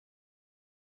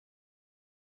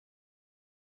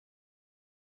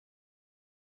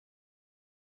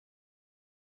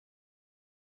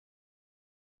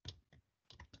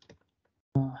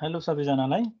Hello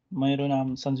सबैजनालाई, मेरो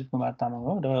नाम सञ्जीव कुमार तामाङ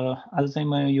हो र आज चाहिँ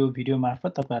म यो भिडियो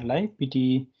मार्फत तपाईहरुलाई पिटी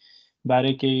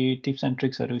बारे केही टिप्स एन्ड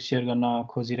ट्रिक्सहरू सेयर गर्न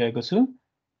खोजिरहेको छु।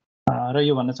 र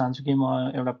यो भन्न चाहन्छु कि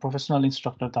म एउटा प्रोफेसनल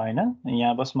इन्स्ट्रक्टर त होइन,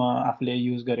 यहाँ बस म आफूले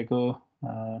युज गरेको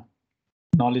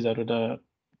नलेजहरू र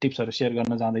टिप्सहरू सेयर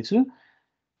गर्न जाँदैछु।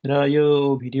 र यो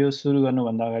भिडियो सुरु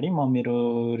गर्नुभन्दा अगाडि म मेरो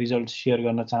रिजल्ट सेयर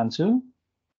गर्न चाहन्छु।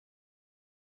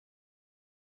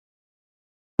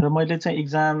 र मैले चाहिँ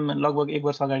इक्जाम लगभग 1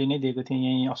 वर्ष अगाडि नै दिएको थिएँ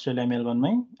यहीँ अस्ट्रेलिया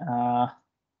मेलबर्नमै।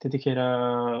 त्यतिखेर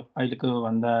अहिलेको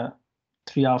भन्दा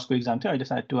 3 आवर्सको इक्जाम थियो, अहिले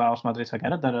सायद 2 आवर्स मात्रै छ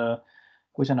क्यारे, तर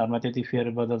क्वेसनहरुमा त्यति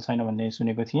फेरबदल छैन भन्ने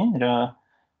सुनेको थिएँ। र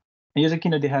यो चाहिँ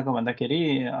किन देखाएको भन्दाखेरि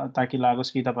ताकि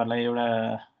लागोस् कि तपाईहरुलाई एउटा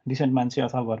डिसेन्ट मान्छे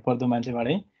अथवा भरपर्दो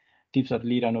मान्छेबाटै टिप्सहरु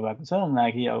लिइरहनु भएको छ, ना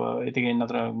कि अब यतिकै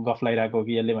नत्र गफ लागिरहेको हो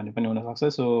कि यसले भन्ने पनि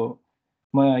हुनसक्छ। सो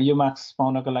म यो मार्क्स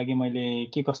पाउनको लागि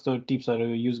मैले के कस्तो टिप्सहरु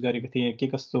युज गरेको थिएँ, के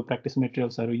कस्तो प्र्याक्टिस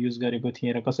मेटेरियल्सहरु युज गरेको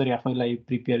थिएँ र कसरी आफैलाई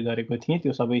प्रिपेयर गरेको थिएँ,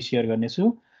 त्यो सबै सेयर गर्नेछु।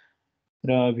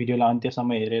 र भिडियोलाई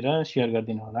अन्त्यसम्म हेरेर सेयर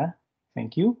गरिदिनु होला।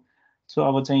 Thank you. सो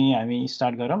अब चाहिँ हामी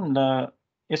स्टार्ट गरौँ। र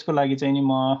यसको लागि चाहिँ नि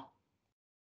म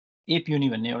एपयुनि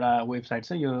भन्ने एउटा वेबसाइट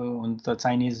छ। यो हुन त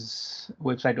चाइनिज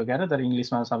वेबसाइट हो क्यारे, तर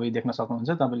इङ्ग्लिसमा सबै देख्न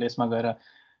सक्नुहुन्छ। तपाईले यसमा गएर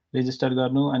रेजिस्टर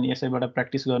गर्नु अनि यसैबाट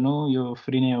प्र्याक्टिस गर्नु। यो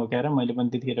फ्री नै हो क्यारे, मैले पनि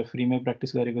त्यतिखेर फ्रीमै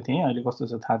प्र्याक्टिस गरेको थिएँ। अहिले कस्तो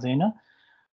छ थाहा छैन।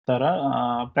 तर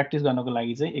प्र्याक्टिस गर्नको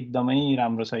लागि चाहिँ एकदमै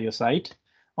राम्रो छ यो साइट।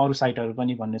 अरु साइटहरु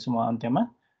पनि भन्नेछु म अन्त्यमा।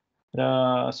 र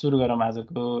सुरु गरौँ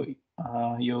आजको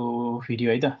यो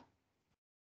भिडियो है त।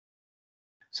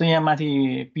 सो यहाँ माथि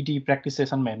पिटी प्र्याक्टिस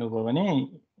सेसनमा हेर्नुभयो भने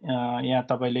यहाँ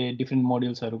तपाईले डिफ्रेन्ट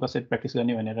मोड्युल्सहरु कसरी प्र्याक्टिस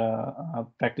गर्ने भनेर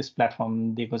प्र्याक्टिस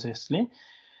प्लेटफर्म दिएको छ यसले।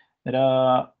 र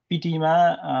पिटीमा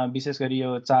विशेष गरी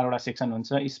यो 4 वटा सेक्सन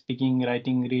हुन्छ: स्पिकिङ,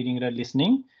 राइटिङ, रिडिङ र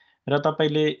लिसनिङ। र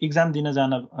तपाईले इक्जाम दिन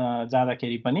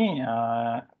जाँदाखेरि पनि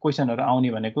क्वेसनहरु आउने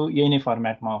भनेको यही नै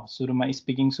फर्मेटमा हो। सुरुमा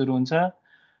स्पिकिङ सुरु हुन्छ,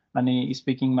 अनि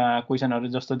स्पिकिङमा क्वेसनहरु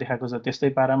जस्तो देखाएको छ त्यस्तै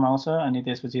पारामा आउँछ, अनि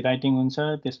त्यसपछि राइटिङ हुन्छ,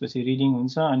 त्यसपछि रिडिङ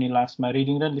हुन्छ, अनि लास्टमा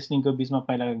रिडिङ र लिसनिङको बीचमा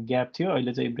पहिला ग्याप थियो,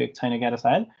 अहिले चाहिँ ब्रेक छैन क्यारे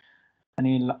सायद,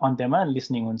 अनि अन्त्यमा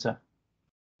लिसनिङ हुन्छ।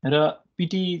 र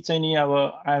पिटी चाहिँ नि अब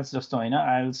आइएल्स जस्तो होइन,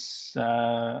 आइएल्स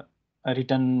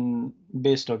रिटन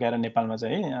बेस्ड हो क्यारे नेपालमा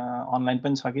चाहिँ है। अनलाइन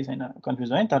पनि छ कि छैन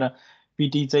कन्फ्युज भएँ, तर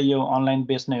पिटी चाहिँ यो अनलाइन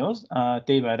बेस्ड नै होस्।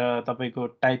 त्यही भएर तपाईको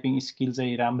टाइपिङ स्किल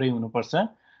चाहिँ राम्रै हुनुपर्छ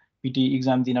पिटी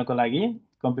इक्जाम दिनको लागि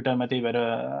कम्प्युटरमा। त्यही भएर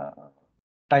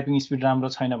टाइपिङ स्पिड राम्रो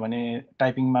छैन भने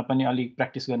टाइपिङमा पनि अलिक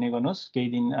प्र्याक्टिस गर्ने गर्नुहोस् केही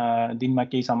दिन, दिनमा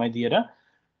केही समय दिएर।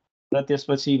 र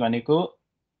त्यसपछि भनेको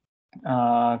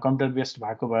कम्प्युटर बेस्ड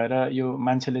भएको भएर यो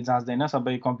मान्छेले जाँच्दैन,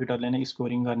 सबै कम्प्युटरले नै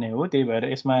स्कोरिङ गर्ने हो। त्यही भएर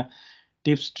यसमा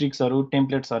टिप्स ट्रिक्सहरु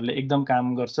टेम्प्लेट्सहरुले एकदम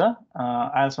काम गर्छ।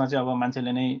 आइएल्समा चाहिँ अब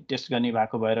मान्छेले नै टेस्ट गर्ने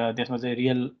भएको भएर त्यसमा चाहिँ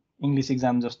रियल इङ्ग्लिस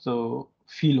इक्जाम जस्तो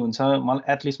फिल हुन्छ।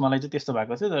 एटलिस्ट मलाई चाहिँ त्यस्तो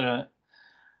भएको छ। तर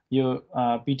यो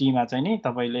पिटीमा चाहिँ नि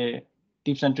तपाईले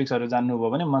टिप्स एन्ड ट्रिक्सहरु जान्नुभयो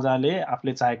भने मजाले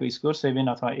आफूले चाहेको स्कोर 7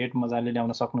 अथवा 8 मजाले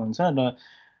ल्याउन सक्नुहुन्छ। र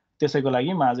त्यसैको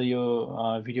लागि म आज यो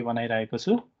भिडियो बनाइरहेको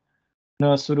छु।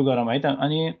 र सुरु गरौँ है त।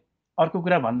 अनि अर्को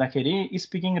कुरा भन्दाखेरि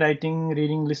speaking, writing,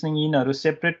 reading, listening यिनीहरु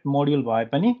separate module भए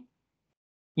पनि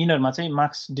यिनीहरुमा चाहिँ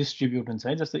मार्क्स डिस्ट्रिब्युट हुन्छ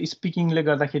है। जस्तो स्पिकिङले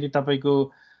गर्दाखेरि तपाईको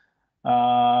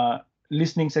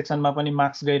लिसनिङ सेक्सनमा पनि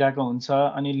मार्क्स गइरहेको हुन्छ,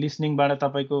 अनि लिसनिङबाट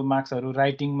तपाईको मार्क्सहरु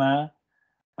राइटिङमा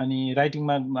अनि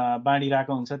राइटिङमा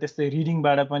बाँडिरहेको हुन्छ। त्यस्तै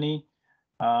रिडिङबाट पनि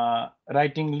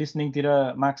राइटिङ, लिसनिङतिर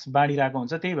मार्क्स बाँडिरहेको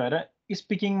हुन्छ। त्यही भएर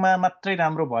स्पिकिङमा मात्रै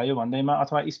राम्रो भयो भन्दैमा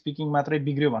अथवा स्पिकिङ मात्रै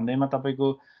बिग्रियो भन्दैमा तपाईको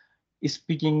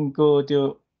स्पिकिङको त्यो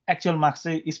एक्चुअल मार्क्स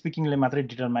चाहिँ स्पिकिङले मात्रै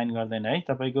डिटरमाइन गर्दैन है।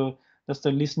 तपाईको जस्तो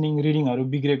लिसनिङ, रिडिङहरु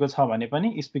बिग्रेको छ भने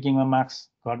पनि स्पिकिङमा मार्क्स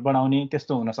घटबढ आउने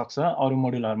त्यस्तो हुन सक्छ अरु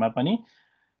मोड्युलहरुमा पनि।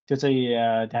 त्यो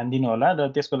चाहिँ ध्यान दिनु होला। र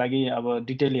त्यसको लागि अब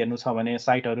डिटेल हेर्नु छ भने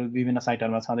साइटहरु विभिन्न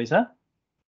साइटहरुमा छँदैछ।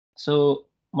 सो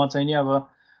म चाहिँ नि अब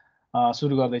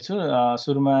सुरु गर्दैछु।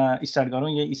 सुरुमा स्टार्ट गरौँ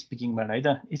यही स्पिकिङबाट है त।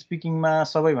 स्पिकिङमा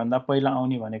सबैभन्दा पहिला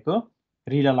आउने भनेको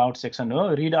रिड अलाउड सेक्सन हो।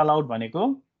 रिड अलाउड भनेको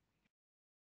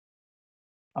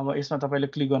अब यसमा तपाईले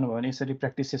क्लिक गर्नुभयो भने यसरी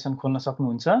प्र्याक्टिस सेसन खोल्न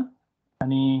सक्नुहुन्छ।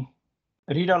 अनि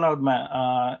रिड अलाउडमा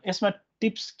यसमा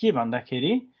टिप्स के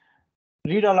भन्दाखेरि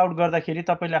रिड अलाउड गर्दाखेरि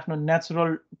तपाईले आफ्नो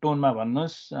नेचुरल टोनमा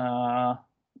भन्नुस्।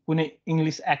 कुनै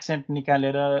इङ्ग्लिस एक्सेन्ट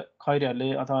निकालेर खैरेहरुले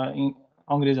अथवा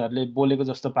अंग्रेजहरुले बोलेको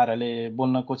जस्तो पाराले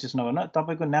बोल्न कोसिस नगर्नु।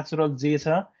 तपाईको नेचुरल जे छ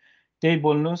त्यही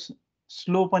बोल्नुस्।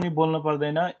 स्लो पनि बोल्नु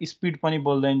पर्दैन, स्पिड पनि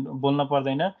बोल्न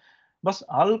पर्दैन। बस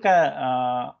हल्का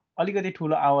अलिकति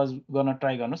ठुलो आवाज गर्न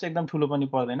ट्राई गर्नुस्। एकदम ठुलो पनि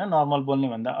पर्दैन, नर्मल बोल्ने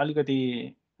भन्दा अलिकति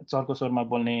चर्को स्वरमा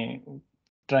बोल्ने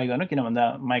ट्राई गर्नु। किन भन्दा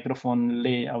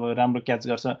माइक्रोफोनले अब राम्रो क्याच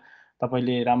गर्छ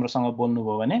तपाईले राम्रोसँग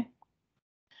बोल्नुभयो भने।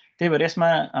 त्यही भएर यसमा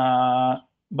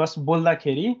बस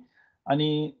बोल्दाखेरि अनि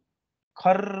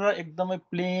खर्र एकदमै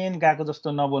प्लेन गएको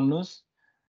जस्तो नबोल्नुस्।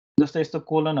 जस्तै यस्तो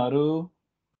कोलनहरू,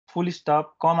 फुल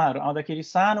स्टप, कमाहरू आउँदाखेरि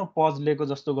सानो पज लिएको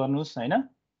जस्तो गर्नुस् हैन।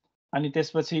 अनि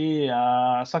त्यसपछि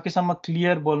सकेसम्म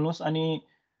क्लियर बोल्नुस्। अनि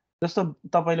जस्तो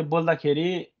तपाईले बोल्दाखेरि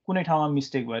कुनै ठाउँमा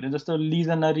मिस्टेक भयो अरे, जस्तो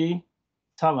लिजनरी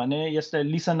छ भने यसलाई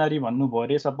लिसनरी भन्नुभयो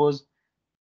अरे, सपोज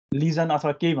लिजन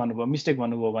अथवा केही भन्नुभयो, मिस्टेक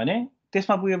भन्नुभयो भने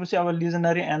त्यसमा पुगेपछि अब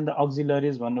लिजनरी एन्ड द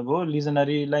अक्जिलरिज भन्नुभयो,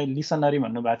 लिजनरीलाई लिसनरी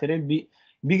भन्नुभएको थियो अरे,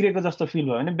 बिग्रेको जस्तो फिल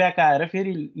भयो भने ब्याक आएर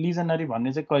फेरि लिजनरी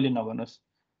भन्ने चाहिँ कहिले नभन्नुहोस्।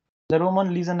 द रोमन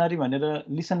लिजनरी भनेर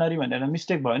लिसनरी भनेर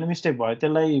मिस्टेक भयो भने मिस्टेक भयो,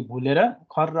 त्यसलाई भुलेर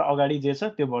खर र अगाडि जे छ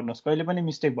त्यो बढ्नुहोस्। कहिले पनि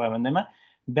मिस्टेक भयो भन्दैमा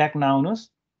ब्याक नआउनुहोस्।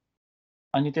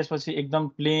 अनि त्यसपछि एकदम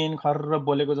प्लेन खर्र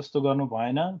बोलेको जस्तो गर्नु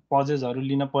भएन, पजेसहरू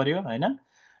लिन पर्यो हैन।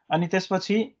 अनि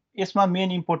त्यसपछि यसमा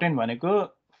मेन इम्पोर्टेन्ट भनेको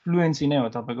फ्लुएन्सी नै हो।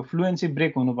 तपाईँको फ्लुएन्सी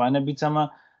ब्रेक हुनु भएन, बिचमा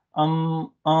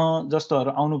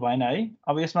जस्तोहरू आउनु भएन है।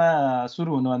 अब यसमा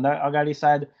सुरु हुनुभन्दा अगाडि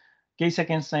सायद केही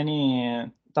सेकेन्ड्स चाहिँ नि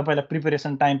तपाईँलाई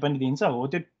प्रिपरेसन टाइम पनि दिन्छ। हो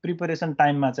त्यो प्रिपरेसन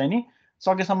टाइममा चाहिँ नि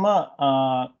सकेसम्म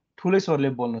ठुलै स्वरले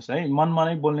बोल्नुहोस् है, मनमा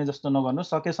नै बोल्ने जस्तो नगर्नुहोस्।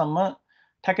 सकेसम्म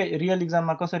ठ्याक्कै रियल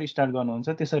इक्जाममा कसरी स्टार्ट गर्नुहुन्छ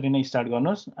त्यसरी नै स्टार्ट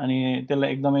गर्नुहोस्। अनि त्यसलाई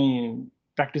एकदमै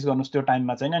प्र्याक्टिस गर्नुहोस् त्यो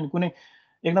टाइममा चाहिँ। अनि कुनै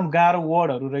एकदम गाह्रो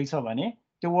वर्डहरू रहेछ भने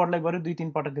त्यो वर्डलाई बरु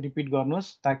 2-3 पटक रिपिट गर्नुहोस्,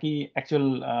 ताकि एक्चुअल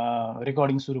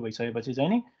रेकर्डिङ सुरु भइसकेपछि चाहिँ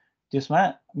नि त्यसमा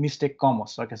मिस्टेक कम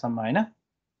होस् सकेसम्म हैन।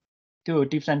 त्यो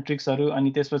टिप्स एन्ड ट्रिक्सहरू।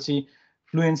 अनि त्यसपछि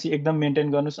फ्लुएन्सी एकदम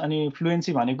मेन्टेन गर्नुहोस्। अनि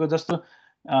फ्लुएन्सी भनेको जस्तो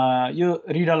यो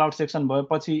रिड अलाउड सेक्सन भयो,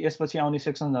 पछि यसपछि आउने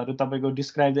सेक्सनहरू तपाईँको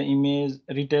डिस्क्राइब द इमेज,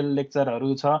 रिटेल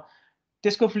लेक्चरहरू छ,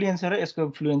 त्यसको फ्लुएन्सी र यसको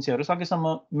फ्लुएन्सीहरू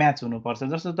सकेसम्म म्याच हुनुपर्छ।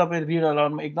 जस्तो तपाईँ रिड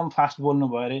अलाउडमा एकदम फास्ट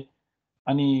बोल्नुभयो अरे,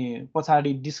 अनि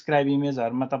पछाडि डिस्क्राइब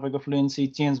इमेजहरूमा तपाईँको फ्लुएन्सी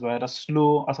चेन्ज भएर स्लो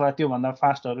अथवा त्योभन्दा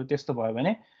फास्टहरू त्यस्तो भयो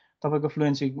भने तपाईँको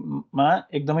फ्लुएन्सीमा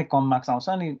एकदमै कम मार्क्स आउँछ।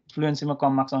 अनि फ्लुएन्सीमा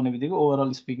कम मार्क्स आउने बित्तिकै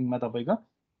ओभरअल स्पिकिङमा तपाईँको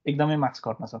एकदमै मार्क्स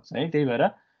घट्न सक्छ है। त्यही भएर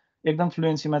एकदम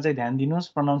फ्लुएन्सीमा चाहिँ ध्यान दिनुहोस्,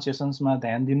 प्रोनाउन्सिएसन्समा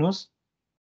ध्यान दिनुहोस्।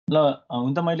 ल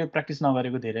हुन त मैले प्र्याक्टिस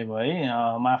नगरेको धेरै भयो है,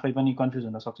 म आफै पनि कन्फ्युज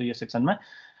हुन सक्छु यो सेक्सनमा।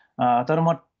 तर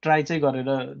म ट्राई चाहिँ गरेर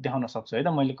देखाउन सक्छु है त,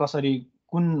 मैले कसरी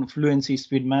कुन फ्लुएन्सी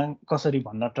स्पिडमा कसरी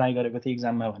भन्न ट्राई गरेको थिएँ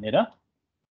इक्जाममा भनेर।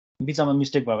 बिचमा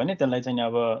मिस्टेक भयो भने त्यसलाई चाहिँ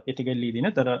अब यतिकै लिइदिनु,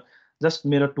 तर जस्ट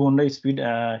मेरो टोन र स्पिड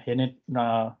हेर्ने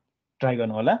ट्राई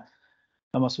गर्नु होला।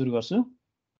 म सुरु गर्छु।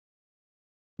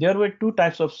 There were two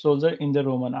types of soldiers in the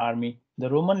Roman army, the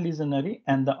Roman legionary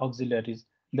and the auxiliaries.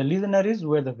 The legionaries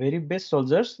were the very best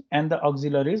soldiers, and the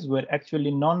auxiliaries were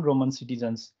actually non-Roman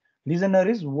citizens.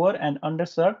 Legionaries wore an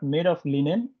undershirt made of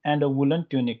linen and a woolen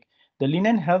tunic. The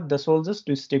linen helped the soldiers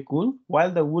to stay cool,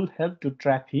 while the wool helped to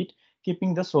trap heat,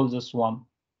 keeping the soldiers warm.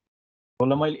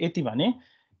 होला मैले यति भने,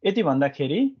 यति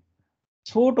भन्दाखेरि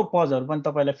छोटो पजहरू पनि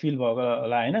तपाईँलाई feel भएको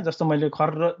होला हैन। जस्तो मैले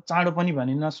खर्र चाँडो पनि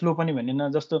भनिनँ, स्लो पनि भनिनँ।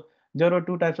 जस्तो there were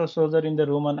two types of soldiers in the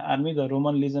Roman army, the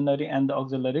Roman legionary and the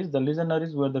auxiliaries. The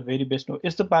legionaries were the very best.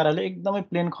 यस्तो पाराले एकदमै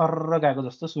प्लेन खर्र गएको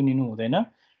जस्तो सुनिनु हुँदैन,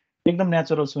 एकदम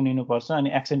नेचुरल सुनिनुपर्छ। अनि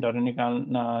एक्सेन्टहरू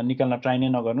निकाल्न ट्राई नै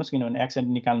नगर्नुहोस्, किनभने एक्सेन्ट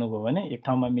निकाल्नुभयो भने एक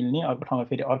ठाउँमा मिल्ने, अर्को ठाउँमा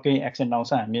फेरि अर्कै एक्सेन्ट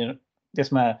आउँछ। हामी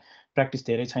त्यसमा प्र्याक्टिस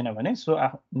धेरै छैन भने सो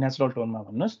नेचुरल टोनमा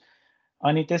भन्नुहोस्।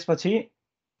 अनि त्यसपछि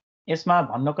यसमा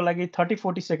भन्नको लागि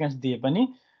 30-40 सेकेन्ड्स दिए पनि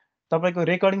तपाईँको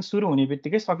रेकर्डिङ सुरु हुने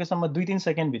बित्तिकै सकेसम्म 2-3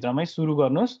 सेकेन्ड भित्रमै सुरु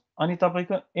गर्नुहोस्। अनि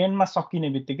तपाईँको एन्डमा सकिने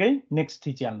बित्तिकै नेक्स्ट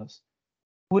थिचिहाल्नुहोस्।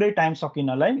 पुरै टाइम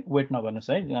सकिनलाई वेट नगर्नुहोस्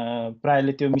है,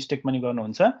 प्रायःले त्यो मिस्टेक पनि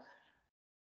गर्नुहुन्छ।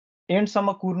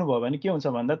 एन्डसम्म कुर्नुभयो भने के हुन्छ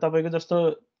भन्दा तपाईँको जस्तो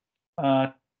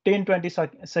 10-20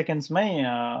 सेकेन्ड्समै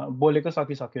बोलेको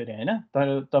सकिसक्यो अरे हैन।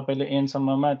 तर तपाईँले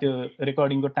एन्डसम्ममा त्यो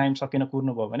रेकर्डिङको टाइम सकिन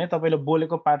कुर्नुभयो भने तपाईँले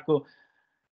बोलेको पार्टको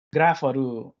ग्राफहरू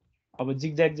अब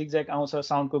जिगज्याग आउँछ,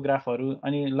 साउन्डको ग्राफहरू।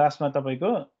 अनि लास्टमा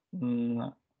तपाईँको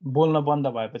बोल्न बन्द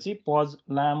भएपछि पज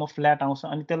लामो फ्ल्याट आउँछ,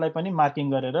 अनि त्यसलाई पनि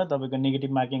मार्किङ गरेर तपाईँको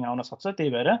नेगेटिभ मार्किङ आउन सक्छ। त्यही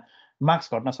भएर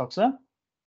मार्क्स घट्न सक्छ,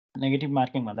 नेगेटिभ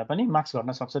मार्किङ भन्दा पनि मार्क्स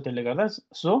घट्न सक्छ त्यसले गर्दा।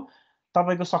 सो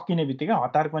तपाईँको सकिने बित्तिकै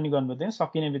हतार पनि गर्नु पर्दैन,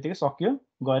 सकिने बित्तिकै सक्यो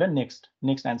गएर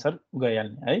नेक्स्ट एन्सर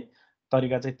गइहाल्ने है।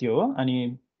 तरिका चाहिँ त्यो हो।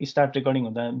 अनि स्टार्ट रेकर्डिङ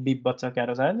हुँदा बिप बज्छ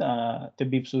क्यारो सायद, त्यो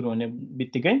बिप सुरु हुने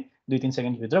बित्तिकै 2-3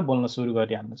 सेकेन्डभित्र बोल्न सुरु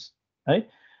गरिहाल्नुहोस् है।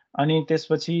 अनि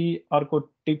त्यसपछि अर्को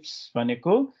टिप्स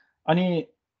भनेको, अनि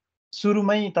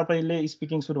सुरुमै तपाईँले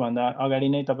स्पिकिङ सुरुभन्दा अगाडि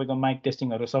नै तपाईँको माइक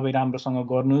टेस्टिङहरू सबै राम्रोसँग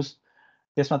गर्नुहोस्।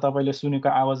 त्यसमा तपाईँले सुनेको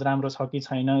आवाज राम्रो छ कि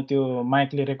छैन, त्यो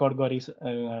माइकले रेकर्ड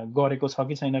गरेको छ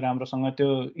कि छैन राम्रोसँग, त्यो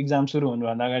इक्जाम सुरु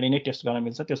हुनुभन्दा अगाडि नै टेस्ट गर्न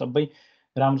मिल्छ। त्यो सबै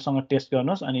राम्रोसँग टेस्ट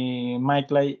गर्नुहोस्। अनि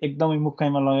माइकलाई एकदमै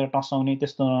मुखैमा लगेर टसाउने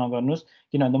त्यस्तो नगर्नुहोस्,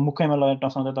 किनभने मुखैमा लगेर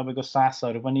टसाउँदा तपाईँको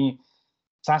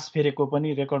सास फेरेको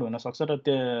पनि रेकर्ड हुनसक्छ र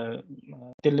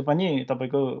त्यसले पनि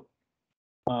तपाईँको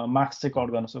मार्क्स चाहिँ कट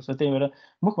गर्न सक्छ। त्यही भएर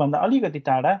मुखभन्दा अलिकति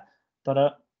टाढा तर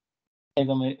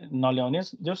एकदमै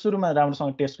नल्याउनुहोस्। जो सुरुमा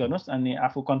राम्रोसँग टेस्ट गर्नुहोस् अनि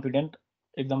आफू कन्फिडेन्ट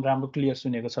एकदम राम्रो क्लियर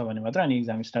सुनेको छ भने मात्र अनि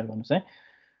इक्जाम स्टार्ट गर्नुहोस् है।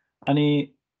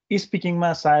 अनि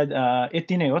स्पिकिङमा सायद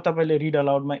यति नै हो। तपाईँले रिड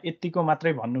अलाउडमा यतिको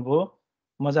मात्रै भन्नुभयो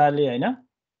मजाले होइन,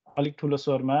 अलिक ठुलो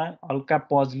स्वरमा हल्का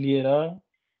पज लिएर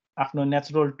आफ्नो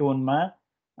नेचुरल टोनमा,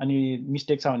 अनि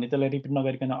मिस्टेक छ भने त्यसलाई रिपिट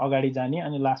नगरिकन अगाडि जाने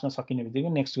अनि लास्टमा सकिने बित्तिकै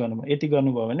नेक्स्ट गर्नुभयो। यति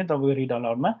गर्नुभयो भने तपाईँको रिड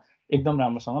अलाउडमा एकदम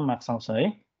राम्रोसँग मार्क्स आउँछ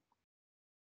है।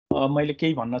 मैले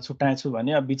केही भन्न छुट्याएछु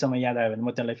भने अब बिचमा याद आयो भने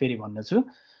म त्यसलाई फेरि भन्नेछु।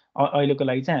 अहिलेको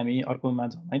लागि चाहिँ हामी अर्कोमा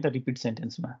जाउँ है त, रिपिट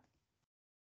सेन्टेन्समा।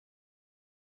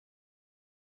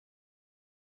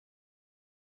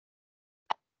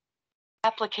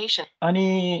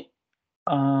 अनि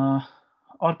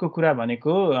अर्को कुरा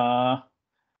भनेको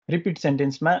रिपिट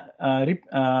सेन्टेन्समा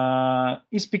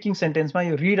स्पिकिङ सेन्टेन्समा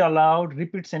यो रिड अलाउड,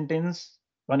 रिपिट सेन्टेन्स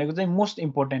भनेको चाहिँ मोस्ट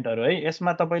इम्पोर्टेन्टहरू है।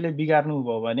 यसमा तपाईँले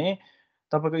बिगार्नुभयो भने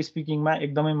तपाईँको स्पिकिङमा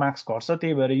एकदमै मार्क्स घट्छ।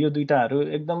 त्यही भएर यो दुईटाहरू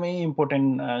एकदमै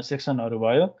इम्पोर्टेन्ट सेक्सनहरू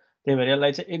भयो। त्यही भएर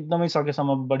यसलाई चाहिँ एकदमै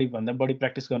सकेसम्म बढीभन्दा बढी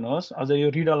प्र्याक्टिस गर्नुहोस्। अझ यो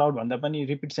रिड अलाउड भन्दा पनि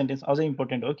रिपिट सेन्टेन्स अझै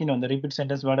इम्पोर्टेन्ट हो। किन भन्दा रिपिट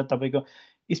सेन्टेन्सबाट तपाईँको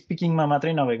स्पिकिङमा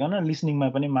मात्रै नभइकन लिसनिङमा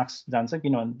पनि मार्क्स जान्छ।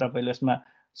 किनभने तपाईँले यसमा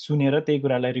सुनेर त्यही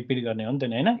कुरालाई रिपिट गर्ने हो नि त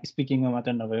नि होइन। स्पिकिङमा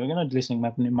मात्रै नभइकन लिसनिङमा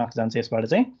पनि मार्क्स जान्छ यसबाट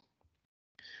चाहिँ।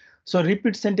 सो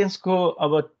रिपिट सेन्टेन्सको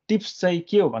अब टिप्स चाहिँ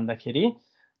के हो भन्दाखेरि,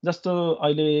 जस्तो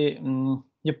अहिले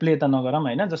यो प्ले त नगरौँ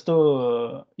होइन। जस्तो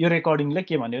यो रेकर्डिङले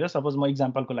के भनेर, सपोज म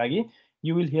इक्जाम्पलको लागि,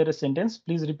 you will hear a sentence,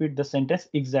 please repeat the sentence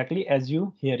exactly as you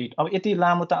hear it. अब यति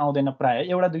लामो त आउँदैन प्रायः,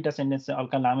 एउटा दुईवटा सेन्टेन्स चाहिँ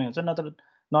हल्का लामै हुन्छ, नत्र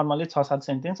नर्मली 6-7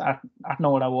 सेन्टेन्स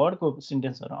 8-9वटा वर्डको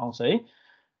सेन्टेन्सहरू आउँछ है।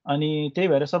 अनि त्यही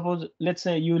भएर suppose let's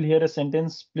say you will hear a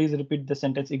sentence, please repeat the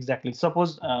sentence exactly.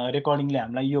 Suppose रेकर्डिङले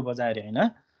हामीलाई यो बजाएर होइन,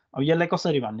 अब यसलाई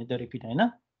कसरी भन्ने त रिपिट होइन।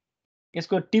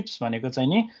 यसको टिप्स भनेको चाहिँ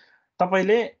नि,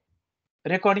 तपाईँले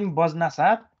रेकर्डिङ बज्न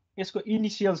साथ यसको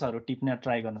इनिसियल्सहरू टिप्न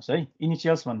ट्राई गर्नुहोस् है।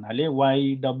 इनिसियल्स भन्नाले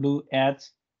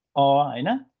YWH होइन,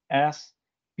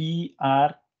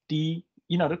 SPRT,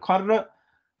 यिनीहरू खर्र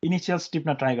इनिसियल्स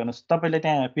टिप्न ट्राई गर्नुहोस्। तपाईँले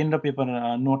त्यहाँ पेन र पेपर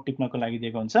नोट टिप्नको लागि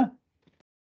दिएको हुन्छ,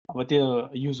 अब त्यो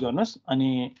युज गर्नुहोस्।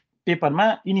 अनि पेपरमा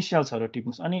इनिसियल्सहरू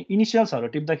टिप्नुहोस्। अनि इनिसियल्सहरू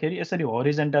टिप्दाखेरि यसरी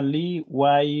होरिजेन्टल्ली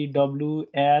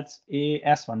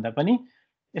YWHAS भन्दा पनि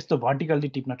यस्तो भर्टिकल्ली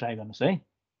टिप्न ट्राई गर्नुहोस् है।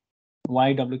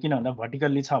 YW किन भन्दा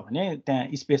भर्टिकल्ली छ भने त्यहाँ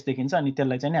स्पेस देखिन्छ, अनि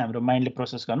त्यसलाई चाहिँ हाम्रो माइन्डले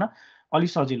प्रोसेस गर्न अलिक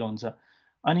सजिलो हुन्छ।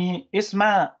 अनि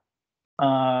यसमा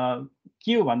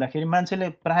के हो भन्दाखेरि मान्छेले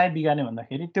प्राय बिगार्ने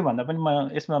भन्दाखेरि, त्योभन्दा पनि म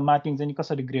यसमा मार्किङ चाहिँ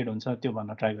कसरी ग्रेड हुन्छ त्यो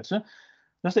भन्न ट्राई गर्छु।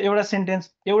 जस्तो एउटा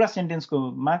सेन्टेन्सको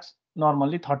मार्क्स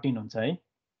नर्मल्ली 13 हुन्छ है।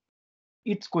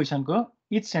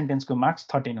 इच सेन्टेन्सको मार्क्स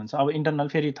 13 हुन्छ। अब इन्टरनल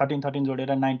फेरि 13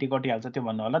 जोडेर 90 कटिहाल्छ त्यो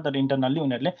भन्नु होला, तर इन्टरनल्ली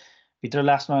उनीहरूले भित्र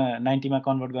लास्टमा 90 मा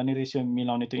कन्भर्ट गर्ने, रेसियो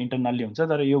मिलाउने त्यो इन्टरनल्ली हुन्छ।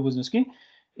 तर यो बुझ्नुहोस् कि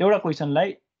एउटा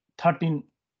क्वेसनलाई 13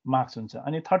 मार्क्स हुन्छ।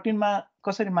 अनि 13 मा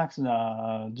कसरी मार्क्स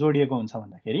जोडिएको हुन्छ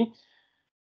भन्दाखेरि,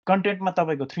 कन्टेन्टमा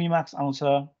तपाईँको 3 मार्क्स आउँछ,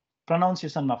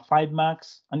 प्रोनाउन्सिएसनमा 5 मार्क्स,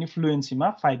 अनि फ्लुएन्सीमा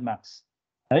 5 मार्क्स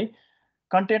है।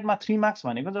 कन्टेन्टमा 3 मार्क्स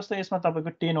भनेको जस्तो यसमा तपाईँको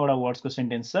 10 वटा वर्ड्सको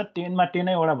सेन्टेन्स छ, 10 मा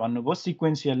 10 वटा भन्नुभयो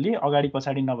सिक्वेन्सियल्ली, अगाडि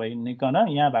पछाडि नभइकन।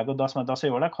 यहाँ भएको 10 मा 10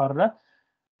 वटा खर्र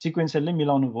सिक्वेन्सियल्ली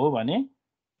मिलाउनु भयो भने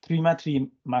 3 मा 3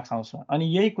 मार्क्स आउँछ। अनि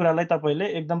यही कुरालाई तपाईँले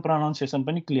एकदम प्रोनाउन्सिएसन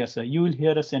पनि क्लियर छ, you will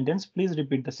hear a sentence, please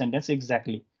repeat the sentence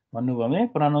exactly भन्नुभयो भने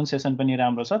प्रोनाउन्सिएसन पनि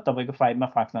राम्रो छ, तपाईँको 5 मा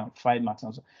 5 मार्क्स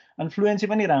आउँछ। अनि फ्लुएन्सी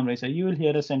पनि राम्रै छ, you will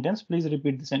hear a sentence, please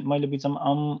repeat the sentence, मैले बिचमा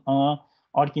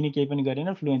अड्किने केही पनि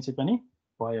गरिनँ, फ्लुएन्सी पनि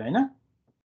भयो होइन।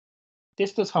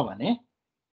 त्यस्तो छ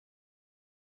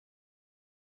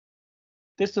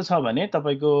भने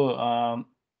तपाईँको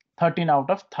 13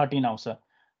 आउट अफ 13 आउँछ।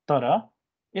 तर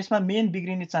यसमा मेन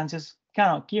बिग्रिने चान्सेस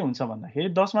के हुन्छ भन्दाखेरि,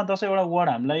 10 मा 10 वटा वर्ड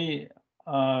हामीलाई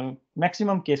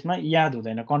म्याक्सिमम केसमा याद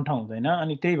हुँदैन, कण्ठ हुँदैन।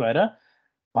 अनि त्यही भएर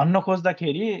भन्न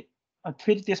खोज्दाखेरि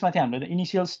फेरि त्यसमाथि हामीले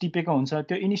इनिसियल्स टिपेको हुन्छ,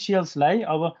 त्यो इनिसियल्सलाई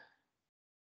अब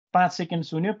 5 सेकेन्ड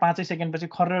सुन्यो, 5 सेकेन्डपछि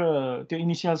खर्र त्यो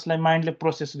इनिसियल्सलाई माइन्डले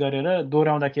प्रोसेस गरेर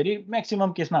दोहोऱ्याउँदाखेरि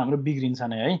म्याक्सिमम केसमा हाम्रो बिग्रिन्छ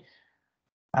नै है।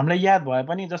 हामीलाई याद भए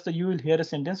पनि, जस्तो you will hear a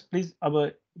sentence, please,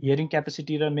 अब हियरिङ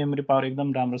क्यापेसिटी र मेमोरी पावर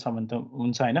एकदम राम्रो छ भने त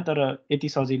हुन्छ होइन, तर यति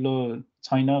सजिलो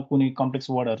छैन, कुनै कम्प्लेक्स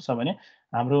वर्डहरू छ भने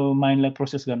हाम्रो माइन्डलाई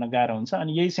प्रोसेस गर्न गाह्रो हुन्छ।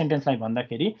 अनि यही सेन्टेन्सलाई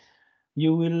भन्दाखेरि,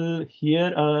 you will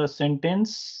hear a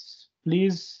sentence,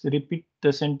 please repeat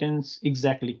the sentence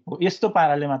exactly, हो यस्तो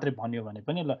पाराले मात्रै भन्यो भने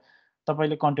पनि ल,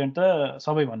 तपाईँले कन्टेन्ट त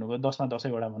सबै भन्नुभयो, 10 मा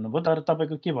 10 वटा भन्नुभयो, तर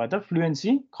तपाईँको के भयो त,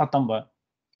 फ्लुएन्सी खत्तम भयो।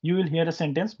 You will hear a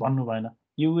sentence भन्नु भएन,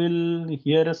 यु विल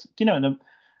हियर अ, किनभने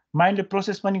माइन्डले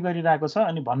प्रोसेस पनि गरिरहेको छ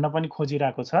अनि भन्न पनि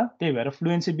खोजिरहेको छ, त्यही भएर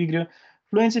फ्लुएन्सी बिग्रियो।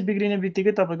 फ्लुएन्सी बिग्रिने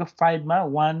बित्तिकै तपाईँको 5 मा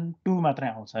 1, 2 मात्रै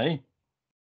आउँछ है।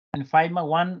 अनि 5 मा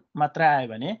 1 मात्रै आयो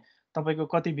भने तपाईँको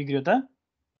कति बिग्रियो त,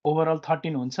 ओभरअल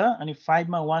 13 हुन्छ अनि 5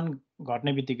 मा 1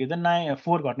 घट्ने बित्तिकै चाहिँ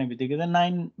 4 घट्ने बित्तिकै चाहिँ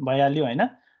 9 भइहाल्यो हैन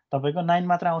तपाईको 9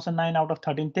 मात्र आउँछ 9 आउट अफ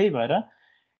 13 त्यही भएर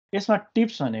यसमा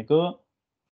टिप्स भनेको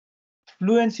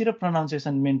फ्लुएन्सी र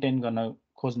प्रोनाउन्सिएसन मेन्टेन गर्न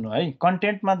खोज्नु है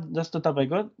कन्टेन्टमा जस्तो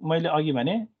तपाईको मैले अघि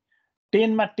भने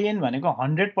 10 मा 10 भनेको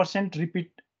 100%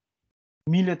 रिपिट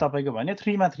मिल्यो तपाईको भने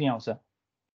 3 मा 3 आउँछ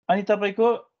अनि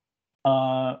तपाईको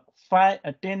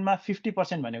 10 मा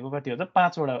 50% भनेको कति हो त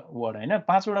 5 वटा वर्ड हैन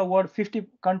 5 वटा वर्ड 50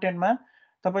 कन्टेन्टमा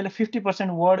तपाईले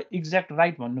 50% वर्ड एक्ज्याक्ट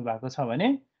राइट भन्नु भएको छ भने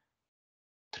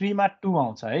 3 मा 2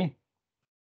 आउँछ है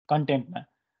कन्टेन्टमा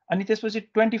अनि त्यसपछि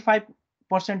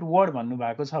 25% वर्ड भन्नु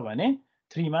भएको छ भने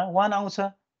 3 मा 1 आउँछ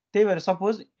त्यही भएर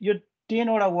सपोज यो 10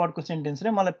 वटा वर्डको सेन्टेन्स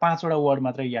रे मलाई 5 वटा वर्ड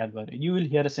मात्र याद भयो you will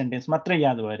hear a sentence मात्र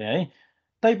याद भयो है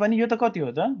तैपनि यो त कति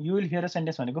हो त you will hear a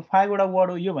sentence भनेको 5 वटा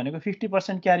वर्ड हो यो भनेको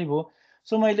 50% क्यारी भयो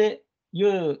सो मैले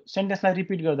यो सेन्टेन्सलाई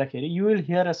रिपिट गर्दाखेरि you will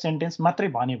hear a sentence मात्रै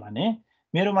भने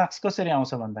मेरो मार्क्स कसरी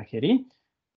आउँछ भन्दाखेरि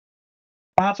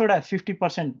 5 वटा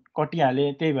 50%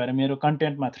 कटिहाले त्यही भएर मेरो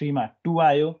कन्टेन्टमा 3 मा 2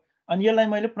 आयो अनि यसलाई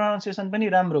मैले प्रोनाउन्सिएसन पनि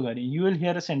राम्रो गरेँ you will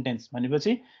hear a sentence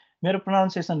भनेपछि मेरो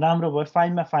प्रोनाउन्सिएसन राम्रो भयो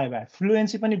 5 मा 5 आयो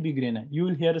फ्लुएन्सी पनि बिग्रेन you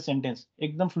will hear a sentence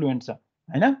एकदम फ्लुएन्ट छ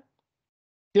हैन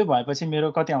त्यो भएपछि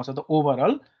मेरो कति आउँछ त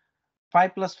overall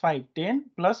 5 + 5 10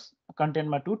 plus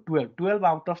कन्टेन्टमा 2 12 12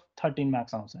 out of 13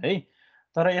 marks आउँछ है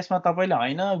तर यसमा तपाईले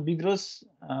हैन बिग्रोस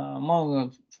म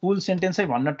फुल सेन्टेन्सै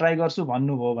भन्न ट्राई गर्छु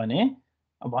भन्नुभयो भने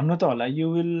भन्नु त होला you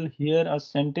will hear a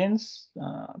sentence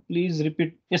please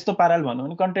repeat यस्तो पाराले भन्नु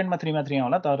भने कन्टेन्टमा 3 मा 3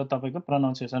 आउला तर तपाईको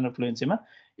प्रोनाउन्सिएसन र फ्लुएन्सीमा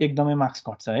एकदमै मार्क्स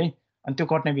घट्छ है अनि त्यो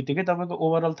कट्ने बित्तिकै तपाईको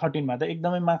ओभरअल 13 मा त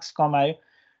एकदमै मार्क्स कम आयो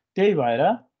त्यही भएर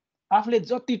आफूले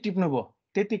जति टिप्नुभयो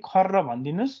त्यति खर्र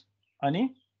भनिदिनुस् अनि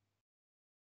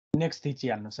नेक्स्ट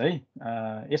थिचिहाल्नुहोस् है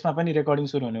यसमा पनि रेकर्डिङ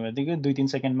सुरु हुने बित्तिकै 2-3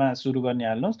 सेकेन्डमा सुरु गर्ने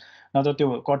हाल्नुहोस् नत्र त्यो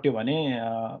कट्यो भने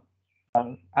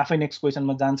आफै नेक्स्ट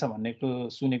क्वेसनमा जान्छ भन्नेको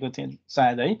सुनेको थिएँ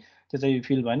सायद है त्यो चाहिँ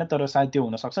फिल भएन तर सायद त्यो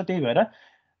हुन सक्छ त्यही भएर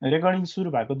रेकर्डिङ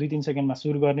सुरु भएको 2-3 सेकेन्डमा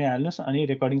सुरु गर्ने हाल्नुहोस् अनि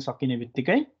रेकर्डिङ सकिने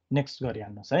बित्तिकै नेक्स्ट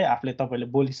गरिहाल्नुहोस् है आफूले तपाईले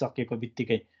बोलिसकेको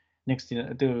बित्तिकै नेक्स्ट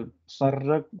त्यो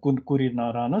सर्र कुरी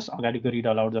नरहनुहोस् अगाडिको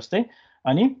रिड अलाउड जस्तै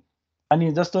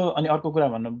अनि जस्तो अनि अर्को कुरा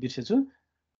भन्न बिर्सेछु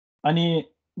अनि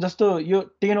जस्तो यो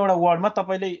 10 वटा वर्डमा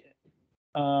तपाईले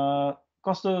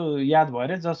कस्तो याद भयो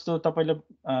रे जस्तो तपाईले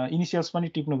इनिशियल्स पनि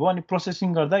टिप्नु भयो अनि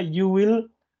प्रोसेसिङ गर्दा you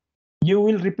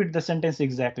will repeat the sentence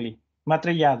exactly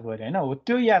मात्रै याद भयो हैन हो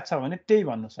त्यो याद छ भने त्यही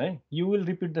भन्नुस् है you will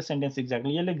repeat the sentence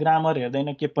exactly यसले ग्रामर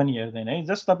हेर्दैन के पनि हेर्दैन है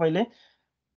जस्ट तपाईले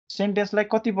सेन्टेन्सलाई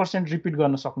कति % रिपिट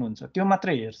गर्न सक्नुहुन्छ त्यो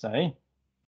मात्रै हेर्छ है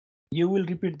you will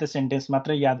repeat the sentence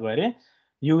मात्रै याद भयो रे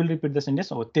you will repeat the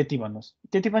sentence हो त्यति भन्नुस्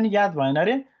त्यति पनि याद भएन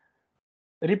रे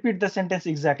रिपिट द सेन्टेन्स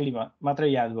एक्ज्याक्टली मात्रै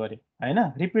याद गरे हैन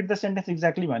रिपिट द सेन्टेन्स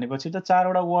एक्ज्याक्टली भनेपछि त 4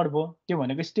 वटा वर्ड भयो त्यो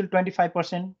भनेको स्टिल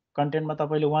 25% कन्टेन्टमा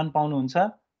तपाईले 1 पाउनुहुन्छ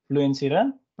फ्लुएन्सी र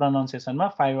प्रोनाउन्सिएसनमा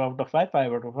 5 आउट अफ 5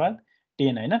 5 आउट अफ 5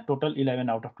 10 हैन टोटल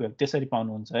 11 आउट अफ 12 त्यसरी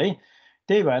पाउनुहुन्छ है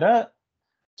त्यही भएर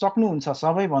सक्नुहुन्छ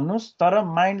सबै भन्नुस् तर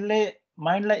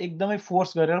माइन्डलाई एकदमै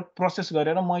फोर्स गरेर प्रोसेस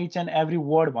गरेर म इच एन्ड एभ्री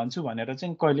वर्ड भन्छु भनेर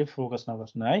चाहिँ कहिले फोकस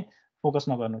नगर्नु है फोकस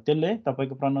नगर्नु त्यसले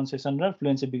तपाईको प्रोनाउन्सिएसन र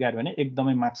फ्लुएन्सी बिगाड्यो भने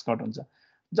एकदमै मार्क्स कट हुन्छ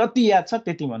जति याद छ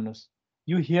त्यति भन्नुस्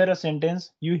you hear a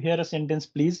sentence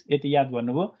please यति याद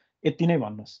गर्नुभयो यति नै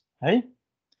भन्नुस् है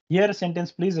here a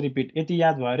sentence please repeat यति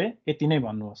याद भयो रे यति नै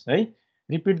भन्नुहोस् है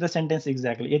रिपिट द सेन्टेन्स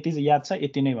एक्ज्याक्टली यति याद छ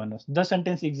यति नै भन्नुहोस् द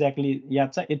सेन्टेन्स एक्ज्याक्टली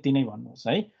याद छ यति नै भन्नुहोस्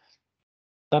है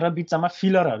तर बिचमा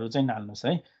फिलरहरू चाहिँ नहाल्नुहोस्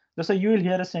है जस्तो you will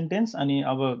hear a sentence अनि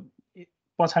अब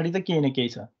पछाडि त केही न केही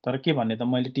छ तर के भन्ने त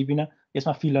मैले टिपिन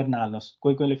यसमा फिलर नहाल्नुहोस्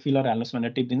कोहीले फिलर हाल्नुहोस्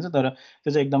भनेर टिपिदिन्छ तर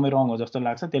त्यो चाहिँ एकदमै रङ हो जस्तो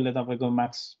लाग्छ त्यसले तपाईको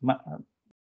मार्क्स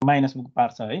माइनस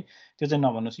पार्छ है त्यो चाहिँ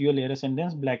नभन्नुहोस् you will hear a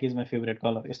sentence black is my favourite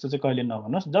colour यस्तो चाहिँ कहिले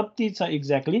नभन्नुहोस् जति छ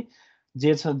एक्ज्याक्टली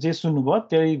जे सुन्नुभयो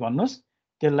त्यही भन्नुहोस्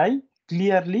त्यसलाई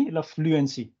क्लियरली ल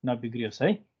फ्लुएन्सी नबिग्रियोस् है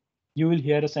you will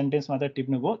hear a sentence मात्र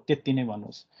टिप्नुभयो त्यति नै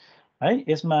भन्नुहोस् है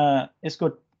यसको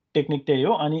टेक्निक त्यही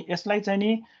हो अनि यसलाई चाहिँ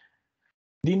नि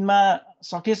दिनमा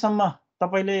सकेसम्म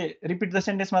तपाईले रिपिट द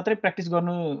सेन्टेन्स मात्रै प्र्याक्टिस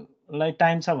गर्नुलाई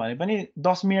टाइम छ भने पनि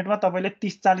 10 मिनेटमा तपाईले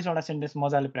 30-40 वटा सेन्टेन्स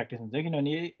मजाले प्र्याक्टिस हुन्छ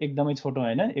किनभने एकदमै छोटो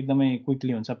हैन एकदमै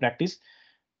क्विकली हुन्छ प्र्याक्टिस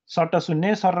सर्ट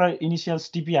सुन्ने सर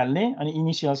इनिशियल्स टिपिहाल्ने अनि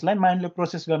इनिशियल्सलाई माइन्डले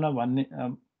प्रोसेस गर्न भन्ने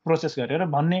प्रोसेस गरेर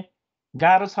भन्ने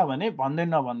गाह्रो छ भने भन्दै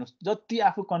नभन्नुस् जति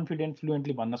आफू कन्फिडेन्ट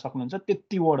फ्लुएन्टली भन्न सक्नुहुन्छ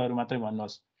त्यति वर्डहरु मात्रै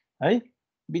भन्नुहोस् है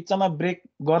बिचमा ब्रेक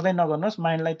गर्दै नगर्नुहोस्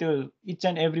माइन्डलाई त्यो each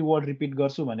and every word repeat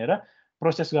गर्छु भनेर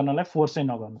प्रोसेस गर्नलाई फोर्सै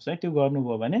नगर्नुहोस् है त्यो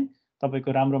गर्नुभयो भने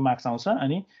तपाईको राम्रो मार्क्स आउँछ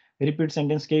अनि रिपिट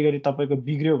सेन्टेन्स केही गरी तपाईको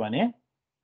बिग्रियो भने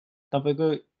तपाईको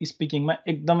स्पिकिङमा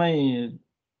एकदमै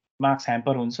मार्क्स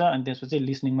ह्याम्पर हुन्छ अनि त्यसपछि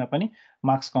लिसनिङमा पनि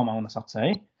मार्क्स कम आउन सक्छ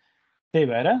है त्यही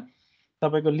भएर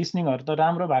तपाईँको लिसनिङहरू त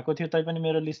राम्रो भएको थियो तैपनि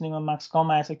मेरो लिसनिङमा मार्क्स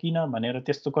कम आएछ किन भनेर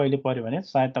त्यस्तो कहिले पर्यो भने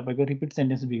सायद तपाईँको रिपिट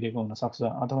सेन्टेन्स बिग्रेको हुनसक्छ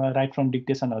अथवा राइट फ्रम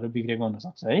डिक्टेसनहरू बिग्रेको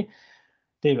हुनसक्छ है।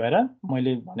 त्यही भएर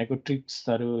मैले भनेको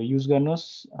ट्रिक्सहरू युज गर्नुहोस्।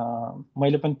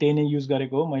 मैले पनि त्यही नै युज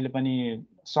गरेको हो। मैले पनि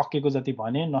सकेको जति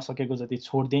भने, नसकेको जति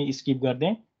छोड्दिएँ, स्किप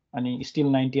गरिदिएँ, अनि स्टिल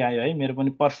 90 आयो है। मेरो पनि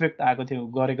पर्फेक्ट आएको थियो,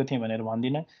 गरेको थिएँ भनेर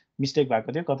भन्दिनँ, मिस्टेक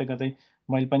भएको थियो कतै कतै।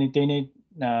 मैले पनि त्यही नै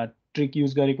ट्रिक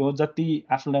युज गरेको हो। जति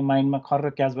आफूलाई माइन्डमा खर्र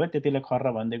क्याच भयो त्यतिलाई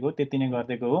खर्र भनिदिएको हो, त्यति नै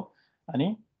गरिदिएको हो,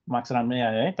 अनि मार्क्स राम्रै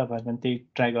आयो है। तपाईँहरू पनि त्यही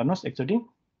ट्राई गर्नुहोस् एकचोटि।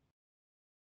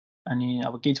 अनि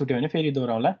अब केही छुट्यो भने फेरि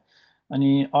दोहोऱ्याउँला। अनि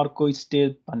अर्को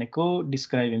स्टेप भनेको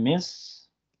डिस्क्राइब इमेज।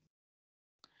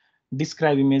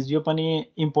 डिस्क्राइब इमेज यो पनि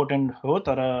इम्पोर्टेन्ट हो,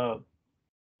 तर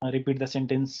रिपिट द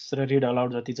सेन्टेन्स र रिड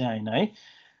अलाउड जति चाहिँ होइन है।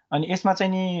 अनि यसमा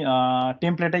चाहिँ नि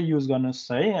टेम्प्लेटै युज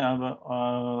गर्नुहोस् है। अब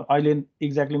अहिले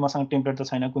एक्ज्याक्टली मसँग टेम्प्लेट त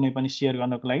छैन कुनै पनि सेयर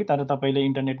गर्नको लागि, तर तपाईँले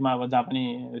इन्टरनेटमा अब जहाँ पनि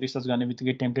रिसर्च गर्ने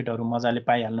बित्तिकै टेम्प्लेटहरू मजाले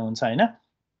पाइहाल्नुहुन्छ होइन।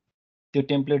 त्यो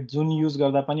टेम्प्लेट जुन युज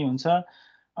गर्दा पनि हुन्छ।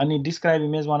 अनि describe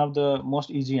image one of the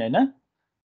most easy होइन,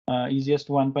 इजिएस्ट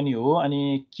वान पनि हो।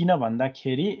 अनि किन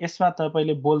भन्दाखेरि यसमा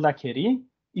तपाईँले बोल्दाखेरि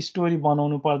स्टोरी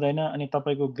बनाउनु पर्दैन, अनि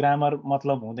तपाईँको ग्रामर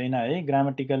मतलब हुँदैन है।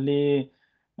 ग्रामेटिकल्ली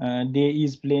they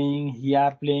is playing, he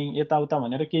are playing यताउता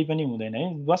भनेर केही पनि हुँदैन है।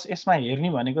 बस यसमा हेर्ने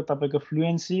भनेको तपाईँको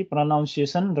फ्लुएन्सी,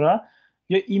 प्रोनाउन्सिएसन र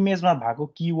यो इमेजमा भएको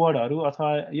किवर्डहरू अथवा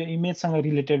यो इमेजसँग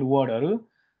रिलेटेड वर्डहरू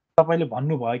तपाईँले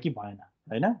भन्नुभयो कि भएन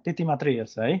होइन, त्यति मात्रै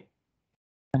हेर्छ है।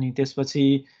 अनि त्यसपछि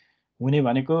हुने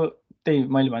भनेको त्यही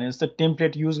मैले भने जस्तो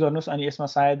टेम्प्लेट युज गर्नुहोस्। अनि यसमा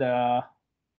सायद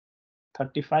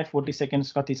 35-40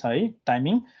 सेकेन्ड्स कति छ है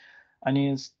टाइमिङ, अनि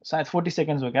सायद 40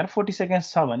 सेकेन्ड्स हो क्या। 40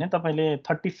 सेकेन्ड्स छ भने तपाईँले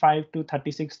 35 to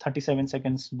 36, 37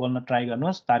 सेकेन्ड्स बोल्न ट्राई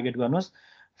गर्नुहोस्, टार्गेट गर्नुहोस्।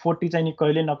 40 चाहिँ नि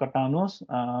कहिले नकटाउनुहोस्।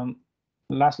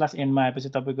 लास्ट एन्डमा आएपछि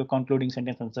तपाईँको कन्क्लुडिङ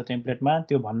सेन्टेन्स हुन्छ टेम्प्लेटमा,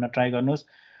 त्यो भन्न ट्राई गर्नुहोस्।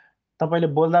 तपाईँले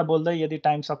बोल्दा बोल्दै यदि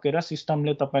टाइम सकेर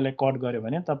सिस्टमले तपाईँलाई कट गर्यो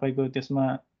भने तपाईँको त्यसमा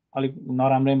अलिक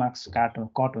नराम्रै मार्क्स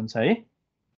कट हुन्छ है।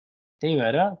 त्यही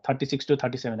भएर 36 to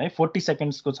 37 है। 40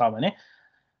 सेकेन्ड्सको छ भने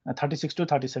 36 to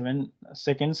 37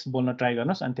 सेकेन्ड्स बोल्न ट्राई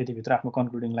गर्नुहोस्, अनि त्यतिभित्र आफ्नो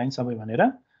कन्क्लुडिङ लाइन सबै भनेर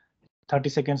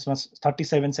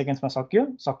 37 सेकेन्ड्समा सक्यो,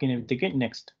 सकिने बित्तिकै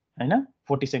नेक्स्ट होइन,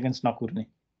 40 सेकेन्ड्स नकुर्ने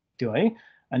त्यो है।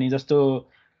 अनि जस्तो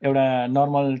एउटा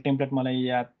नर्मल टेम्प्लेट मलाई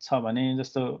याद छ भने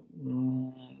जस्तो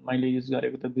मैले युज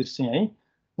गरेको त बिर्सेँ है।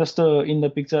 जस्तो in the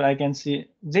picture I can C,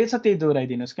 जे छ त्यही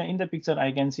दोहोऱ्याइदिनुहोस् क्या। In the picture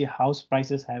I can C house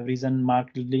prices have reason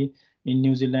markedly in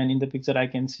New Zealand. In the picture, I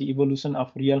can see evolution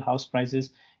of real house prices.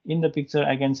 In the picture,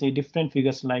 I can see different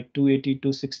figures like 280,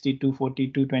 260, 240,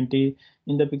 220.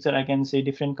 In the picture, I can see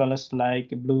different colors like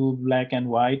blue, black, and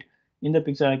white. In the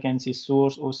picture, I can see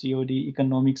source, OCOD,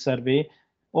 economic survey.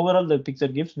 Overall, the picture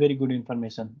gives very good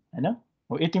information. हैन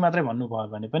हो, यति मात्रै भन्नुभयो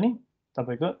भने पनि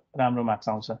तपाईको राम्रो marks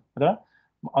आउँछ। र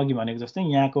अघि भनेको जस्तै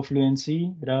यहाँको फ्लुएन्सी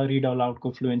र रिड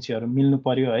अलाउडको फ्लुएन्सीहरू मिल्नु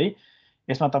पर्यो है।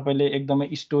 यसमा तपाईँले एकदमै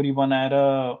स्टोरी बनाएर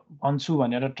भन्छु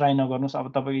भनेर ट्राई नगर्नुहोस्। अब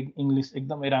तपाईँको इङ्ग्लिस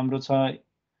एकदमै राम्रो छ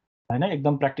होइन,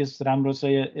 एकदम प्र्याक्टिस राम्रो छ,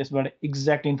 यसबाट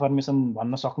एक्ज्याक्ट इन्फर्मेसन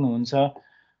भन्न सक्नुहुन्छ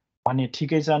भने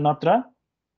ठिकै छ। नत्र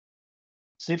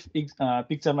सिर्फ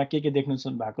पिक्चरमा के देख्नु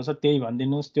भएको छ त्यही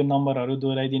भनिदिनुहोस्, त्यो नम्बरहरू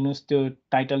दोहोऱ्याइदिनुहोस्, त्यो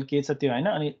टाइटल के छ त्यो होइन।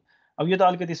 अनि अब यो त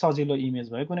अलिकति सजिलो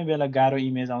इमेज भयो, कुनै बेला गाह्रो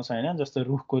इमेज आउँछ होइन, जस्तो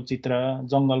रुखको चित्र,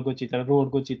 जङ्गलको चित्र,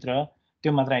 रोडको चित्र,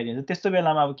 त्यो मात्र आइदिन्छ। त्यस्तो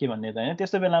बेलामा अब के भन्ने त होइन,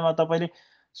 त्यस्तो बेलामा तपाईँले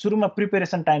सुरुमा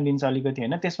प्रिपेरेसन टाइम दिन्छ अलिकति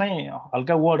होइन, त्यसमै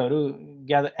हल्का वर्डहरू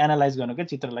एनालाइज गर्नु क्या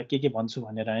चित्रलाई के भन्छु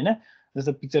भनेर होइन।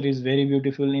 जस्तो picture is very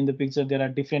beautiful, in the picture there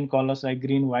are different colours like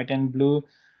green, white and blue,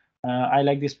 I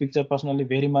like this picture personally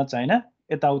very much होइन,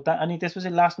 यताउता। अनि त्यसपछि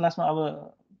लास्टमा अब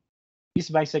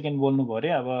 20-22 सेकेन्ड बोल्नुभयो अरे,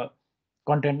 अब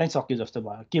कन्टेन्टै सक्यो जस्तो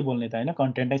भयो, के बोल्ने त होइन,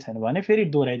 कन्टेन्टै छैन भने फेरि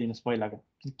दोहोऱ्याइदिनुहोस्, पहिलाको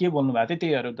के बोल्नु भएको थियो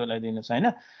त्यहीहरू दोहोऱ्याइदिनुहोस् होइन,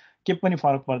 के पनि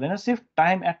फरक पर्दैन। सिर्फ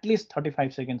टाइम एटलिस्ट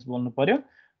 35 सेकेन्ड्स बोल्नु पर्यो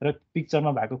र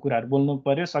पिक्चरमा भएको कुराहरू बोल्नु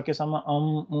पर्यो। सकेसम्म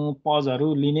पजहरू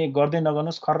लिने गर्दै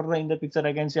नगर्नुहोस्। खर्र in the picture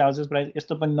I can C houses price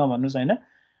यस्तो पनि नभन्नुहोस् होइन,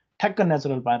 ठ्याक्क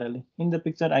नेचुरल पाराले in the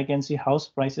picture I can C house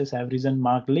prices have reason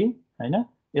markedly होइन,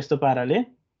 यस्तो पाराले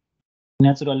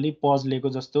नेचुरल्ली पज लिएको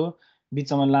जस्तो,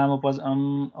 बिचमा लामो पज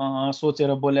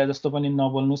सोचेर बोले जस्तो पनि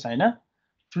नबोल्नुहोस् होइन।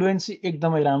 फ्लुएन्सी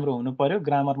एकदमै राम्रो हुनु पर्यो,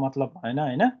 ग्रामर मतलब भएन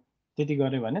होइन। त्यति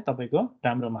गऱ्यो भने तपाईँको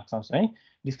राम्रो मार्क्स आउँछ है।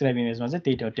 डिस्क्राइब इमेजमा चाहिँ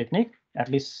त्यही हो टेक्निक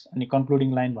एटलिस्ट। अनि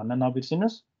कन्क्लुडिङ लाइन भन्न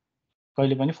नबिर्सिनुहोस्,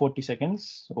 कहिले पनि 40 सेकेन्ड्स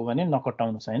हो भने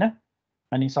नकटाउनुहोस् होइन।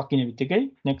 अनि सकिने बित्तिकै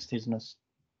नेक्स्ट थिच्नुहोस्।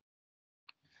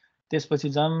 त्यसपछि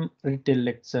जाम retail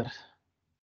lecture.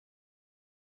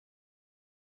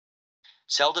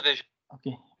 Sale division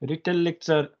okay, retail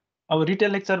lecture. अब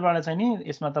रिटेल लेक्चरबाट चाहिँ नि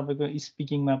यसमा तपाईँको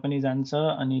स्पिकिङमा पनि जान्छ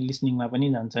अनि लिसनिङमा पनि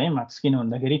जान्छ है मार्क्स। किन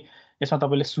भन्दाखेरि यसमा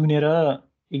तपाईँले सुनेर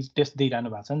टेस्ट दिइरहनु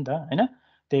भएको छ नि त होइन।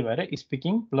 त्यही भएर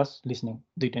स्पिकिङ प्लस लिसनिङ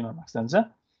दुईटैमा मार्क्स जान्छ।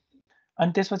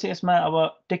 अनि त्यसपछि यसमा अब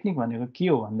टेक्निक भनेको के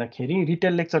हो भन्दाखेरि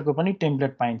रिटेल लेक्चरको पनि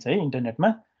टेम्प्लेट पाइन्छ है इन्टरनेटमा।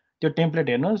 त्यो टेम्प्लेट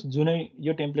हेर्नुहोस्, जुनै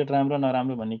यो टेम्प्लेट राम्रो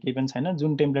नराम्रो भन्ने केही पनि छैन,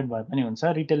 जुन टेम्प्लेट भए पनि हुन्छ।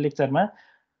 रिटेल लेक्चरमा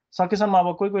सकेसम्म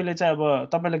अब कोहीले चाहिँ अब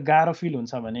तपाईँलाई गाह्रो फिल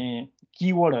हुन्छ भने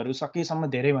किवर्डहरू सकेसम्म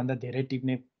धेरैभन्दा धेरै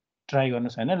टिप्ने ट्राई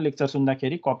गर्नुहोस् होइन। लेक्चर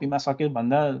सुन्दाखेरि कपीमा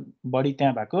सकेभन्दा बढी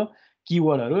त्यहाँ भएको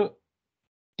किवर्डहरू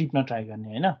टिप्न ट्राई गर्ने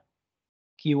होइन।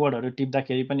 किवर्डहरू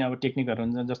टिप्दाखेरि पनि अब टेक्निकहरू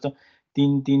हुन्छ, जस्तो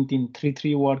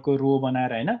 3 वर्डको रो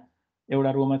बनाएर होइन,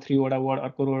 एउटा रोमा 3 वटा वर्ड,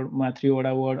 अर्को रोमा 3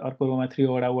 वटा वर्ड, अर्को रोमा 3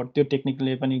 वटा वर्ड, त्यो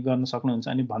टेक्निकले पनि गर्न सक्नुहुन्छ।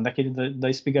 अनि भन्दाखेरि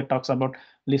the speaker talks about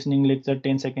listening lecture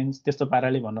 10 seconds त्यस्तो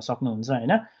पाराले भन्न सक्नुहुन्छ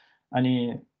होइन। अनि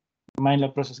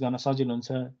माइन्डलाई प्रोसेस गर्न सजिलो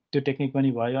हुन्छ, त्यो टेक्निक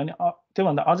पनि भयो। अनि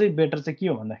त्योभन्दा अझै बेटर चाहिँ के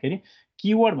हो भन्दाखेरि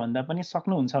किवर्ड भन्दा पनि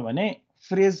सक्नुहुन्छ भने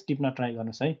फ्रेज टिप्न ट्राई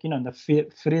गर्नुहोस् है। किन भन्दा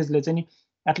फ्रेजले चाहिँ नि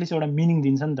एटलिस्ट एउटा मिनिङ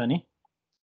दिन्छ नि त नि।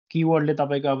 किवर्डले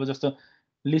तपाईँको अब जस्तो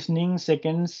लिसनिङ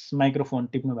सेकेन्ड्स माइक्रोफोन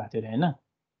टिप्नु भएको थियो अरे होइन,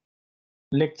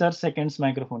 लेक्चर सेकेन्ड्स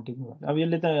माइक्रोफोन टिप्नु भएको। अब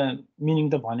यसले त मिनिङ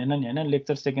त भनेन नि होइन,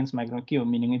 लेक्चर सेकेन्ड्स माइक्रोफोन के हो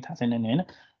मिनिङै थाहा छैन नि होइन।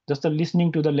 जस्तो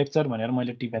लिसनिङ टु द लेक्चर भनेर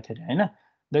मैले टिपेको थिएँ अरे होइन,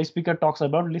 the speaker talks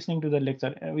about listening to the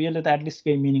lecture. यसले त एटलिस्ट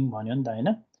केही मिनिङ भन्यो नि त होइन।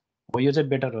 हो यो चाहिँ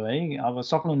बेटर हो है। अब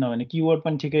सक्नुहुन्न भने किवर्ड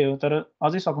पनि ठिकै हो, तर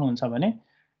अझै सक्नुहुन्छ भने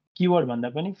किवर्ड भन्दा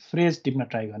पनि फ्रेज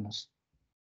टिप्न ट्राई गर्नुहोस्।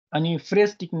 अनि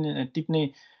फ्रेज टिप्ने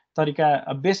तरिका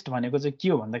बेस्ट भनेको चाहिँ के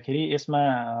हो भन्दाखेरि यसमा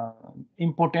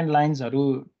इम्पोर्टेन्ट लाइन्सहरू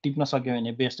टिप्न सक्यो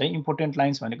भने बेस्ट है। इम्पोर्टेन्ट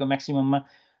लाइन्स भनेको म्याक्सिमममा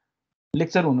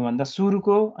लेक्चर हुनुभन्दा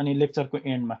सुरुको अनि लेक्चरको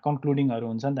एन्डमा कन्क्लुडिङहरू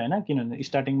हुन्छ नि त होइन। किनभने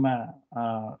स्टार्टिङमा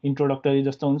इन्ट्रोडक्टरी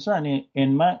जस्तो हुन्छ अनि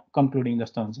एन्डमा कन्क्लुडिङ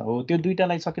जस्तो हुन्छ। हो त्यो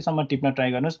दुईटालाई सकेसम्म टिप्न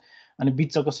ट्राई गर्नुहोस्। अनि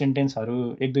बिचको सेन्टेन्सहरू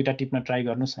एक दुईवटा टिप्न ट्राई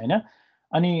गर्नुहोस् होइन।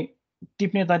 अनि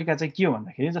टिप्ने तरिका चाहिँ के हो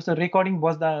भन्दाखेरि जस्तो रेकर्डिङ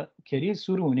बज्दाखेरि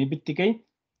सुरु हुने बित्तिकै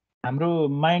हाम्रो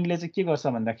माइन्डले चाहिँ के गर्छ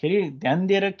भन्दाखेरि ध्यान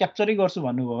दिएर क्याप्चरै गर्छु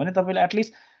भन्नुभयो भने तपाईँले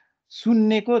एटलिस्ट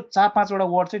सुन्नेको 4-5 वटा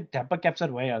वर्ड चाहिँ ढ्याप्प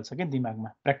क्याप्चर भइहाल्छ क्या दिमागमा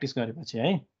प्र्याक्टिस गरेपछि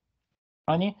है।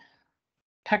 अनि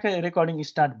ठ्याक्कै रेकर्डिङ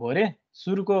स्टार्ट भयो अरे,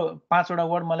 सुरुको 5 वटा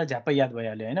वर्ड मलाई झ्याप्पै याद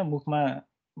भइहाल्यो होइन, मुखमा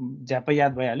झ्याप्पै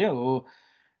याद भइहाल्यो। हो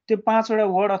त्यो 5 वटा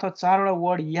वर्ड अथवा 4 वटा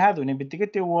वर्ड याद हुने बित्तिकै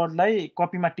त्यो वर्डलाई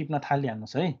कपीमा टिप्न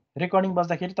थालिहाल्नुहोस् है। रेकर्डिङ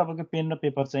बज्दाखेरि तपाईँको पेन र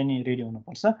पेपर चाहिँ नि रेडी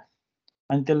हुनुपर्छ।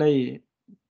 अनि त्यसलाई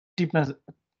टिप्न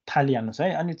थालिहाल्नुहोस् है।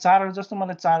 अनि 4 वटा जस्तो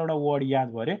मलाई 4 वटा वर्ड याद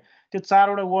भयो अरे, त्यो 4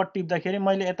 वटा वर्ड टिप्दाखेरि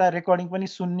मैले यता रेकर्डिङ पनि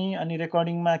सुन्ने अनि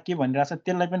रेकर्डिङमा के भनिरहेको छ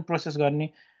त्यसलाई पनि प्रोसेस गर्ने,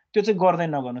 त्यो चाहिँ गर्दै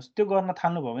नगर्नुहोस्। त्यो गर्न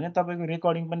थाल्नुभयो भने तपाईँको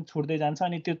रेकर्डिङ पनि छुट्दै जान्छ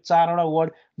अनि त्यो 4 वटा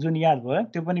वर्ड जुन याद भयो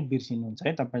त्यो पनि बिर्सिनुहुन्छ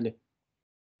है तपाईँले।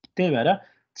 त्यही भएर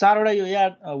 4 वटा यो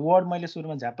याद वर्ड मैले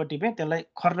सुरुमा झ्याप्प टिपेँ, त्यसलाई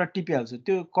खर्र टिपिहाल्छु।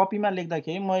 त्यो कपीमा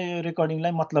लेख्दाखेरि म यो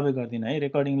रेकर्डिङलाई मतलबै गर्दिनँ है,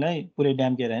 रेकर्डिङलाई पुरै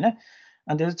ड्याम्केर होइन।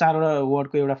 अनि त्यसपछि 4 वटा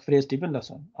वर्डको एउटा फ्रेज टिप्यो ल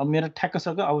सर। अब मेरो ठ्याक्क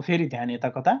सक्यो, अब फेरि ध्यान यता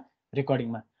कता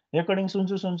रेकर्डिङमा। रेकर्डिङ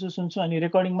सुन्छु अनि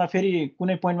रेकर्डिङमा फेरि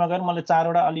कुनै पोइन्टमा गएर मलाई 4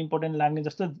 वटा अलि इम्पोर्टेन्ट लाग्ने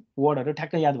जस्तो वर्डहरू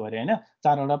ठ्याक्क याद भयो अरे होइन,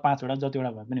 4 वटा 5 वटा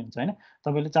जतिवटा भए पनि हुन्छ होइन।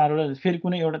 तपाईँले 4 वटा फेरि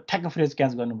कुनै एउटा ठ्याक्क फ्रेज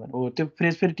क्याच गर्नुभयो, हो त्यो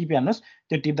फ्रेज फेरि टिपिहाल्नुहोस्।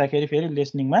 त्यो टिप्दाखेरि फेरि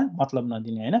लिसनिङमा मतलब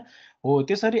नदिने होइन। हो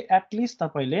त्यसरी एटलिस्ट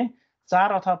तपाईँले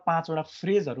 4 अथवा 5 वटा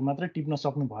फ्रेजहरू मात्रै टिप्न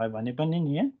सक्नुभयो भने पनि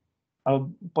नि अब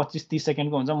 25-30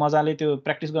 सेकेन्डको हुन्छ, मजाले त्यो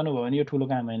प्र्याक्टिस गर्नुभयो भने यो ठुलो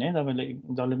काम होइन है, तपाईँले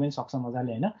जसले पनि सक्छ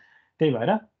मजाले होइन। त्यही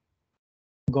भएर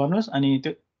गर्नुहोस्। अनि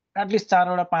त्यो एटलिस्ट 4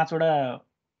 वटा 5 वटा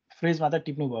फ्रेज मात्रै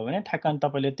टिप्नुभयो भने ठ्याक्क अनि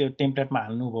तपाईँले त्यो टेम्प्लेटमा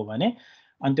हाल्नुभयो भने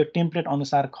अनि त्यो टेम्प्लेट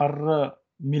अनुसार खर्र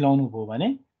मिलाउनु भयो भने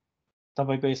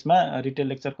तपाईँको यसमा रिटेल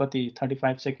लेक्चर कति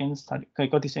 35 सेकेन्ड्स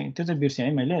कति सेकेन्ड त्यो चाहिँ बिर्सेँ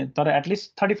है मैले, तर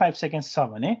एटलिस्ट 35 सेकेन्ड्स छ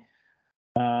भने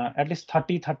एटलिस्ट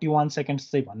 30-31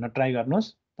 सेकेन्ड्स चाहिँ भन्न ट्राई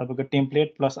गर्नुहोस्। तपाईँको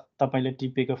टेम्प्लेट प्लस तपाईँले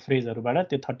टिपेको फ्रेजहरूबाट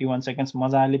त्यो 31 सेकेन्ड्स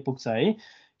मजाले पुग्छ है।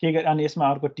 के गरे अनि यसमा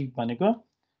अर्को टिप भनेको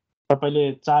तपाईँले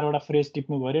 4 वटा फ्रेज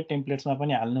टिप्नु भयो अरे, टेम्प्लेट्समा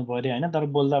पनि हाल्नु भयो अरे होइन, तर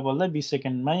बोल्दा बोल्दै 20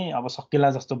 सेकेन्डमै अब सकिएला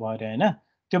जस्तो भयो अरे होइन।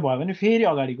 त्यो भयो भने फेरि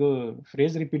अगाडिको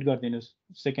फ्रेज रिपिट गरिदिनुहोस्,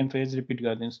 सेकेन्ड फ्रेज रिपिट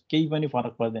गरिदिनुहोस्, केही पनि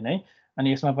फरक पर्दैन है।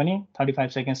 अनि यसमा पनि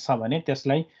 35 सेकेन्ड्स छ भने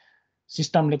त्यसलाई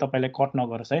सिस्टमले तपाईँलाई कट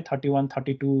नगरोस् है।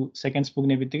 31-32 सेकेन्ड्स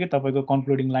पुग्ने बित्तिकै तपाईँको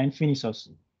कन्क्लुडिङ लाइन फिनिस होस्।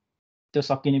 त्यो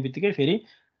सकिने बित्तिकै फेरि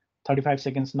 35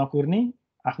 सेकेन्ड्स नकुर्ने,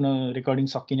 आफ्नो रेकर्डिङ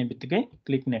सकिने बित्तिकै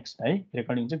क्लिक नेक्स्ट है,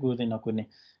 रेकर्डिङ चाहिँ कुर्दै नकुर्ने।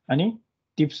 अनि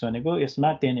टिप्स भनेको यसमा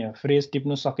त्यही नै हो, फ्रेज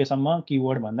टिप्नु सकेसम्म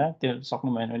किवर्ड भन्दा त्यो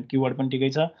सक्नु भएन भने किवर्ड पनि ठिकै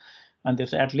छ। अनि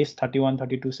त्यसपछि एटलिस्ट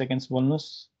 31-32 सेकेन्ड्स बोल्नुहोस्,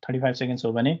 35 सेकेन्ड्स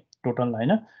हो भने टोटल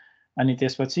होइन। अनि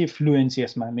त्यसपछि फ्लुएन्सी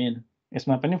यसमा मेन,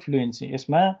 यसमा पनि फ्लुएन्सी,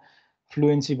 यसमा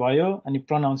फ्लुएन्सी भयो अनि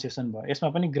प्रोनाउन्सिएसन भयो। यसमा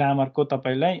पनि ग्रामरको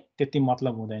तपाईँलाई त्यति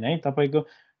मतलब हुँदैन है। तपाईँको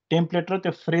टेम्प्लेट र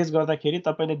त्यो फ्रेज गर्दाखेरि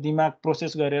तपाईँले दिमाग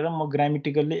प्रोसेस गरेर म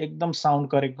ग्रामेटिकल्ली एकदम साउन्ड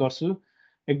करेक्ट गर्छु,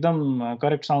 एकदम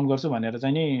करेक्ट साउन्ड गर्छु भनेर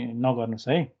चाहिँ नि नगर्नुहोस्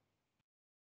है।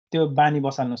 त्यो बानी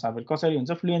बसाल्नुहोस् आफूले कसरी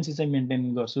हुन्छ फ्लुएन्सी चाहिँ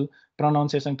मेन्टेन गर्छु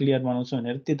प्रोनाउन्सिएसन क्लियर बनाउँछु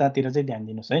भनेर त्यतातिर चाहिँ ध्यान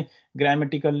दिनुहोस् है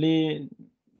ग्रामेटिकल्ली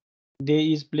दे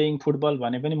इज प्लेइङ फुटबल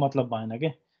भने पनि मतलब भएन के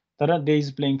तर दे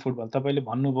इज प्लेइङ फुटबल तपाईँले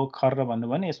भन्नुभयो खर र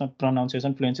भन्नुभयो भने यसमा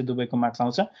प्रोनाउन्सिएसन फ्लुएन्सी दुवैको मार्क्स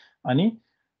आउँछ अनि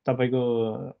तपाईँको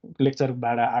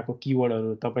लेक्चरबाट आएको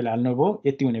किवर्डहरू तपाईँले हाल्नुभयो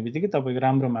यति हुने बित्तिकै तपाईँको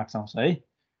राम्रो मार्क्स आउँछ है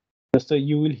जस्तो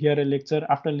you will hear a lecture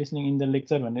after listening in the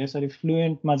lecture भनेर यसरी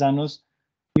फ्लुएन्टमा जानुहोस्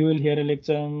you will hear a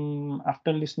lecture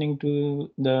after listening to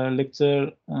the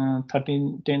lecture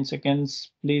 10 seconds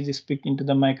please speak into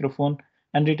the microphone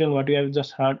and retail what you have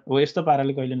just heard हो यस्तो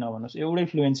पाराले कहिले नभन्नुहोस् एउटै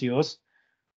fluency होस्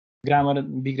ग्रामर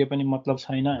बिग्रे पनि मतलब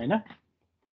छैन होइन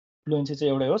फ्लुएन्सी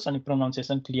चाहिँ एउटै होस् अनि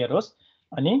प्रोनाउन्सिएसन क्लियर होस्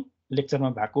अनि लेक्चरमा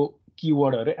भएको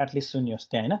किवर्डहरू एटलिस्ट सुनियोस्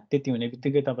त्यहाँ होइन त्यति हुने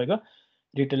बित्तिकै तपाईँको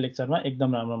रिटेल लेक्चरमा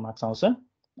एकदम राम्रो मार्क्स आउँछ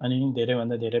अनि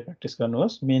धेरैभन्दा धेरै प्र्याक्टिस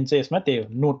गर्नुहोस् मेन चाहिँ यसमा त्यही हो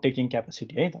नोट टेकिङ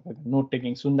क्यापेसिटी है तपाईँको नोट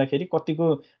टेकिङ सुन्दाखेरि कतिको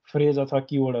फ्रेज अथवा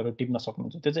किवर्डहरू टिप्न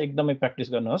सक्नुहुन्छ त्यो चाहिँ एकदमै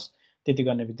प्र्याक्टिस गर्नुहोस् त्यति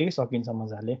गर्ने बित्तिकै सकिन्छ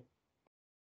मजाले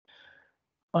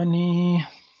अनि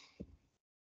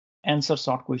एन्सर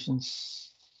सर्ट क्वेसन्स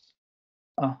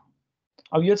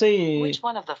अब यो चाहिँ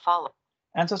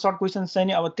एन्सर सर्ट क्वेसन्स चाहिँ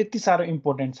नि अब त्यति साह्रो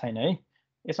इम्पोर्टेन्ट छैन है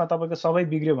यसमा तपाईँको सबै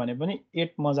बिग्रियो भने पनि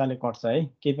 8 मजाले कट्छ है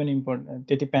केही पनि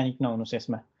त्यति प्यानिक नहुनुहोस्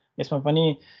यसमा पनि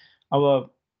अब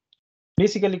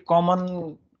बेसिकली कमन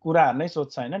कुराहरू नै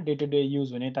सोध्छ होइन डे टु डे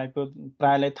युज हुने टाइपको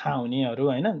प्रायःलाई थाहा हुनेहरू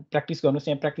होइन प्र्याक्टिस गर्नुहोस्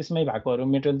यहाँ प्र्याक्टिसमै भएकोहरू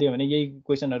मेटेरियल दियो भने यही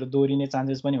क्वेसनहरू दोहोरिने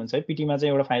चान्सेस पनि हुन्छ है पिटीमा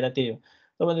चाहिँ एउटा फाइदा त्यही हो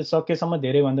तपाईँले सकेसम्म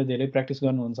धेरैभन्दा धेरै प्र्याक्टिस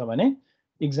गर्नुहुन्छ भने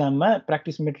इक्जाममा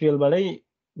प्र्याक्टिस मेटेरियलबाटै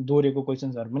दोहोरेको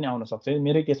क्वेसन्सहरू पनि आउन सक्छ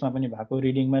मेरै केसमा पनि भएको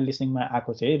रिडिङमा लिसनिङमा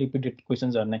आएको छ है रिपिटेड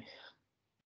क्वेसन्सहरू नै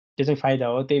त्यो चाहिँ फाइदा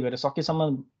हो त्यही भएर सकेसम्म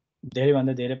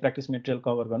धेरैभन्दा धेरै प्र्याक्टिस मेटेरियल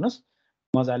कभर गर्नुहोस्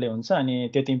मजाले हुन्छ अनि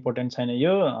त्यति इम्पोर्टेन्ट छैन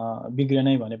यो बिग्रियो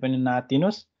नै भने पनि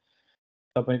नातिनुहोस्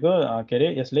तपाईँको के अरे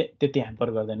यसले त्यति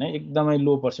ह्याम्पर गर्दैन एकदमै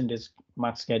लो पर्सेन्टेज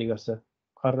मार्क्स क्यारी गर्छ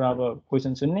खर अब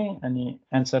क्वेसन सुन्ने अनि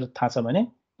एन्सर थाहा छ भने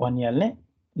भनिहाल्ने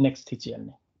नेक्स्ट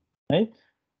थिचिहाल्ने है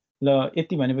ल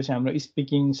यति भनेपछि हाम्रो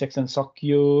स्पिकिङ सेक्सन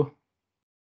सकियो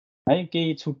है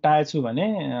केही छुट्टाएछु भने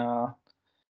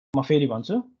म फेरि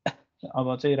भन्छु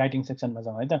अब चाहिँ राइटिङ सेक्सनमा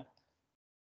जाउँ है त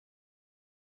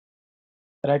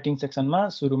राइटिङ सेक्सनमा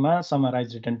सुरुमा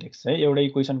समराइज रिटन टेक्स्ट है एउटै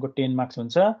क्वेसनको 10 मार्क्स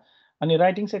हुन्छ अनि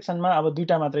राइटिङ सेक्सनमा अब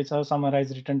दुईटा मात्रै छ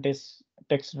समराइज रिटन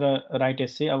टेक्स्ट र राइट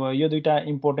एस्से अब यो दुईटा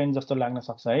इम्पोर्टेन्ट जस्तो लाग्न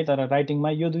सक्छ है तर राइटिङमा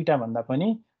यो दुईटा भन्दा पनि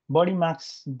बढी मार्क्स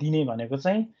दिने भनेको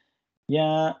चाहिँ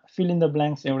यहाँ फिल इन द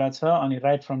ब्ल्याङ्क्स एउटा छ अनि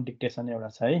राइट फ्रम डिक्टेसन एउटा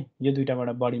छ है यो दुईटाबाट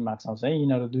बढी मार्क्स आउँछ है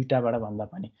यिनीहरू दुईटाबाट भन्दा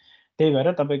पनि त्यही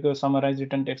भएर तपाईँको समराइज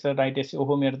रिटन टेक्स्ट र राइट एस्से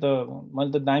ओहो मेरो त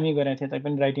मैले त दामी गरेको थिएँ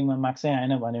तैपनि राइटिङमा मार्क्सै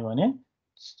आएन भने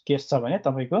केस छ भने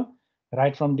तपाईँको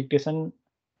right from dictation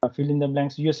fill in the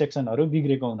blanks यो सेक्सनहरू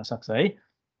बिग्रेको हुनसक्छ है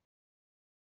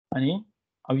अनि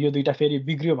अब यो दुईटा फेरि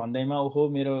बिग्रियो भन्दैमा ओहो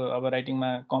मेरो अब राइटिङमा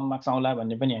कम मार्क्स आउला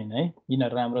भन्ने पनि होइन है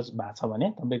यिनीहरू राम्रो भएको छ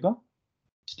भने तपाईँको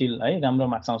स्टिल है राम्रो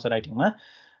मार्क्स आउँछ राइटिङमा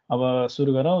अब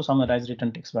सुरु गरौँ समराइज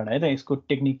रिटन टेक्स्टबाट है त यसको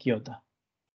टेक्निक के हो त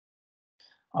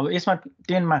अब यसमा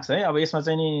 10 मार्क्स है अब यसमा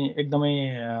चाहिँ नि एकदमै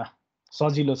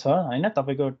सजिलो छ हैन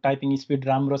तपाईको टाइपिङ स्पिड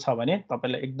राम्रो छ भने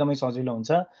तपाईलाई एकदमै सजिलो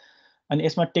हुन्छ अनि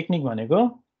यसमा टेक्निक भनेको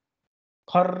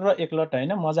खर्र एकलट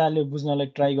हैन मजाले बुझ्नलाई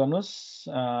ट्राई गर्नुस्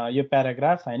यो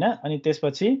प्याराग्राफ हैन अनि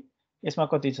त्यसपछि यसमा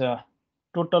कति छ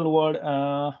टोटल वर्ड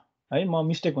है म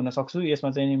मिस्टेक हुन सक्छु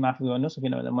यसमा चाहिँ माफ गर्नुस्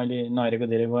किनभने मैले नहेरेको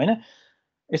धेरै भयो हैन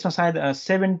यसमा सायद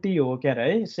 70 हो क्या है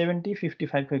 70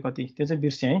 55 खै कति त्यो चाहिँ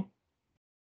बिर्से है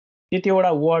त्यतिवटा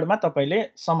वर्डमा तपाईले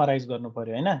समराइज गर्नु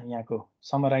पर्यो हैन यहाँको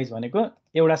समराइज भनेको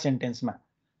एउटा सेन्टेन्समा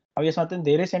अब यसमा त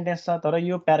धेरै सेन्टेन्स छ तर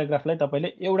यो प्याराग्राफलाई तपाईले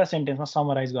एउटा सेन्टेन्समा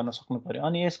समराइज गर्न सक्नु पर्यो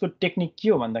अनि यसको टेक्निक के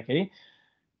हो भन्दाखेरि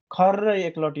खर्र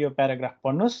एकलट यो प्याराग्राफ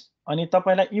पढ्नुस् अनि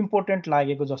तपाईलाई इम्पोर्टेन्ट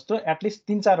लागेको जस्तो एटलिस्ट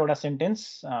 3-4 वटा सेन्टेन्स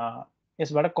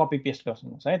यसबाट कपी पेस्ट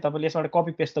गर्नुस् है तपाईले यसबाट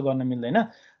कपी पेस्ट त गर्न मिल्दैन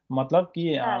मतलब कि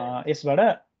यसबाट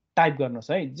टाइप गर्नुस्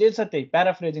है जे छ त्यही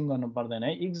प्याराफ्रेजिङ गर्नु पर्दैन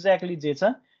है एक्ज्याक्टली जे छ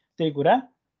त्यही कुरा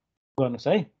गर्नुस्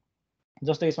है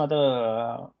जस्तो यसमा त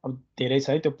अब धेरै छ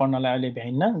है त्यो पढ्नलाई अहिले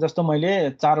भ्याइन्न जस्तो मैले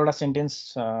 4 वटा सेन्टेन्स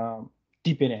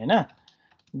टिपेर हैन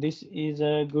this is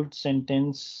a good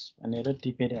sentence भनेर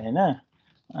टिपेर हैन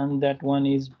and that one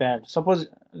is bad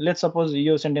let's suppose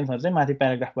यो सेन्टेन्सहरु चाहिँ माथि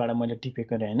प्याराग्राफबाट मैले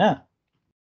टिपेको रे हैन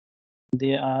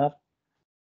they are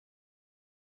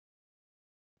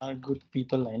good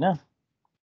people हैन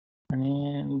अनि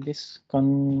this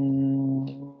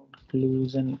conclusion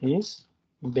is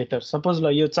better suppose ल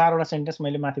यो 4 वटा सेन्टेन्स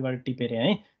मैले माथिबाट टिपेर है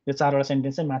यो 4 वटा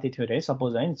सेन्टेन्स चाहिँ माथि थियो रे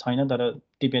सपोज है छैन तर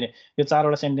टिपेर यो 4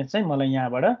 वटा सेन्टेन्स चाहिँ मलाई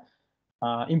यहाँबाट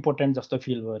इम्पोर्टेन्ट जस्तो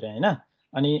फिल भयो रे हैन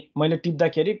अनि मैले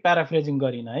टिप्दाखेरि प्याराफ्रेजिङ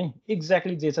गरिन है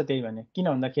एक्ज्याक्टली जे छ त्यही भने किन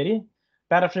भन्दाखेरि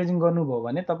प्याराफ्रेजिङ गर्नुभयो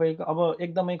भने तपाईँको अब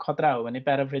एकदमै खतरा हो भने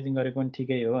प्याराफ्रेजिङ गरेको पनि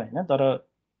ठिकै हो होइन, तर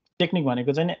टेक्निक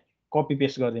भनेको चाहिँ नि कपी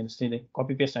पेस्ट गरिदिनुहोस् सिधै।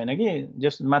 कपी पेस्ट होइन कि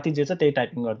जस माथि जे छ त्यही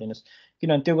टाइपिङ गरिदिनुहोस्,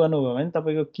 किनभने त्यो गर्नुभयो भने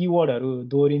तपाईँको किवर्डहरू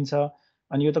दोहोरिन्छ,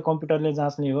 अनि यो त कम्प्युटरले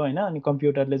जाँच्ने हो होइन। अनि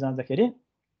कम्प्युटरले जाँच्दाखेरि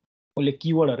उसले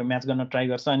किवर्डहरू म्याच गर्न ट्राई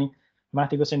गर्छ, अनि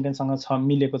माथिको सेन्टेन्ससँग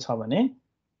मिलेको छ भने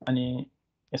अनि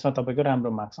यसमा तपाईँको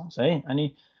राम्रो मार्क्स आउँछ है। अनि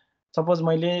सपोज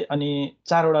मैले अनि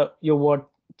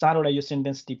चारवटा यो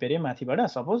सेन्टेन्स टिपेँ अरे माथिबाट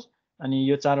सपोज, अनि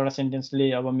यो 4वटा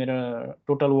सेन्टेन्सले अब मेरो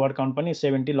टोटल वर्ड काउन्ट पनि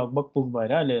 70 लगभग पुग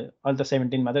भएर अहिले त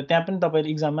 17 मात्रै। त्यहाँ पनि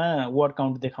तपाईँले इक्जाममा वर्ड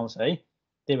काउन्ट देखाउँछ है,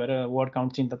 त्यही भएर वर्ड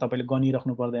काउन्ट चिन्ता तपाईँले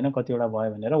गनिराख्नु पर्दैन कतिवटा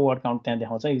भयो भनेर। वर्ड काउन्ट त्यहाँ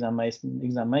देखाउँछ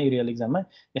इक्जाममा रियल इक्जाममा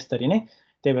यसरी नै।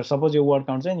 त्यही भएर सपोज यो वर्ड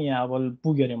काउन्ट चाहिँ यहाँ अब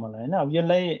पुग्यो अरे मलाई होइन। अब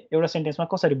यसलाई एउटा सेन्टेन्समा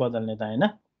कसरी बदल्ने त होइन,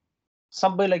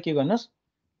 सबैलाई के गर्नुहोस्,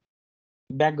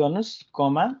 ब्याक गर्नुहोस्,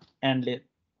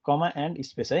 कमा एन्ड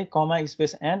स्पेस है, कमा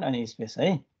स्पेस एन्ड अनि स्पेस है,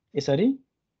 यसरी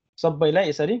सबैलाई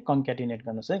यसरी कन्क्याटिनेट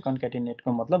गर्नुहोस् है।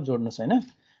 कन्क्याटिनेटको मतलब जोड्नुहोस् होइन,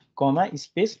 कमा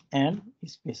स्पेस एन्ड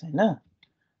स्पेस होइन।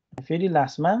 फेरि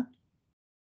लास्टमा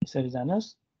यसरी जानुहोस्,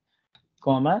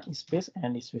 कमा स्पेस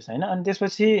एन्ड स्पेस होइन। अनि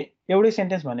त्यसपछि एउटै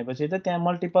सेन्टेन्स भनेपछि त त्यहाँ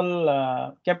मल्टिपल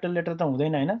क्यापिटल लेटर त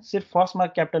हुँदैन होइन, सिर्फ फर्स्टमा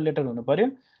क्यापिटल लेटर हुनु पर्यो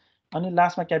अनि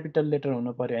लास्टमा क्यापिटल लेटर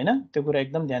हुनु पर्यो होइन। त्यो कुरा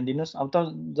एकदम ध्यान दिनुहोस्। अब त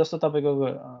जस्तो तपाईँको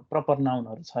प्रपर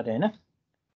नाउनहरू छ अरे होइन,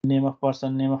 name of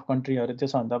person, name of कन्ट्रीहरू त्यो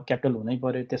छ भने त अब क्यापिटल हुनै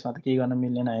पर्यो, त्यसमा त केही गर्न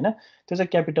मिल्दैन होइन। त्यो चाहिँ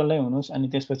क्यापिटलै हुनुहोस्। अनि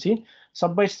त्यसपछि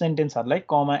सबै सेन्टेन्सहरूलाई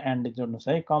कमा एन्ड जोड्नुहोस्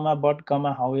है, कमा but,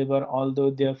 comma however, although,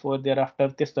 therefore, thereafter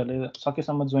त्यस्तोहरूले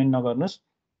सकेसम्म जोइन नगर्नुहोस्।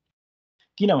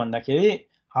 किन भन्दाखेरि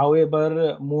हाउएभर,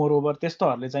 मोरओभर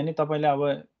त्यस्तोहरूले चाहिँ नि तपाईँले अब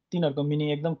तिनीहरूको मिनिङ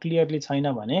एकदम क्लियरली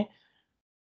छैन भने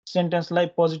सेन्टेन्सलाई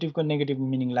पोजिटिभको नेगेटिभ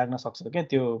मिनिङ लाग्न सक्छ क्या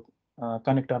त्यो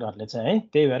कनेक्टरहरूले चाहिँ है।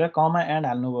 त्यही भएर कमा एन्ड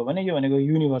हाल्नुभयो भने यो भनेको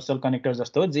युनिभर्सल कनेक्टर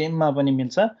जस्तो हो, जेमा पनि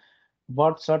मिल्छ।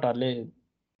 बट सर्टहरूले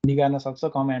बिगार्न सक्छ,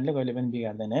 कमा एन्डले कहिले पनि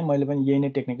बिगार्दैन है। मैले पनि यही नै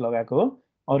टेक्निक लगाएको हो,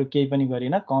 अरू केही पनि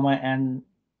गरिनँ, कमा एन्ड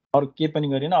अरू केही पनि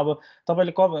गरिनँ। अब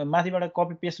तपाईँले माथिबाट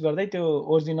कपी पेस्ट गर्दै त्यो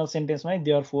ओरिजिनल सेन्टेन्समै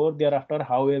देयरफोर, देयरआफ्टर,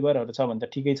 हाउएभरहरू छ भने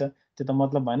त ठिकै छ, त्यो त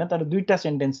मतलब भएन। तर दुईवटा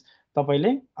सेन्टेन्स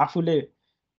तपाईँले आफूले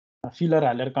फिलर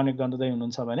हालेर कनेक्ट गर्दै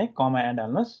हुनुहुन्छ भने कमा एन्ड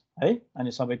हाल्नुहोस् है,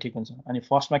 अनि सबै ठिक हुन्छ। अनि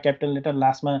फर्स्टमा क्यापिटल लेटर,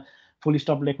 लास्टमा फुल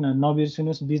स्टप लेख्न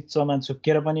नबिर्सिनुहोस्, बिचमा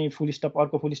झुक्केर पनि फुल स्टप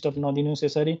अर्को फुल स्टप नदिनुहोस्।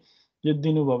 यसरी यो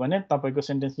दिनुभयो भने तपाईँको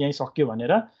सेन्टेन्स यहीँ सक्यो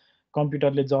भनेर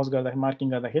कम्प्युटरले जज गर्दाखेरि, मार्किङ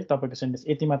गर्दाखेरि तपाईँको सेन्टेन्स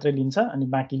यति मात्रै लिन्छ अनि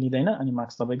बाँकी लिँदैन, अनि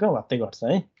मार्क्स तपाईँको वात्तै घट्छ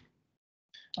है।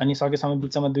 अनि सकेसम्म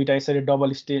बिचमा दुईवटा यसरी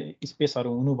डबल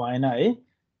स्पेसहरू हुनु भएन है,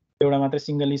 एउटा मात्रै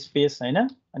सिङ्गल स्पेस होइन,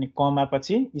 अनि कमा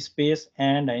पछि स्पेस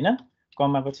एन्ड होइन,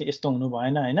 कमा पछि यस्तो हुनु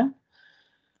भएन होइन।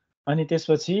 अनि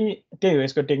त्यसपछि त्यही हो,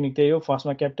 यसको टेक्निक त्यही हो,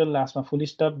 फर्स्टमा क्यापिटल, लास्टमा फुल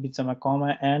स्टप, बिचमा कमा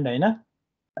एन्ड होइन।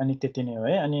 अनि त्यति नै हो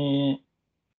है।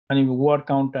 अनि वर्ड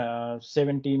काउन्ट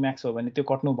 70 म्याक्स हो भने त्यो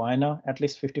कट्नु भएन,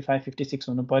 एटलिस्ट 55 56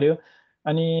 हुनु पर्यो।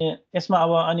 अनि यसमा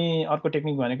अब अनि अर्को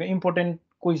टेक्निक भनेको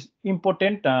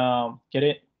इम्पोर्टेन्ट के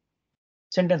अरे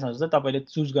सेन्टेन्सहरू चाहिँ तपाईँले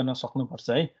चुज गर्न सक्नुपर्छ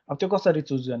है। अब त्यो कसरी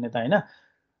चुज गर्ने त होइन,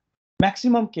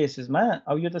 म्याक्सिमम केसेसमा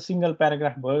अब यो त सिङ्गल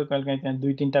प्याराग्राफ भयो, कहिलेकाहीँ त्यहाँ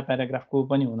 2-3टा प्याराग्राफको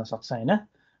पनि हुनसक्छ होइन।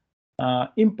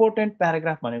 इम्पोर्टेन्ट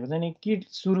प्याराग्राफ भनेको चाहिँ नि कि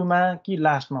सुरुमा कि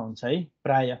लास्टमा हुन्छ है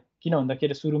प्राय। किन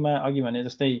भन्दाखेरि सुरुमा अघि भने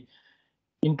जस्तै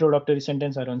इन्ट्रोडक्टरी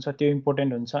सेन्टेन्सहरू हुन्छ, त्यो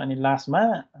इम्पोर्टेन्ट हुन्छ। अनि लास्टमा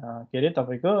के अरे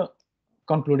तपाईँको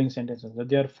कन्क्लुडिङ सेन्टेन्स हुन्छ,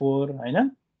 देयरफोर होइन,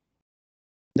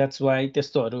 द्याट्स वाइ,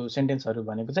 त्यस्तोहरू सेन्टेन्सहरू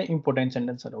भनेको चाहिँ इम्पोर्टेन्ट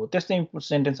सेन्टेन्सहरू हो। त्यस्तै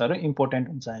सेन्टेन्सहरू इम्पोर्टेन्ट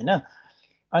हुन्छ होइन।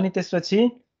 अनि त्यसपछि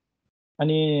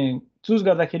अनि चुज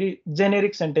गर्दाखेरि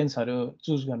जेनेरिक सेन्टेन्सहरू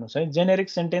चुज गर्नुहोस् है। जेनेरिक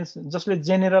सेन्टेन्स जसले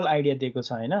जेनरल आइडिया दिएको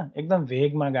छ होइन, एकदम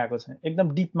भेगमा गएको छ,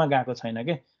 एकदम डिपमा गएको छैन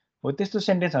के हो, त्यस्तो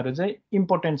सेन्टेन्सहरू चाहिँ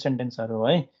इम्पोर्टेन्ट सेन्टेन्सहरू हो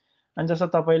है। अनि जस्तो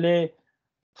तपाईँले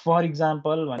फर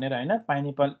इक्जाम्पल भनेर होइन,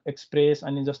 पाइनएप्पल एक्सप्रेस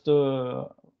अनि जस्तो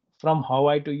फ्रम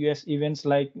हवाई to US events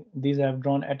like these have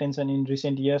drawn attention in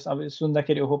recent years. अब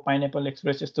सुन्दाखेरि ओहो पाइनएप्पल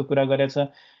एक्सप्रेस यस्तो कुरा गरेछ,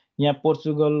 यहाँ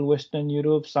Portugal, western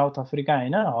Europe, south Africa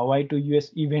होइन, हवाई टु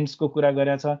युएस इभेन्ट्सको कुरा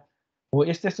गरेछ हो,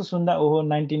 यस्तो सुन्दा ओहो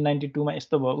 1992मा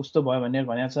यस्तो भयो उस्तो भयो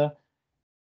भनेर छ।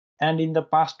 And in the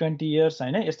past 20 years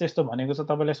होइन, यस्तो भनेको छ।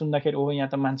 तपाईँलाई सुन्दाखेरि ओहो यहाँ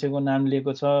त मान्छेको नाम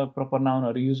लिएको छ, प्रपर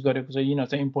नाउनहरू युज गरेको छ, यिनीहरू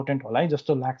चाहिँ इम्पोर्टेन्ट होला है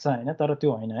जस्तो लाग्छ होइन, तर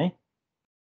त्यो होइन है।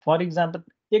 फर इक्जाम्पल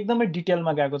एकदमै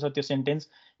डिटेलमा गएको छ त्यो सेन्टेन्स,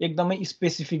 एकदमै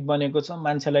स्पेसिफिक बनेको छ,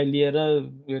 मान्छेलाई लिएर,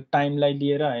 टाइमलाई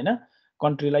लिएर होइन,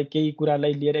 कन्ट्रीलाई, केही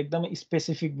कुरालाई लिएर एकदमै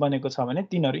स्पेसिफिक बनेको छ भने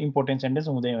तिनीहरू इम्पोर्टेन्ट सेन्टेन्स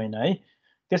हुँदै होइन है।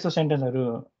 त्यस्तो सेन्टेन्सहरू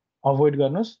अभोइड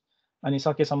गर्नुहोस्। अनि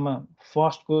सकेसम्म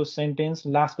फर्स्टको सेन्टेन्स,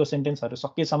 लास्टको सेन्टेन्सहरू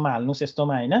सकेसम्म हाल्नुहोस्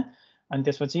यस्तोमा होइन। अनि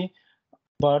त्यसपछि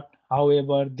बट,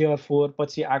 हाउएभर, देयरफोर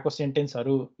पछि आएको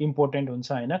सेन्टेन्सहरू इम्पोर्टेन्ट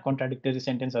हुन्छ होइन, कन्ट्राडिक्टरी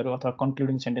सेन्टेन्सहरू अथवा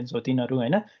कन्क्लुडिङ सेन्टेन्स हो तिनीहरू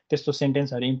होइन, त्यस्तो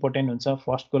सेन्टेन्सहरू इम्पोर्टेन्ट हुन्छ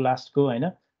फर्स्टको लास्टको होइन।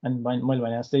 अनि मैले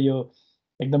भने जस्तै यो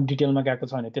एकदम डिटेलमा गएको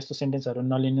छ भने त्यस्तो सेन्टेन्सहरू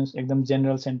नलिनुस्, एकदम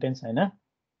जेनरल सेन्टेन्स हैन,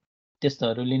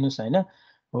 त्यस्तोहरू लिनुस् हैन।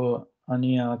 हो अनि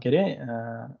के अरे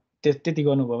त्यति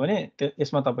गर्नुभयो भने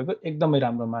यसमा तपाईँको एकदमै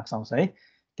राम्रो मार्क्स आउँछ है।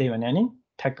 त्यही भने अनि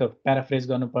ठ्याक्क प्याराफ्रेज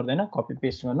गर्नु पर्दैन, कपी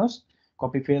पेस्ट गर्नुहोस्।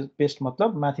 कपी पेस्ट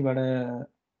मतलब माथिबाट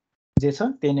जे छ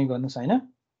त्यही नै गर्नुहोस् हैन,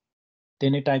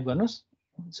 त्यही नै टाइप गर्नुहोस्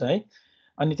हुन्छ है।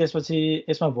 अनि त्यसपछि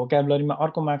यसमा भोक्याबुलरीमा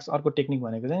अर्को मार्क्स, अर्को टेक्निक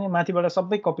भनेको चाहिँ माथिबाट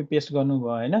सबै कपी पेस्ट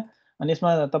गर्नुभयो हैन। अनि यसमा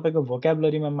तपाईँको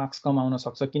भोक्याबुलरीमा मार्क्स कम आउन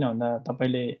सक्छ, किन भन्दा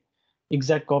तपाईँले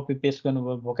एक्ज्याक्ट कपी पेस्ट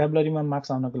गर्नुभयो। भोक्याबुलरीमा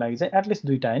मार्क्स आउनको लागि चाहिँ एटलिस्ट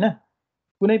दुईटा हैन,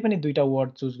 कुनै पनि दुईटा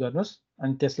वर्ड चुज गर्नुहोस्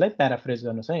अनि त्यसलाई प्याराफ्रेज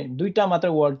गर्नुहोस् है। दुईटा मात्र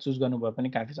वर्ड चुज गर्नुभयो पनि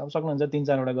काफी छ। अब सक्नुहुन्छ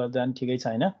 3-4वटा गर्दा नि ठिकै छ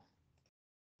हैन।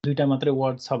 दुईटा मात्रै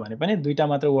वर्ड छ भने पनि दुईटा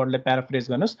मात्र वर्डलाई प्याराफ्रेज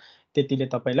गर्नुहोस्, त्यतिले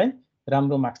तपाईँलाई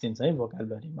राम्रो मार्क्स दिन्छ है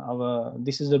भोक्याबुलरीमा। अब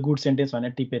this is a good sentence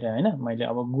भनेर टिपेर हैन, मैले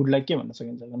अब गुडलाई के भन्न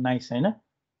सकिन्छ, नाइस हैन,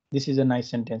 this is a nice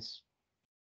sentence,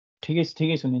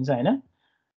 ठिकै सुनिन्छ हैन।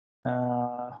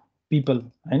 पिपल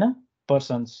हैन,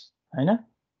 पर्सन्स हैन,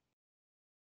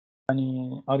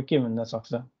 अनि अरु के भन्न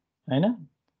सक्छ हैन।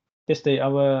 त्यस्तै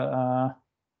अब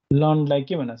लर्नलाई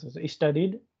के भन्न सक्छ,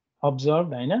 स्टडीड,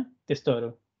 अब्जर्भ हैन,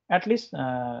 त्यस्तोहरू एटलिस्ट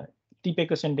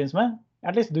टिपेको सेन्टेन्समा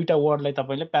एटलिस्ट दुईटा वर्डलाई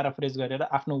तपाईँले प्याराफ्रेज गरेर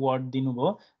आफ्नो वर्ड दिनुभयो,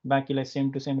 बाँकीलाई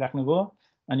सेम टु सेम राख्नुभयो।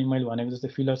 अनि मैले भनेको जस्तै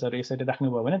फिलर्सहरू यसरी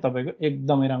राख्नुभयो भने तपाईँको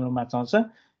एकदमै राम्रो मार्क्स आउँछ,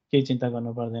 केही चिन्ता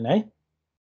गर्नु पर्दैन है।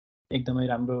 एकदमै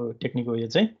राम्रो टेक्निक हो यो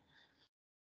चाहिँ।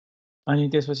 अनि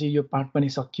त्यसपछि यो पार्ट पनि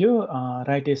सकियो।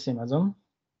 राइट एसेमा जाउँ।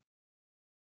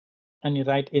 अनि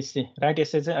राइट एसे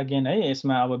चाहिँ अगेन है,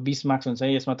 यसमा अब 20 मार्क्स हुन्छ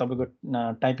है। यसमा तपाईँको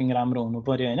टाइपिङ राम्रो हुनु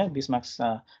पर्यो हैन। 20 मार्क्स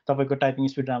तपाईँको टाइपिङ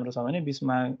स्पिड राम्रो छ भने 20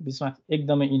 मार्क्स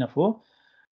एकदमै इनफ हो।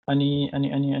 अनि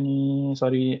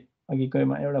सरी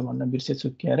अघिकोमा एउटा भन्न बिर्सेछु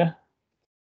क्यारे।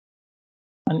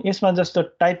 अनि यसमा जस्तो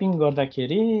टाइपिङ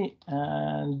गर्दाखेरि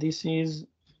दिस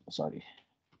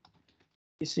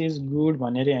इज गुड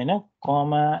भनेर हैन,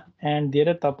 कमा एन्ड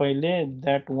दिएर तपाईँले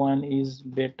that one is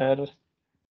better,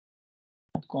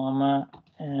 comma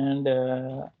and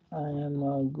I am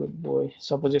a good boy,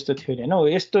 suppose यस्तो थियो हैन।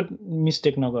 यस्तो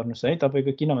मिस्टेक नगर्नुहोस् है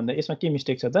तपाईँको, किन भन्दा यसमा के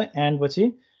मिस्टेक छ त, एन्ड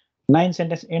पछि 9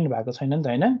 सेन्टेन्स एन्ड भएको छैन नि त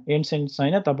हैन, एन्ड सेन्टेन्स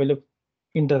छैन, तपाईँले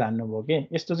इन्टर हान्नुभयो के,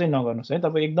 यस्तो चाहिँ नगर्नुहोस् है।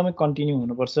 तपाईँ एकदमै कन्टिन्यू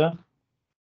हुनुपर्छ,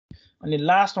 अनि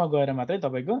लास्टमा गएर मात्रै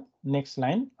तपाईँको नेक्स्ट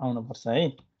लाइन आउनुपर्छ है।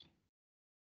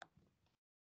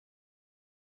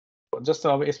 जस्तो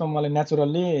अब यसमा मलाई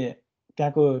नेचुरल्ली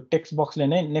त्यहाँको टेक्स्ट बक्सले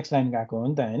नै नेक्स्ट लाइन गएको हो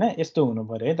नि त हैन, यस्तो हुनु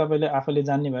पर्यो है। तपाईँले आफूले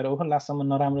जान्ने भएर ओहो लास्टसम्म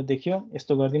नराम्रो देखियो,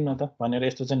 यस्तो गरिदिउँ न त भनेर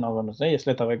यस्तो चाहिँ नगर्नुहोस् है।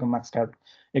 यसले तपाईँको मार्क्स कार्ड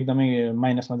एकदमै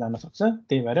माइनसमा जान सक्छ।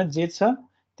 त्यही भएर जे छ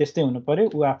त्यस्तै हुनु पर्यो,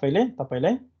 ऊ आफैले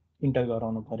तपाईँलाई इन्टर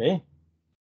गराउनु पर्यो है।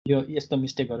 यो यस्तो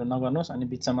मिस्टेकहरू नगर्नुहोस्। अनि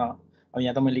बिचमा अब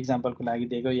यहाँ त मैले इक्जाम्पलको लागि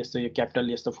दिएको, यस्तो यो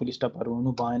क्यापिटल यस्तो फुल स्टपहरू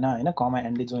हुनु भएन हैन, कमा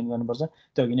एन्डले जोइन गर्नुपर्छ,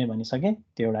 त्यो अघि नै भनिसकेँ,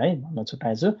 त्यो एउटा है भन्न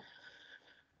छुटाएछु।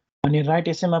 अनि राइट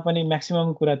एसेमा पनि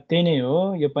म्याक्सिमम कुरा त्यही नै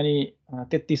हो। यो पनि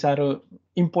त्यति साह्रो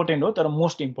इम्पोर्टेन्ट हो, तर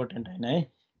मोस्ट इम्पोर्टेन्ट हैन है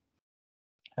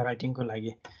राइटिङको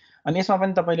लागि। अनि यसमा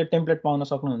पनि तपाईँले टेम्प्लेट पाउन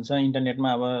सक्नुहुन्छ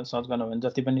इन्टरनेटमा, अब सर्च गर्नु भने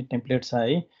जति पनि टेम्प्लेट छ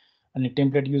है। अनि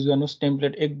टेम्प्लेट युज गर्नुहोस्,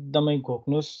 टेम्प्लेट एकदमै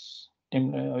घोक्नुहोस्।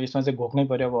 यसमा चाहिँ घोक्नै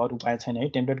पर्यो, अब अरू उपाय छैन है,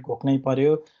 टेम्प्लेट घोक्नै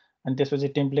पर्यो। अनि त्यसपछि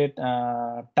टेम्प्लेट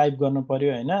टाइप गर्नु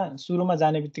पर्यो हैन। सुरुमा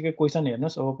जाने बित्तिकै क्वेसन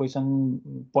हेर्नुहोस्, अब क्वेसन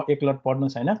एकलट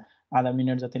पढ्नुहोस् हैन, आधा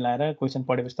मिनट जति लाएर क्वेसन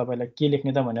पढेपछि तपाईँलाई के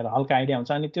लेख्ने त भनेर हल्का आइडिया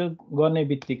हुन्छ। अनि त्यो गर्ने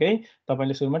बित्तिकै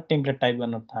तपाईँले सुरुमा टेम्प्लेट टाइप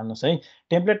गर्न थाल्नुहोस् है।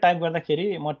 टेम्प्लेट टाइप गर्दाखेरि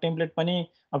म टेम्प्लेट पनि,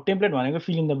 अब टेम्प्लेट भनेको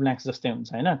फिल इन द ब्ल्याङ्क्स जस्तै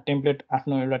हुन्छ हैन। टेम्प्लेट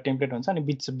आफ्नो एउटा टेम्प्लेट हुन्छ, अनि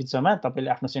बिचमा तपाईँले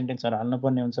आफ्नो सेन्टेन्सहरू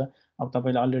हाल्नुपर्ने हुन्छ। अब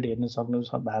तपाईँले अलरेडी हेर्नु सक्नु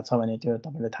भएको छ भने त्यो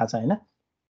तपाईँलाई थाहा छ हैन,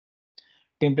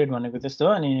 टेम्प्लेट भनेको त्यस्तो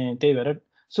हो। अनि त्यही भएर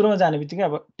सुरुमा जाने बित्तिकै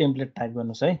अब टेम्प्लेट टाइप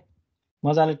गर्नुहोस् है,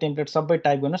 मजाले टेम्प्लेट सबै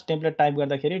टाइप गर्नुहोस्। टेम्प्लेट टाइप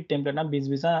गर्दाखेरि टेम्प्लेटमा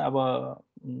बिचबिचमा अब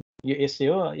यो एसे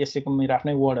हो, एसेको मेरो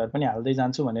आफ्नै वर्डहरू पनि हाल्दै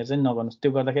जान्छु भनेर चाहिँ नगर्नुहोस्।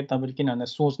 त्यो गर्दाखेरि तपाईँले किन भन्दा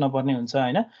सोच्न पर्ने हुन्छ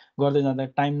हैन, गर्दै जाँदा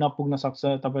टाइम नपुग्न सक्छ,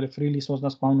 तपाईँले फ्रीली सोच्न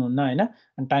पाउनुहुन्न हैन,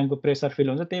 अनि टाइमको प्रेसर फिल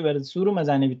हुन्छ। त्यही भएर सुरुमा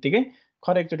जाने बित्तिकै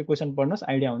खर एकचोटि क्वेसन पढ्नुहोस्,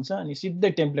 आइडिया हुन्छ, अनि सिधै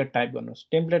टेम्प्लेट टाइप गर्नुहोस्।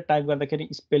 टेम्प्लेट टाइप गर्दाखेरि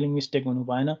स्पेलिङ मिस्टेक हुनु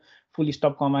भएन, फुल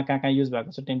स्टप कमा कहाँ युज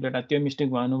भएको छ टेम्प्लेटमा त्यो मिस्टेक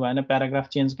हुनु भएन, प्याराग्राफ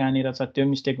चेन्ज कहाँनिर छ त्यो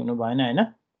मिस्टेक हुनु भएन हैन।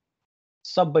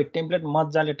 सबै टेम्प्लेट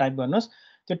मजाले टाइप गर्नुहोस्।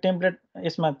 त्यो टेम्प्लेट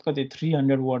यसमा कति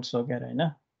 300 वर्ड्स हो क्यारे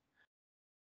हैन,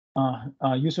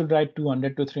 you should right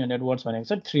 200 to 300 words भनेको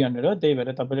छ, 300 हो। त्यही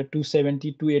भएर तपाईँले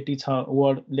 270 280 छ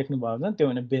वर्ड लेख्नुभयो भने त्यो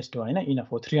भने बेस्ट हो हैन,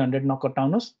 इनफ हो। 300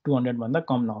 नकटाउनुहोस्, 200 भन्दा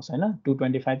कम नहोस् हैन,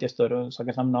 225 त्यस्तोहरू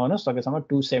सकेसम्म नहोस्, सकेसम्म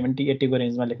 270 80 को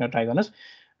रेन्जमा लेख्न ट्राई गर्नुहोस्।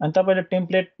 अनि तपाईँले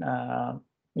टेम्प्लेट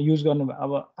युज गर्नु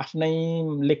अब आफ्नै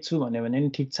लेख्छु भन्यो भने नि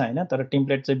ठिक छ हैन, तर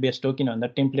टेम्प्लेट चाहिँ बेस्ट हो। किन भन्दा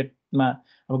टेम्प्लेटमा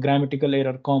अब ग्रामेटिकल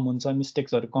एरर कम हुन्छ,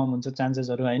 मिस्टेक्सहरू कम हुन्छ,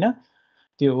 चान्सेसहरू हैन।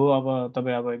 त्यो हो। अब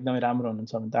तपाईँ अब एकदमै राम्रो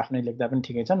हुनुहुन्छ भने त आफ्नै लेख्दा पनि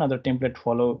ठिकै छ, नत्र टेम्प्लेट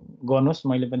फलो गर्नुहोस्।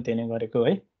 मैले पनि त्यही नै गरेको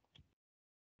है।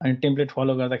 अनि टेम्प्लेट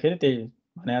फलो गर्दाखेरि त्यही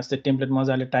भने जस्तै टेम्प्लेट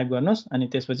मजाले टाइप गर्नुहोस्, अनि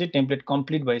त्यसपछि टेम्प्लेट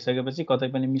कम्प्लिट भइसकेपछि कतै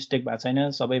पनि मिस्टेक भएको छैन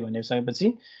सबै भनिसकेपछि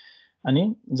अनि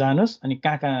जानुहोस्, अनि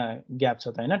कहाँ कहाँ ग्याप छ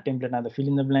त होइन, टेम्प्लेटमा त फिल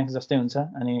इन द ब्ल्याङ्क्स जस्तै हुन्छ।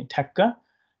 अनि ठ्याक्क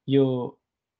यो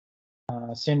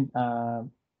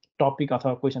टपिक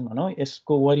अथवा क्वेसन भनौँ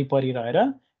यसको वरिपरि रहेर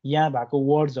यहाँ भएको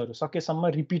वर्ड्सहरू सकेसम्म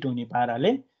रिपिट हुने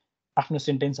पाराले आफ्नो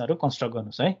सेन्टेन्सहरू कन्स्ट्रक्ट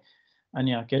गर्नुहोस् है।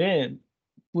 अनि के अरे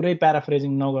पुरै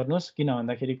प्याराफ्रेजिङ नगर्नुहोस्, किन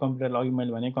भन्दाखेरि कम्प्युटरले अघि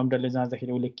मैले भने कम्प्युटरले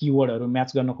जाँच्दाखेरि उसले किवर्डहरू म्याच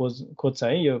गर्न खोज्छ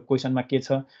है, यो क्वेसनमा के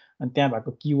छ अनि त्यहाँ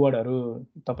भएको किवर्डहरू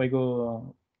तपाईँको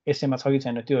एसेमा छ कि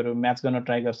छैन त्योहरू म्याच गर्न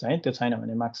ट्राई गर्छ है। त्यो छैन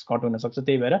भने मार्क्स कट हुनसक्छ।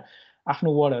 त्यही भएर आफ्नो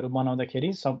वर्डहरू बनाउँदाखेरि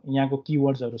यहाँको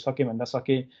किवर्ड्सहरू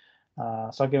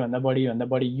सकेभन्दा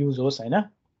बढी युज होस् होइन।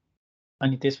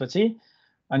 अनि त्यसपछि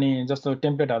अनि जस्तो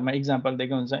टेम्प्लेटहरूमा इक्जाम्पल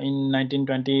दिएको हुन्छ, in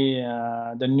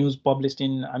 1920 the news published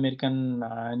in American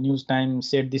news time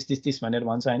set this भनेर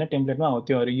भन्छ होइन टेम्प्लेटमा। हो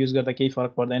त्योहरू युज गर्दा केही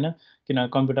फरक पर्दैन, किनभने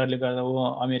कम्प्युटरले गर्दा वो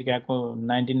अमेरिकाको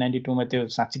 1992मा त्यो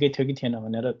साँच्चीकै थियो कि थिएन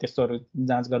भनेर त्यस्तोहरू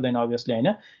जाँच गर्दैन अभियसली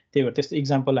होइन। त्यही भएर त्यस्तो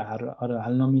इक्जाम्पलहरू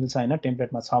हाल्न मिल्छ होइन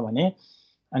टेम्प्लेटमा छ भने।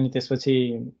 अनि त्यसपछि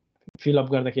फिलअप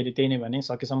गर्दाखेरि त्यही नै भने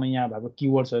सकेसम्म यहाँ भएको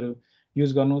किवर्ड्सहरू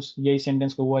युज गर्नुहोस्, यही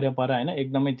सेन्टेन्सको वरपर होइन,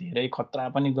 एकदमै धेरै खतरा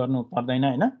पनि गर्नु पर्दैन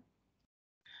होइन।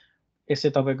 यसै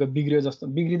तपाईँको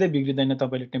बिग्रिँदैन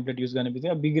तपाईँले टेम्प्लेट युज गर्ने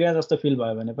बित्तिकै, बिग्रिया जस्तो फिल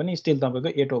भयो भने पनि स्टिल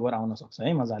तपाईँको 8 ओभर आउन सक्छ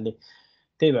है मजाले।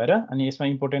 त्यही भएर अनि यसमा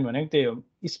इम्पोर्टेन्ट भनेको त्यही हो,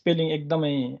 स्पेलिङ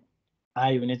एकदमै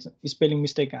हाई हुने, स्पेलिङ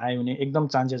मिस्टेक हाई हुने एकदम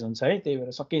चान्सेस हुन्छ है। त्यही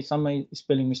भएर सकेसम्म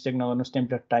स्पेलिङ मिस्टेक नगर्नुहोस्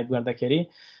टेम्प्लेट टाइप गर्दाखेरि।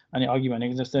 अनि अघि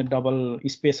भनेको जस्तो डबल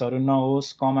स्पेसहरू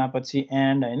नहोस्, कमापछि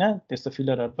एन्ड होइन, त्यस्तो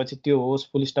फिलरहरू पछि त्यो होस्,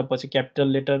 फुल स्टप पछि क्यापिटल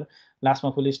लेटर,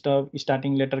 लास्टमा फुल स्टप,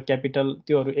 स्टार्टिङ लेटर क्यापिटल,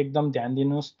 त्योहरू एकदम ध्यान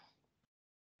दिनुहोस्।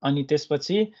 अनि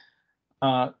त्यसपछि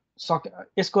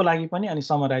यसको लागि पनि अनि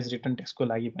समराइज रिटर्न टेक्स्टको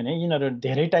लागि पनि यिनीहरू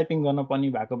धेरै टाइपिङ गर्नुपर्ने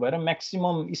भएको भएर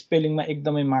म्याक्सिमम स्पेलिङमा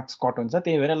एकदमै मार्क्स कट हुन्छ।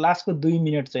 त्यही भएर लास्टको 2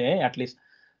 मिनट चाहिँ है एटलिस्ट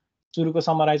सुरुको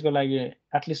समराइजको लागि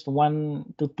एटलिस्ट 1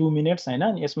 to 2 मिनट्स होइन,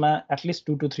 यसमा एटलिस्ट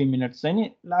 2 to 3 मिनट्स चाहिँ नि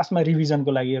लास्टमा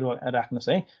रिभिजनको लागि राख्नुहोस्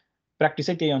है।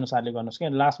 प्र्याक्टिसै त्यही अनुसारले गर्नुहोस् क्या।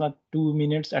 लास्टमा 2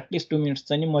 मिनट्स एटलिस्ट 2 मिनट्स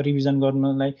चाहिँ नि म रिभिजन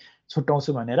गर्नलाई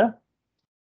छुट्याउँछु भनेर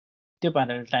त्यो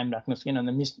पाराले टाइम राख्नुहोस्।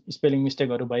 किनभने स्पेलिङ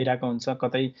मिस्टेकहरू भइरहेको हुन्छ,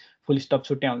 कतै फुल स्टप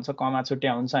छुट्या हुन्छ, कमा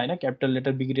छुट्या हुन्छ होइन, क्यापिटल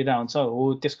लेटर बिग्रिरहेको हुन्छ।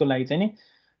 हो त्यसको लागि चाहिँ नि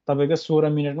तपाईँको 16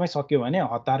 मिनटमै सक्यो भने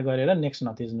हतार गरेर नेक्स्ट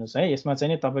नथिच्नुहोस् है। यसमा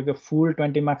चाहिँ नि तपाईँको फुल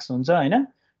 20 मार्क्स हुन्छ होइन।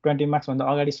 20 मार्क्सभन्दा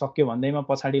अगाडि सक्यो भन्दैमा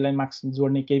पछाडिलाई मार्क्स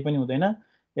जोड्ने केही पनि हुँदैन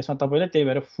यसमा तपाईँले। त्यही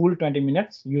भएर फुल 20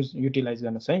 मिनट्स युटिलाइज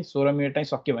गर्नुहोस् है। 16 मिनटमै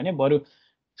सक्यो भने बरु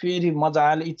फेरि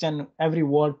मजाले इच एन्ड एभ्री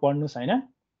वर्ड पढ्नुहोस् होइन।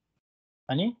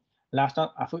 अनि लास्टमा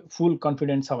आफू फुल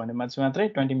कन्फिडेन्ट छ भने मात्रै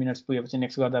 20 मिनट्स पुगेपछि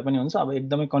नेक्स्ट गर्दा पनि हुन्छ। अब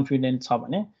एकदमै कन्फिडेन्ट छ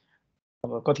भने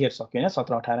अब कतिखेर सक्यो होइन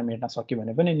 17-18 मिनटमा सक्यो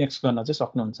भने पनि नेक्स्ट गर्न चाहिँ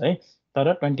सक्नुहुन्छ है।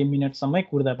 तर 20 मिनटसम्मै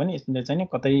कुर्दा पनि यसले चाहिँ नि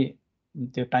कतै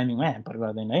त्यो टाइमिङमा ह्याम्पर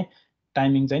गर्दैन है।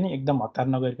 टाइमिङ चाहिँ नि एकदम हतार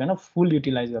नगरिकन फुल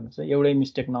युटिलाइज गर्नुहोस् है। एउटै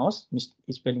मिस्टेक नहोस्,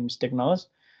 स्पेलिङ मिस्टेक नहोस्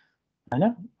होइन,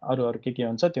 अरू के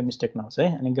हुन्छ त्यो मिस्टेक नहोस् है।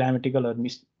 अनि ग्रामेटिकलहरू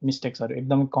मिस्टेक्सहरू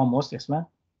एकदमै कम होस् यसमा।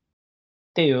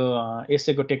 त्यही हो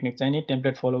एसेको टेक्निक चाहिँ नि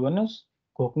टेम्प्लेट फलो गर्नुहोस्,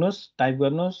 घोक्नुहोस्, टाइप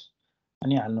गर्नुहोस्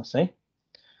अनि हाल्नुहोस् है।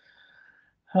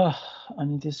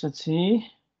 अनि त्यसपछि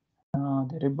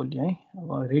धेरै बोलियो है।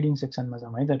 अब रिडिङ सेक्सनमा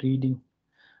जाउँ है त। रिडिङ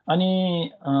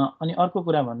अनि अर्को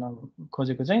कुरा भन्न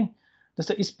खोजेको चाहिँ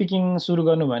जस्तो स्पिकिङ सुरु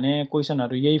गर्नु भने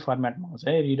क्वेसनहरू यही फर्मेटमा आउँछ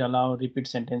है, रिड अलाउड, रिपिट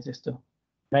सेन्टेन्स यस्तो।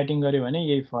 राइटिङ गऱ्यो भने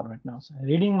यही फर्मेटमा आउँछ।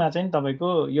 रिडिङमा चाहिँ तपाईँको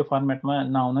यो फर्मेटमा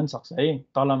नआउन पनि सक्छ है।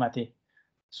 तलमाथि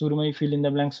सुरुमै फिल इन द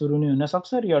ब्ल्याङ्क सुरु नै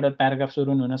हुनसक्छ, रिअर्डर प्याराग्राफ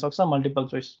सुरु नै हुनसक्छ, मल्टिपल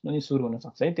चोइस पनि सुरु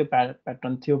हुनसक्छ है। त्यो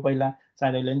प्याटर्न थियो पहिला,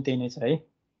 सायद अहिले पनि त्यही नै छ है।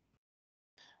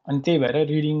 अनि त्यही भएर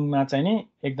रिडिङमा चाहिँ नि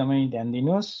एकदमै ध्यान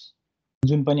दिनुहोस्,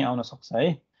 जुन पनि आउन सक्छ है।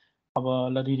 अब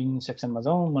ल रिडिङ सेक्सनमा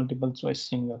जाउँ। मल्टिपल चोइस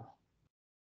सिङ्गल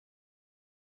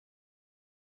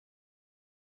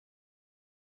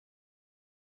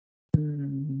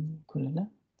खुलेन,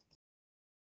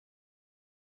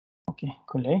 ओके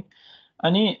खुले है।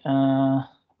 अनि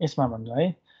यसमा भन्नु है,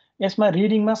 यसमा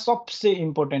रिडिङमा सबसे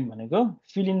इम्पोर्टेन्ट भनेको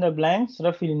फिल इन द ब्ल्याङ्क्स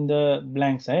र फिल इन द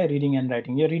ब्ल्याङ्क्स है। रिडिङ एन्ड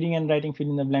राइटिङ, यो reading and writing fill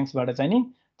in the ब्ल्याङ्क्सबाट चाहिँ नि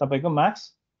तपाईँको मार्क्स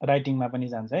राइटिङमा पनि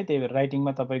जान्छ है। त्यही भएर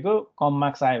राइटिङमा तपाईँको कम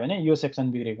मार्क्स आयो भने यो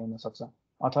सेक्सन बिग्रेको हुनसक्छ,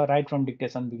 अथवा राइट फ्रम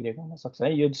डिक्टेसन बिग्रेको हुनसक्छ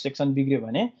है। यो सेक्सन बिग्रियो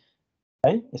भने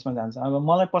है यसमा जान्छ। अब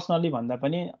मलाई पर्सनल्ली भन्दा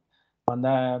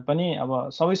पनि अब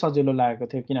सबै सजिलो लागेको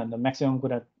थियो, किन भन्दा म्याक्सिमम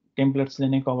कुरा टेम्प्लेट्सले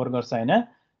नै कभर गर्छ होइन।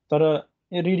 तर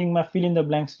यो रिडिङमा फिल इन द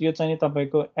ब्ल्याङ्क्स यो चाहिँ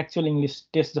तपाईँको एक्चुअल इङ्ग्लिस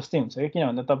टेस्ट जस्तै हुन्छ कि, किन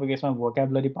भन्दा तपाईँको यसमा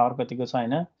भोक्याबुलरी पावर कतिको छ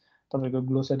होइन, तपाईँको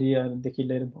ग्लोसरीदेखि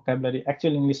लिएर भोक्याबुलरी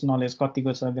एक्चुअल इङ्ग्लिस नलेज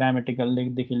कतिको छ,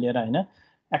 ग्रामेटिकलदेखि लिएर होइन,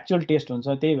 एक्चुअल टेस्ट हुन्छ।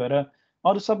 त्यही भएर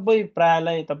अरू सबै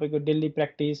प्रायलाई तपाईँको डेली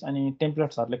प्र्याक्टिस अनि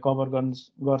टेम्प्लेट्सहरूले कभर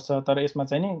गर्छ, तर यसमा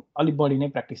चाहिँ नि अलिक बढी नै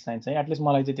प्र्याक्टिस चाहिन्छ है। एटलिस्ट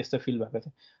मलाई चाहिँ त्यस्तो फिल भएको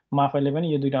थियो। म आफैले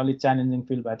पनि यो दुईवटा अलिक च्यालेन्जिङ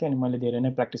फिल भएको थियो, अनि मैले धेरै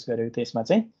नै प्र्याक्टिस गरेको थिएँ यसमा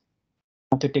चाहिँ।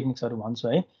 त्यो टेक्निक्सहरू भन्छु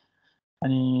है।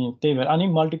 अनि त्यही भएर अनि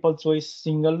मल्टिपल चोइस,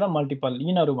 सिङ्गल र मल्टिपल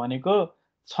यिनीहरू भनेको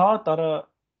छ, तर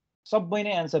सबै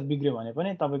नै एन्सर बिग्रियो भने पनि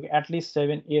तपाईँको एटलिस्ट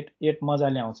 7, 8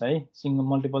 मजाले आउँछ है।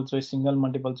 Multiple choice single,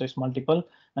 multiple choice multiple,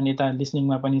 अनि यता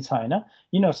लिसनिङमा पनि छ होइन।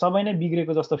 यिनीहरू सबै नै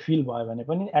बिग्रेको जस्तो फिल भयो भने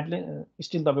पनि एटलिस्ट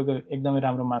स्टिल तपाईँको एकदमै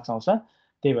राम्रो मार्क्स आउँछ।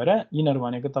 त्यही भएर यिनीहरू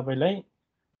भनेको तपाईँलाई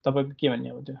तपाईँको के भन्ने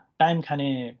अब त्यो टाइम खाने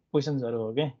क्वेसन्सहरू हो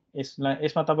क्या।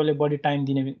 यसमा तपाईँले बढी टाइम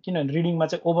दिने, किनभने रिडिङमा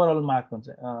चाहिँ ओभरअल मार्क हुन्छ,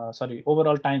 सरी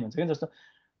ओभरअल टाइम हुन्छ कि। जस्तो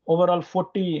ओभरअल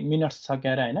 40 मिनट्स छ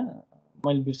क्यारे होइन,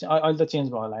 मैले बिर्सेँ, अहिले त चेन्ज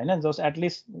भयो होला होइन। Just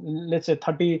at least let's say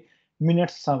 30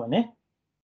 minutes छ भने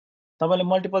तपाईँले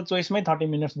मल्टिपल चोइसमै 30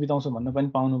 मिनट्स बिताउँछु भन्नु पनि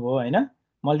पाउनुभयो होइन।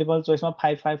 मल्टिपल चोइसमा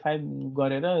 5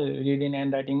 गरेर रिडिङ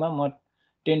एन्ड राइटिङमा म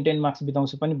 10 मार्क्स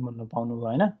बिताउँछु पनि भन्नु पाउनुभयो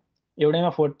होइन। एउटैमा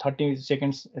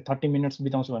 30 मिनट्स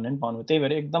बिताउँछु भन्ने पनि पाउनुभयो। त्यही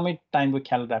भएर एकदमै टाइमको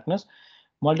ख्याल राख्नुहोस्।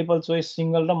 मल्टिपल चोइस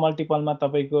सिङ्गल र मल्टिपलमा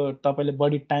तपाईँले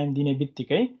बढी टाइम दिने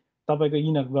बित्तिकै तपाईँको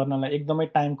यिनीहरू गर्नलाई एकदमै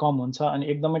टाइम कम हुन्छ, अनि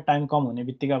एकदमै टाइम कम हुने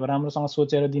बित्तिकै अब राम्रोसँग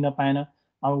सोचेर दिन पाएन।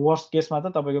 अब वर्स्ट केसमा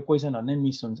त तपाईँको क्वेसनहरू नै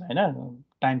मिस हुन्छ होइन,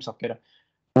 टाइम सकेर।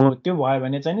 त्यो भयो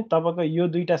भने चाहिँ नि तपाईँको यो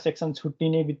दुईवटा सेक्सन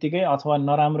छुट्टिने बित्तिकै अथवा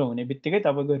नराम्रो हुने बित्तिकै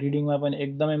तपाईँको रिडिङमा पनि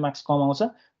एकदमै मार्क्स कम आउँछ,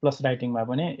 प्लस राइटिङमा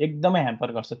पनि एकदमै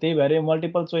ह्याम्पर गर्छ। त्यही भएर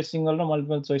मल्टिपल चोइस सिङ्गल र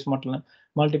मल्टिपल चोइस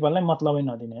मल्टिपललाई मतलबै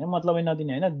नदिने होइन, मतलबै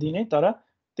नदिने होइन, दिने तर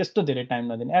त्यस्तो धेरै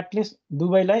टाइम नदिने। एटलिस्ट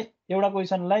दुवैलाई एउटा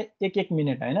क्वेसनलाई 1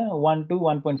 मिनट होइन, 1 to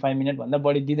 1.5 मिनटभन्दा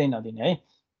बढी दिँदै नदिने है।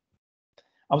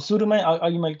 अब सुरुमै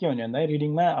अघि मैले के भने भन्दा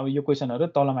रिडिङमा अब यो क्वेसनहरू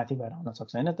तलमाथि भएर आउन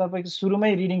सक्छ होइन। तपाईँको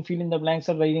सुरुमै reading fill in the blanks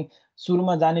र रिडिङ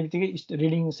सुरुमा जाने बित्तिकै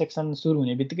रिडिङ सेक्सन सुरु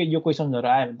हुने बित्तिकै यो क्वेसनहरू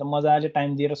आयो भने त मजाले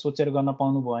टाइम दिएर सोचेर गर्न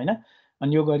पाउनुभयो होइन।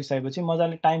 अनि यो गरिसकेपछि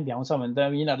मजाले टाइम भ्याउँछ भने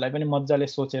त यिनीहरूलाई पनि मजाले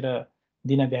सोचेर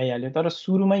दिन भ्याइहाल्यो। तर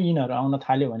सुरुमै यिनीहरू आउन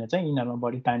थाल्यो भने चाहिँ यिनीहरूमा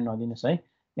बढी टाइम नदिनुहोस् है।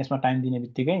 यसमा टाइम दिने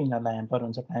बित्तिकै यिनीहरूलाई ह्याम्पर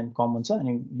हुन्छ, टाइम कम हुन्छ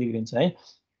अनि बिग्रिन्छ है।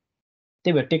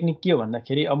 त्यही भएर टेक्निक के हो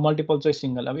भन्दाखेरि अब मल्टिपल चोइस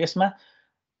सिङ्गल, अब यसमा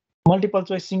मल्टिपल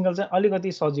चोइस सिङ्गल चाहिँ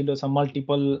अलिकति सजिलो छ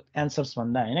मल्टिपल एन्सर्स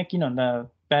भन्दा होइन। किन भन्दा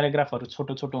प्याराग्राफहरू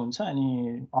छोटो छोटो हुन्छ अनि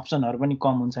अप्सनहरू पनि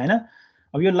कम हुन्छ होइन।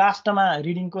 अब यो लास्टमा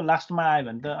रिडिङको लास्टमा आयो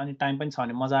भने त अनि टाइम पनि छ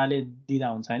भने मजाले दिँदा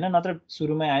हुन्छ होइन। नत्र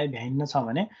सुरुमै आयो भ्याइन्न छ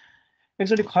भने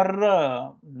एकचोटि खर्र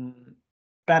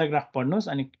प्याराग्राफ पढ्नुहोस्,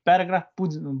 अनि प्याराग्राफ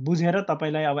बुझेर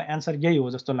तपाईँलाई अब एन्सर यही हो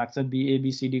जस्तो लाग्छ,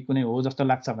 ABCD कुनै हो जस्तो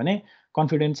लाग्छ भने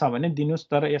कन्फिडेन्ट छ भने दिनुहोस्।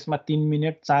 तर यसमा 3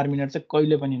 मिनट 4 मिनट चाहिँ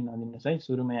कहिले पनि नदिनुहोस् है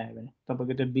सुरुमै आयो भने।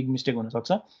 तपाईँको त्यो बिग मिस्टेक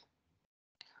हुनसक्छ।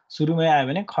 सुरुमै आयो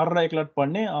भने खर्र एकलट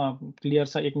पढ्ने, क्लियर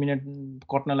छ, 1 मिनट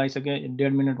कट्न लागिसक्यो,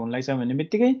 1.5 मिनट हुन लागिसक्यो भन्ने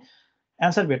बित्तिकै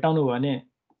एन्सर भेट्टाउनु भयो भने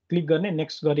क्लिक गर्ने,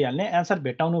 नेक्स्ट गरिहाल्ने। एन्सर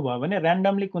भेट्टाउनु भयो भने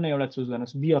ऱ्यान्डमली कुनै एउटा चुज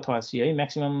गर्नुहोस्, B अथवा C है।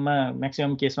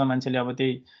 म्याक्सिमम केसमा मान्छेले अब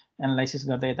त्यही एनालाइसिस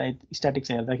गर्दा यता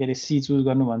स्ट्याटिक्स हेर्दाखेरि C चुज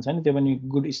गर्नु भन्छ नि, त्यो पनि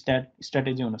गुड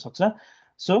स्ट्राटेजी हुनसक्छ।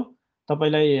 सो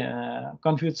तपाईँलाई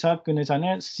कन्फ्युज छ कुनै छ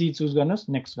भने C चुज गर्नुहोस्,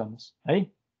 नेक्स्ट गर्नुहोस् है,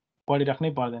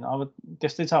 पढिराख्नै पर्दैन। अब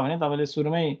त्यस्तै छ भने तपाईँले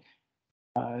सुरुमै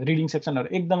रिडिङ सेक्सनहरू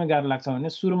एकदमै गाह्रो लाग्छ भने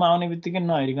सुरुमा आउने बित्तिकै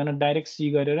नहेरिकन डाइरेक्ट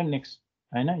C गरेर नेक्स्ट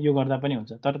होइन, यो गर्दा पनि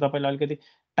हुन्छ। तर तपाईँले अलिकति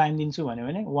टाइम दिन्छु भन्यो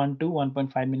भने 1 to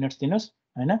 1.5 मिनट्स दिनुहोस्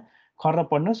होइन। खर्र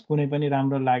पढ्नुहोस्, कुनै पनि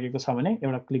राम्रो लागेको छ भने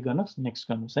एउटा क्लिक गर्नुहोस्, नेक्स्ट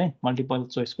गर्नुहोस् है। मल्टिपल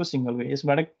चोइसको सिङ्गलको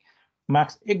यसबाट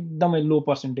मार्क्स एकदमै लो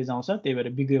पर्सेन्टेज आउँछ। त्यही भएर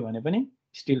बिग्रियो भने पनि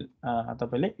स्टिल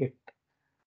तपाईँले 8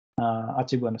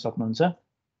 अचिभ गर्न सक्नुहुन्छ।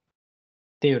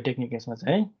 त्यही हो टेक्निक यसमा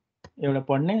चाहिँ है। एउटा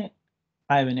पढ्ने,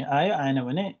 आयो भने आयो, आएन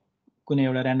भने कुनै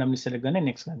एउटा ऱ्यान्डमली सेलेक्ट गर्ने,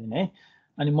 नेक्स्ट गरिदिने है।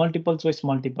 अनि मल्टिपल चोइस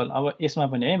मल्टिपल, अब यसमा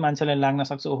पनि है मान्छेलाई लाग्न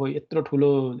सक्छ ओहो यत्रो ठुलो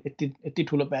यति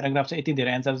ठुलो प्याराग्राफ छ, यति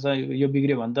धेरै एन्सर छ, यो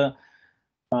बिग्रियो भने त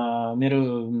मेरो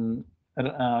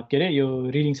के अरे यो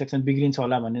रिडिङ सेक्सन बिग्रिन्छ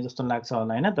होला भन्ने जस्तो लाग्छ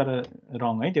होला होइन। तर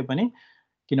रङ है त्यो पनि।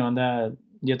 किन भन्दा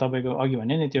यो तपाईँको अघि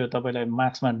भने नि त्यो तपाईँलाई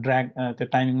मार्क्समा त्यो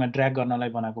टाइमिङमा ड्र्याग गर्नलाई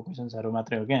बनाएको क्वेसन्सहरू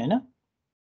मात्रै हो क्या होइन।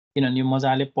 किनभने यो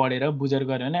मजाले पढेर बुझेर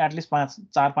गऱ्यो भने एटलिस्ट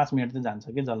 4-5 मिनट चाहिँ जान्छ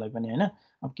कि जसलाई पनि होइन।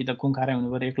 अब कि त खुङखारै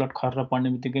हुनु पऱ्यो, एकलट खर्र पढ्ने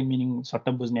बित्तिकै मिनिङ सट्ट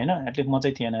बुझ्ने होइन। एटलिस्ट म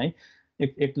चाहिँ थिएन है,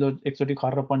 एकचोटि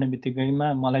खर्र पढ्ने बित्तिकैमा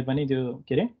मलाई पनि त्यो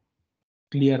के अरे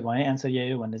क्लियर भएँ, एन्सर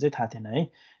यही हो भन्ने चाहिँ थाहा थिएन है।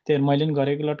 त्यही मैले पनि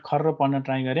गरेँ, एकलट खर्र पढ्न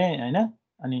ट्राई गरेँ होइन।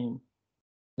 अनि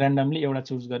ऱ्यान्डमली एउटा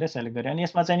चुज गरेँ, सेलेक्ट गरेँ। अनि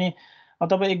यसमा चाहिँ नि अब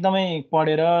तपाईँ एकदमै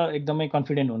पढेर एकदमै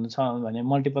कन्फिडेन्ट हुनुहुन्छ भने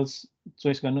मल्टिपल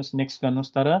चोइस गर्नुहोस्, नेक्स्ट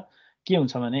गर्नुहोस्। तर के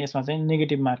हुन्छ भने यसमा चाहिँ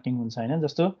नेगेटिभ मार्किङ हुन्छ होइन।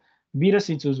 जस्तो B र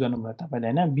C चुज गर्नुभयो तपाईँले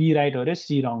होइन, B राइट हो अरे,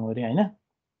 C रङ हो अरे होइन।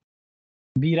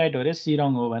 B राइट हो अरे, C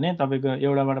रङ हो भने तपाईँको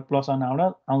एउटाबाट +1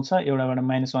 आउँछ, एउटाबाट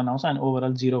 -1 आउँछ, अनि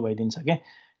ओभरअल 0 भइदिन्छ क्या।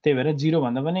 त्यही भएर 0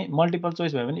 भन्दा पनि मल्टिपल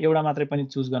चोइस भयो भने एउटा मात्रै पनि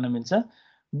चुज गर्न मिल्छ।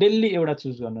 डेली एउटा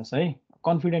चुज गर्नुहोस् है।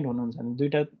 कन्फिडेन्ट हुनुहुन्छ भने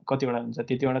दुईटा कतिवटा हुन्छ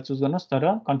त्यतिवटा चुज गर्नुहोस्, तर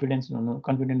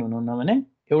कन्फिडेन्ट हुनुहुन्न भने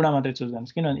एउटा मात्रै चुज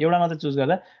गर्नुहोस्। किनभने एउटा मात्रै चुज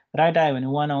गर्दा राइट आयो भने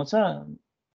 1 आउँछ,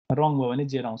 रङ भयो भने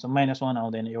 0 आउँछ, -1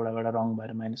 आउँदैन एउटाबाट रङ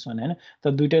भएर -1 होइन।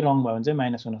 तर दुइटै रङ भयो भने चाहिँ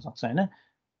माइनस हुनसक्छ होइन।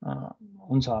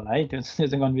 हुन्छ होला है, त्यो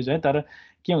चाहिँ कन्फ्युज भयो। तर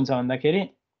के हुन्छ भन्दाखेरि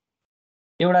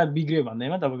एउटा बिग्रियो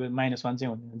भन्दैमा तपाईँको -1 चाहिँ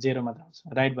हुँदैन, 0 मात्र आउँछ।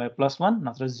 राइट भयो +1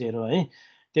 नत्र 0 है।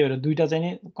 त्यही भएर दुईटा चाहिँ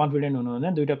नि कन्फिडेन्ट हुनु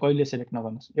हुँदैन, दुईटा कहिले सेलेक्ट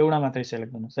नगर्नुहोस्, एउटा मात्रै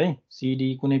सेलेक्ट गर्नुहोस् है, सिडी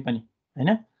कुनै पनि होइन।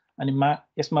 अनि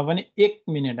यसमा पनि 1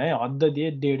 मिनट है, हद्द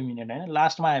दिए 1.5 मिनट होइन।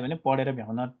 लास्टमा आयो भने पढेर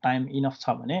भ्याउन टाइम इनफ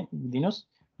छ भने दिनुहोस्,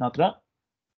 नत्र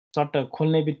चट्ट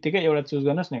खोल्ने बित्तिकै एउटा चुज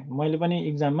गर्नुहोस् नि। मैले पनि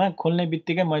इक्जाममा खोल्ने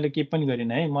बित्तिकै मैले केही पनि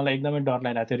गरिनँ है, मलाई एकदमै डर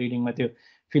लागिरहेको थियो रिडिङमा। त्यो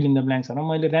फिल इन द ब्ल्याङ्क्सहरूमा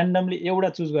मैले ऱ्यान्डमली एउटा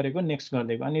चुज गरेको, नेक्स्ट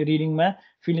गरिदिएको। अनि रिडिङमा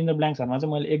फिल इन द ब्ल्याङ्क्सहरूमा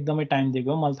चाहिँ मैले एकदमै टाइम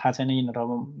दिएको, मलाई थाहा छैन यिनीहरू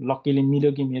अब लक्कीले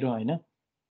मिल्यो कि मेरो होइन,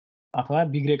 अथवा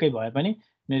बिग्रेकै भए पनि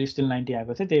मेरो स्टिल 90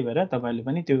 आएको थियो। त्यही भएर तपाईँले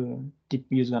पनि त्यो टिप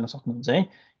युज गर्न सक्नुहुन्छ है,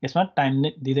 यसमा टाइम नै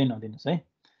दिँदै नदिनुहोस् है।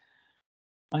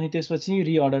 अनि त्यसपछि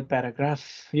रिअर्डर प्याराग्राफ,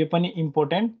 यो पनि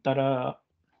इम्पोर्टेन्ट तर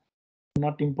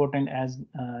नट इम्पोर्टेन्ट एज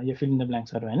यो फिल इन द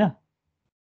ब्ल्याङ्क्सहरू होइन।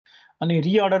 अनि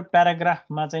रिअर्डर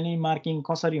प्याराग्राफमा चाहिँ नि मार्किङ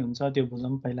कसरी हुन्छ त्यो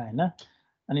बुझौँ पहिला होइन।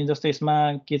 अनि जस्तो यसमा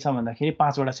के छ भन्दाखेरि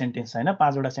 5वटा सेन्टेन्स छ होइन,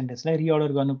 5वटा सेन्टेन्सलाई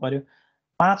रिअर्डर गर्नु पर्यो।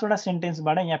 5वटा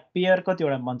सेन्टेन्सबाट यहाँ पेयर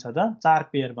कतिवटा बन्छ त? 4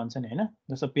 पेयर बन्छ नि होइन।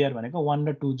 जस्तो पेयर भनेको 1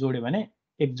 र 2 जोड्यो भने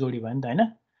 1 जोडी भयो नि त होइन।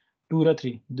 2 र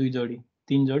 3 2 जोडी,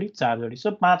 3 जोडी 4 जोडी।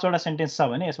 सो 5वटा सेन्टेन्स छ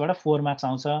भने यसबाट 4 मार्क्स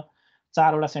आउँछ।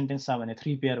 4वटा सेन्टेन्स छ भने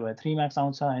 3 पेयर भयो, 3 मार्क्स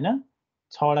आउँछ होइन।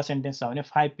 6वटा सेन्टेन्स छ भने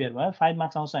 5 पेयर भयो, 5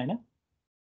 मार्क्स आउँछ होइन।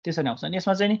 त्यसरी आउँछ। अनि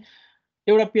यसमा चाहिँ नि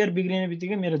एउटा पेयर बिग्रिने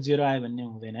बित्तिकै मेरो 0 आयो भन्ने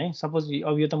हुँदैन है। सपोज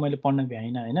अब यो त मैले पढ्न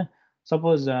भ्याइनँ होइन।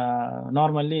 सपोज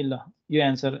नर्मल्ली ल यो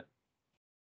एन्सर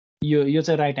यो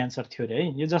चाहिँ राइट एन्सर थियो अरे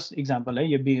है। यो जस्ट इक्जाम्पल है,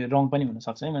 यो रङ पनि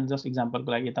हुनसक्छ है। मैले जस्ट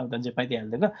इक्जाम्पलको लागि यताउता जे पाइदिइ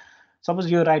हालिदिएको।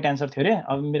 सपोज यो राइट एन्सर थियो अरे।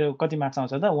 अब मेरो कति मार्क्स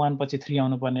आउँछ त? 1 पछि 3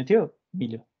 आउनुपर्ने थियो,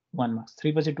 मिल्यो 1 मार्क्स।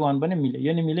 3 पछि 2 आउनुपर्ने मिल्यो,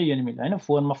 यो नि मिल्यो यो नि मिल्यो होइन।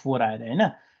 4 मा 4 आयो होइन।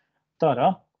 तर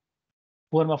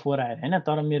 4 मा 4 आयो होइन।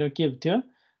 तर मेरो के थियो,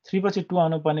 3 पछि 2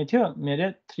 आउनुपर्ने थियो, मेरो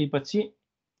 3 पछि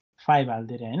 5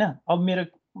 हालिदिएँ अरे होइन। अब मेरो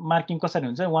मार्किङ कसरी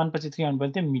हुन्छ? 1 पछि 3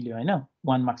 आउनुपर्ने थियो, मिल्यो होइन,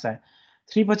 1 मार्क्स आयो।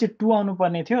 3 पछि 2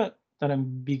 आउनुपर्ने थियो तर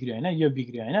बिग्रियो होइन, यो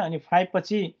बिग्रियो होइन। अनि 5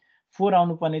 पछि 4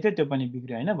 आउनुपर्ने थियो, त्यो पनि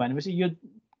बिग्रियो होइन। भनेपछि यो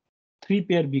 3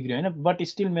 पेयर बिग्रियो होइन। बट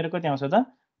स्टिल मेरो कति आउँछ त?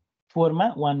 4 मा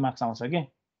 1 मार्क्स आउँछ के।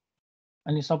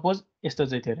 अनि सपोज यस्तो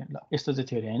चाहिँ थियो अरे, ल यस्तो चाहिँ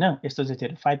थियो अरे होइन, यस्तो चाहिँ थियो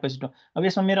अरे 5 पछि 2। अब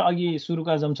यसमा मेरो अघि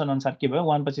सुरुको जम्सन अनुसार के भयो,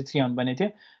 1 पछि 3 आउनुपर्ने थियो,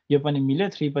 यो पनि मिल्यो।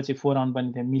 3 पछि 4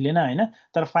 आउनुपर्ने थियो, मिलेन होइन।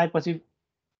 तर 5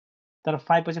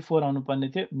 पछि 4 आउनुपर्ने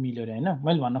थियो, मिल्यो अरे होइन।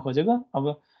 मैले भन्न खोजेको अब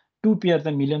 2 पेयर त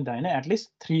मिल्यो नि त होइन। एटलिस्ट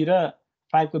 3 र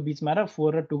 5 को बिचमा र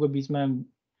 4 र 2 को बिचमा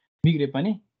बिग्रे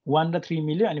पनि 1 र 3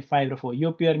 मिल्यो, अनि 5 र 4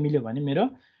 यो पेयर मिल्यो भने मेरो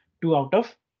 2 आउट अफ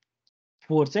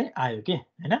 4 चाहिँ आयो के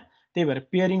होइन। त्यही भएर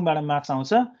पेयरिङबाट मार्क्स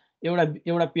आउँछ।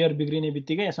 एउटा पेयर बिग्रिने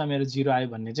बित्तिकै यसमा मेरो 0 आयो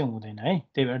भन्ने चाहिँ हुँदैन है।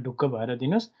 त्यही भएर ढुक्क भएर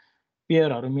दिनुहोस्,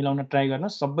 पेयरहरू मिलाउन ट्राई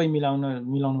गर्नुहोस्। सबै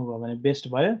मिलाउनु भयो भने बेस्ट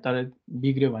भयो। तर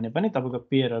बिग्रियो भने पनि तपाईँको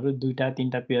पेयरहरू 2टा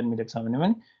 3टा पेयर मिलेको छ भने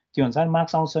पनि त्यो अनुसार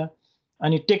मार्क्स आउँछ।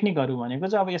 अनि टेक्निकहरू भनेको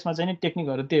चाहिँ अब यसमा चाहिँ नि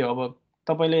टेक्निकहरू त्यही हो। अब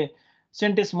तपाईँले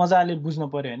सेन्टेन्स मजाले बुझ्नु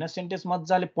पर्यो होइन, सेन्टेन्स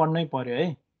मजाले पढ्नै पर्यो है।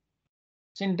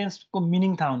 सेन्टेन्सको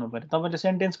मिनिङ थाहा हुनु पर्यो। तपाईँले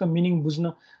सेन्टेन्सको मिनिङ बुझ्नु,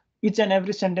 इच एन्ड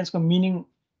एभ्री सेन्टेन्सको मिनिङ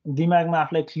दिमागमा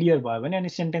आफूलाई क्लियर भयो भने अनि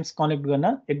सेन्टेन्स कनेक्ट गर्न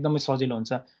एकदमै सजिलो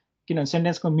हुन्छ। किनभने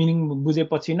सेन्टेन्सको मिनिङ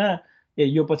बुझेपछि न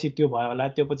यो पछि त्यो भयो होला,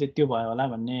 त्यो पछि त्यो भयो होला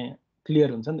भन्ने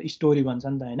क्लियर हुन्छ नि त, स्टोरी बन्छ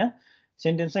नि त होइन।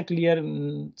 सेन्टेन्स चाहिँ क्लियर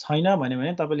छैन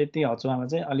भने तपाईँले त्यही हचुवामा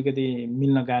चाहिँ अलिकति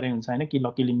मिल्न गाह्रै हुन्छ होइन, कि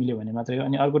लकिली मिल्यो भने मात्रै हो।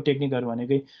 अनि अर्को टेक्निकहरू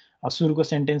भनेकै सुरुको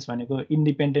सेन्टेन्स भनेको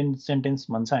इन्डिपेन्डेन्ट सेन्टेन्स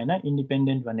भन्छ होइन।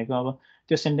 इन्डिपेन्डेन्ट भनेको अब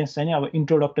त्यो सेन्टेन्स चाहिँ नि अब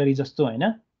इन्ट्रोडक्टरी जस्तो होइन,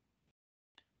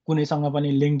 कुनैसँग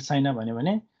पनि लिङ्क छैन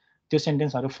भने त्यो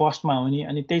सेन्टेन्सहरू फर्स्टमा हो नि।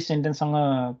 अनि त्यही सेन्टेन्ससँग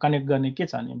कनेक्ट गर्ने के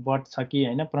छ भने वर्ड छ कि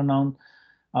होइन, प्रनाउन।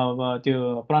 अब त्यो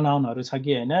प्रनाउनहरू छ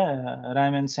कि होइन,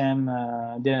 राम एन्ड स्याम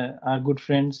दे आर गुड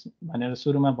फ्रेन्ड्स भनेर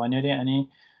सुरुमा भन्यो अरे। अनि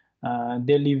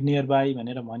दे लिभ नियर बाई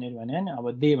भनेर भन्यो भने होइन।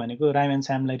 अब दे भनेको राम एन्ड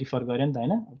स्यामलाई रिफर गर्यो नि त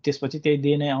होइन। त्यसपछि त्यही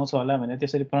दे नै आउँछ होला भनेर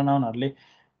त्यसरी प्रनाउनहरूले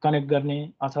कनेक्ट गर्ने।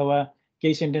 अथवा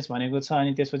केही सेन्टेन्स भनेको छ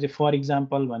अनि त्यसपछि फर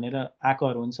इक्जाम्पल भनेर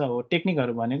आएकोहरू हुन्छ। हो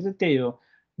टेक्निकहरू भनेको चाहिँ त्यही हो,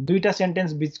 दुईटा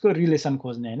सेन्टेन्स बिचको रिलेसन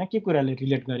खोज्ने होइन, के कुराले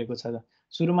रिलेट गरेको छ त।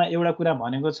 सुरुमा एउटा कुरा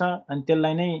भनेको छ अनि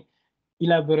त्यसलाई नै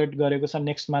इलाबोरेट गरेको छ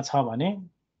नेक्स्टमा छ भने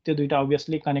त्यो दुईटा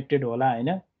अभियसली कनेक्टेड होला होइन।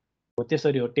 हो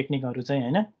त्यसरी हो टेक्निकहरू चाहिँ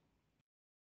होइन।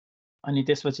 अनि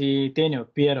त्यसपछि त्यही नै हो,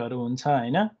 पेयरहरू हुन्छ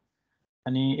होइन।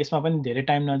 अनि यसमा पनि धेरै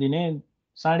टाइम नदिने,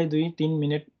 2.5-3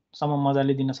 मिनटसम्म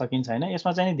मजाले दिन सकिन्छ होइन।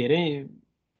 यसमा चाहिँ धेरै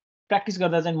प्र्याक्टिस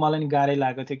गर्दा चाहिँ मलाई नि गाह्रै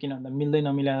लागेको थियो, किन भन्दा मिल्दै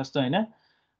नमिला जस्तो होइन।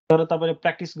 तर तपाईँले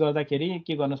प्र्याक्टिस गर्दाखेरि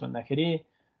के गर्नुहोस् भन्दाखेरि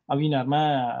अब यिनीहरूमा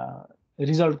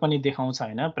रिजल्ट पनि देखाउँछ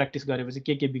हैन, प्र्याक्टिस गरेपछि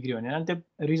के बिग्रियो भनेर। अनि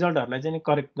त्यो रिजल्टहरूलाई चाहिँ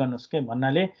करेक्ट गर्नुहोस् के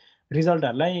भन्नाले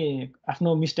रिजल्टहरूलाई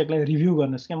आफ्नो मिस्टेकलाई रिभ्यू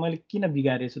गर्नुहोस् क्या, मैले किन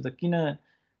बिगारेछु त, किन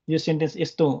यो सेन्टेन्स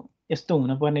यस्तो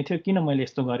हुनुपर्ने थियो, किन मैले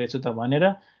यस्तो गरेछु त भनेर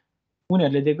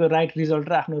उनीहरूले दिएको राइट रिजल्ट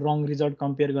र आफ्नो रङ रिजल्ट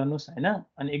कम्पेयर गर्नुहोस् हैन।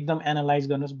 अनि एकदम एनालाइज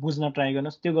गर्नुहोस्, बुझ्न ट्राई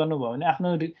गर्नुहोस्। त्यो गर्नुभयो भने आफ्नो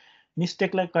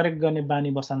मिस्टेकलाई करेक्ट गर्ने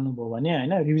बानी बसाल्नुभयो भने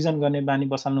हैन, रिभिजन गर्ने बानी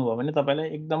बसाल्नुभयो भने तपाईँलाई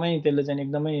एकदमै त्यसले चाहिँ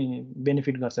एकदमै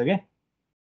बेनिफिट गर्छ के।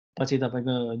 पछि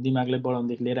तपाईँको दिमागलाई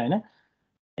बढाउनदेखि लिएर हैन,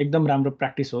 एकदम राम्रो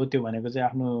प्र्याक्टिस हो त्यो भनेको चाहिँ,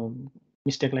 आफ्नो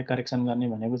मिस्टेकलाई करेक्सन गर्ने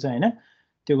भनेको चाहिँ हैन।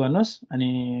 त्यो गर्नुहोस्। अनि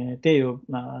त्यही हो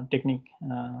टेक्निक।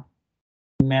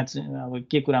 म्याच अब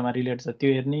के कुरामा रिलेट छ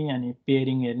त्यो हेर्ने, अनि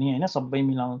पेयरिङ हेर्ने हैन, सबै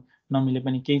नमिले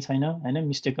पनि केही छैन हैन,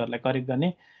 मिस्टेकहरूलाई करेक्ट गर्ने,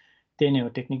 त्यही नै हो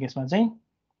टेक्निक यसमा चाहिँ।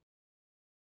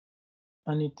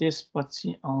 अनि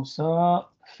त्यसपछि आउँछ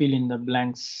फिल इन द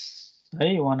ब्ल्याङ्क्स है,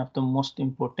 one of the most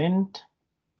important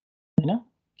हैन।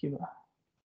 के भयो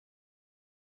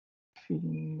fill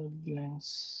in the blanks?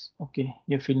 Okay,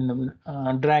 यो fill in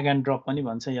the drag and drop पनि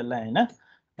भन्छ यसलाई हैन।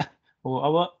 हो,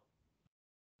 अब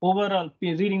ओभरअल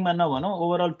रिडिङमा नभनौँ,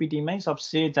 ओभरअल पिटीमै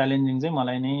सबसे च्यालेन्जिङ चाहिँ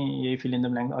मलाई नै यही फिल इन द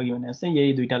ब्ल्याङ्क अघि भने जस्तै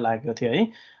यही दुईटा लागेको थियो है।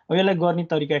 अब यसलाई गर्ने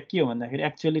तरिका के हो भन्दाखेरि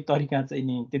एक्चुअली तरिका चाहिँ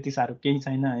नि त्यति साह्रो केही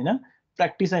छैन हैन,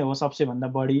 प्र्याक्टिसै हो सबसे भन्दा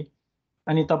बढी।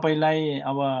 अनि तपाईँलाई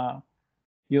अब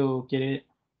यो के अरे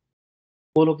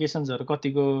कोलोकेसन्सहरू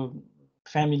कतिको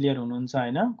फ्यामिलियर हुनुहुन्छ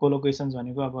हैन। कोलोकेसन्स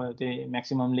भनेको अब त्यही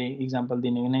म्याक्सिममले इक्जाम्पल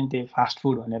दिने नै त्यही फास्ट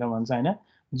फुड भनेर भन्छ हैन,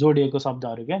 जोडिएको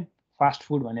शब्दहरू क्या। फास्ट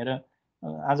फुड भनेर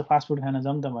आज फास्ट फुड खान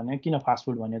जाउँ त भने किन फास्ट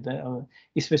फुड भन्यो त, अब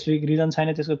स्पेसिफिक रिजन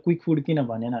छैन त्यसको, क्विक फुड किन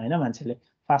भनेन हैन, मान्छेले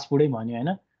फास्ट फुडै भन्यो हैन।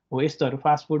 हो, यस्तोहरू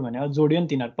फास्ट फुड भनेको जोड्यो नि,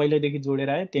 तिनीहरू पहिल्यैदेखि जोडेर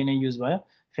आयो, त्यही नै युज भयो,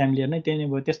 फ्यामिलियर नै त्यही नै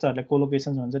भयो, त्यस्तोहरूलाई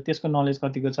कोलोकेसन्स भन्छ। त्यसको नलेज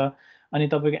कतिको छ, अनि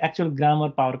तपाईँको एक्चुअल ग्रामर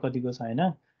पावर कतिको छ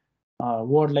हैन,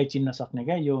 वर्डलाई चिन्न सक्ने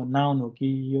क्या, यो नाउन हो कि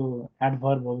यो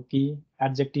एडभर्ब हो कि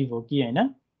एडजेक्टिभ हो कि हैन,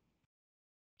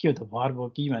 के हो त भर्ब हो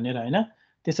कि भनेर हैन,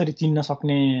 त्यसरी चिन्न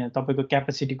सक्ने तपाईँको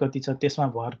क्यापेसिटी कति छ त्यसमा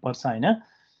भर पर्छ हैन।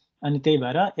 अनि त्यही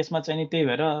भएर यसमा चाहिँ नि त्यही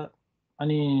भएर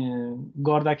अनि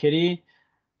गर्दाखेरि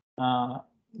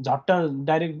झट्ट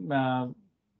डाइरेक्ट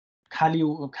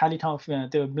खाली ठाउँ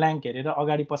त्यो ब्ल्याङ्क हेरेर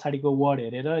अगाडि पछाडिको वर्ड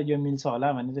हेरेर यो मिल्छ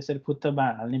होला भने त्यसरी फुत्त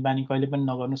हाल्ने बानी कहिले पनि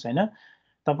नगर्नुहोस् हैन।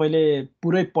 तपाईँले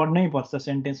पुरै पढ्नै पर्छ,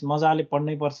 सेन्टेन्स मजाले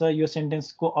पढ्नै पर्छ, यो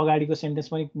सेन्टेन्सको अगाडिको सेन्टेन्स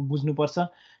पनि बुझ्नुपर्छ,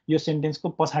 यो सेन्टेन्सको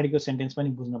पछाडिको सेन्टेन्स पनि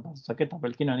बुझ्नुपर्छ क्या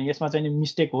तपाईँले। किनभने यसमा चाहिँ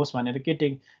मिस्टेक होस् भनेर के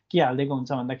हालिदिएको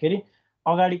हुन्छ भन्दाखेरि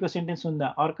अगाडिको सेन्टेन्स सुन्दा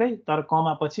अर्कै, तर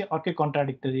कमापछि अर्कै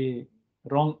कन्ट्राडिक्टरी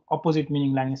रङ अपोजिट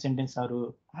मिनिङ लाग्ने सेन्टेन्सहरू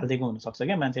हालिदिएको हुनसक्छ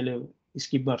क्या, मान्छेले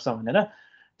स्किप गर्छ भनेर।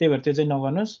 त्यही भएर त्यो चाहिँ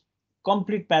नगर्नुहोस्,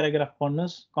 कम्प्लिट प्याराग्राफ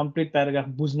पढ्नुहोस्, कम्प्लिट प्याराग्राफ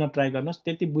बुझ्न ट्राई गर्नुहोस्।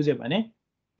 त्यति बुझ्यो भने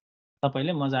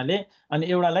तपाईँले मजाले, अनि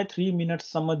एउटालाई 3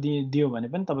 मिनट्ससम्म दियो भने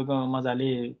पनि तपाईँको मजाले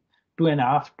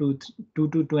 2.5 to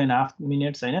 2.5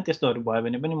 मिनट्स हैन, त्यस्तोहरू भयो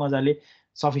भने पनि मजाले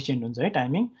सफिसियन्ट हुन्छ है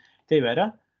टाइमिङ। त्यही भएर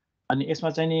अनि यसमा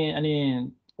चाहिँ नि अनि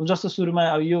जस्तो सुरुमा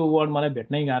अब यो वर्ड मलाई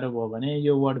भेट्नै गाह्रो भयो भने,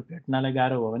 यो वर्ड भेट्नलाई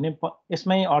गाह्रो भयो भने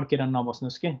यसमै अड्केर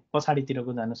नबस्नुहोस् के,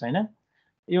 पछाडितिरको जानुहोस् हैन।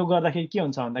 यो गर्दाखेरि के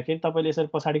हुन्छ भन्दाखेरि तपाईँले यसरी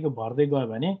पछाडिको भर्दै गयो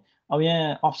भने अब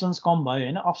यहाँ अप्सन्स कम भयो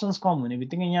हैन, अप्सन्स कम हुने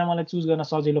बित्तिकै यहाँ मलाई चुज गर्न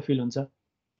सजिलो फिल हुन्छ।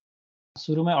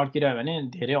 सुरुमै अड्किरह्यो भने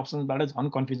धेरै अप्सन्सबाट झन्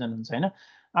कन्फ्युजन हुन्छ हैन।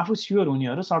 आफू स्योर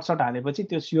हुनेहरू सर्ट हालेपछि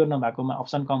त्यो स्योर नभएकोमा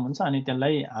अप्सन कम हुन्छ, अनि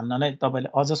त्यसलाई हाल्नलाई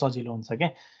तपाईँलाई अझ सजिलो हुन्छ क्या।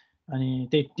 अनि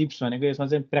त्यही टिप्स भनेको यसमा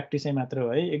चाहिँ प्र्याक्टिसै मात्र हो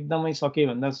है, एकदमै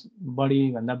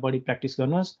सकेभन्दा बढी प्र्याक्टिस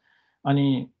गर्नुहोस्। अनि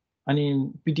अनि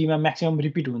पिटीमा म्याक्सिमम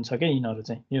रिपिट हुन्छ क्या यिनीहरू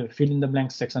चाहिँ, यो फिल इन द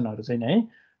ब्ल्याङ्क सेक्सनहरू चाहिँ है।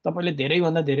 तपाईँले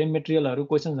धेरैभन्दा धेरै मेटेरियलहरू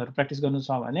क्वेसन्सहरू प्र्याक्टिस गर्नु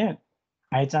छ भने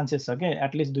हाई चान्सेस छ क्या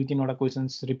एटलिस्ट 2-3वटा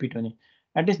क्वेसन्स रिपिट हुने।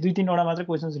 एटलिस्ट 2-3वटा मात्रै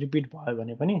क्वेसन्स रिपिट भयो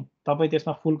भने पनि तपाईँ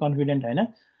त्यसमा फुल कन्फिडेन्ट होइन।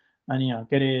 अनि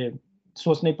के अरे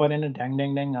सोच्नै परेन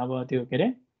ढ्याङ अब त्यो के अरे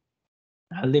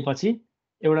हालिदिएपछि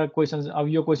एउटा क्वेसन, अब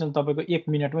यो क्वेसन तपाईँको 1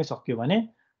 मिनटमै सक्यो भने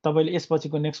तपाईँले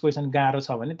यसपछिको नेक्स्ट क्वेसन गाह्रो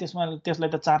छ भने त्यसलाई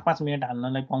त 4-5 मिनट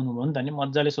हाल्नलाई पाउनुभयो नि त नि,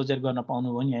 मजाले सोचेर गर्न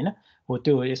पाउनुभयो नि होइन। हो,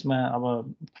 त्यो हो यसमा अब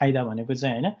फाइदा भनेको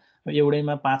चाहिँ होइन।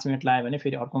 एउटैमा 5 मिनट लाग्यो भने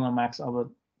फेरि अर्कोमा मार्क्स अब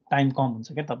टाइम कम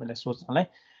हुन्छ क्या तपाईँलाई सोच्नलाई।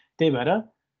 त्यही भएर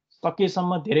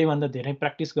सकेसम्म धेरैभन्दा धेरै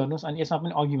प्र्याक्टिस गर्नुहोस्। अनि यसमा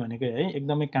पनि अघि भनेको है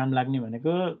एकदमै काम लाग्ने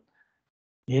भनेको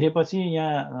हेरेपछि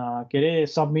यहाँ के अरे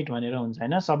सबमिट भनेर हुन्छ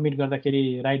होइन, सबमिट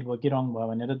गर्दाखेरि राइट भयो कि रङ भयो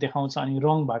भनेर देखाउँछ। अनि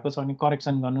रङ भएको छ भने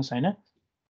करेक्सन गर्नुहोस् होइन,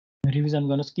 रिभिजन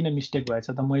गर्नुहोस् किन मिस्टेक भएछ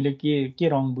त, मैले के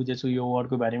रङ बुझेछु यो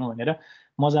वर्डको बारेमा भनेर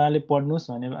मजाले पढ्नुहोस्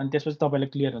भनेर। अनि त्यसपछि तपाईँलाई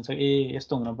क्लियर हुन्छ ए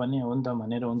यस्तो हुनुपर्ने हो नि त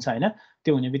भनेर हुन्छ होइन।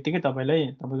 त्यो हुने बित्तिकै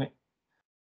तपाईँको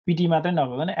पिटी मात्रै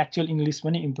नभइकन एक्चुअल इङ्ग्लिस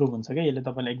पनि इम्प्रुभ हुन्छ क्या, यसले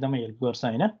तपाईँलाई एकदमै हेल्प गर्छ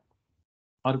होइन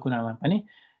अरू कुरामा पनि।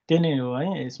 त्यही नै हो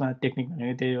है यसमा टेक्निक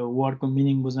भनेको, त्यही हो वर्डको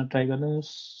मिनिङ बुझ्न ट्राई गर्नुहोस्,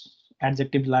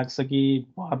 एडजेक्टिभ लाग्छ कि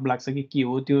भर्ब लाग्छ कि के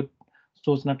हो त्यो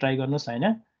सोच्न ट्राई गर्नुहोस् हैन।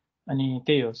 अनि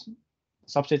त्यही हो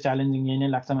सबसे च्यालेन्जिङ यही नै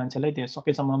लाग्छ मान्छेलाई। त्यो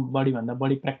सकेसम्म बढीभन्दा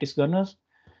बढी प्र्याक्टिस गर्नुहोस्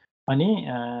अनि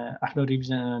आफ्नो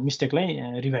रिभिजन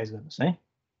मिस्टेकलाई रिभाइज गर्नुहोस् है।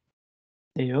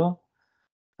 त्यही हो।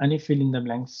 अनि फिल इन द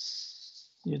ब्ल्याङ्क्स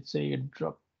यो चाहिँ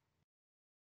ड्रप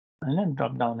हैन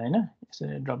ड्रप डाउन हैन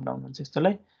यसरी ड्रप डाउन हुन्छ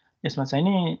यस्तोलाई। यसमा चाहिँ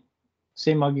नि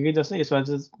सेम अघिकै जस्तो यसबाट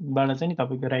चाहिँ नि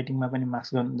तपाईँको राइटिङमा पनि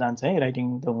मार्क्स जान्छ है।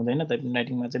 राइटिङ त हुँदैन तैपनि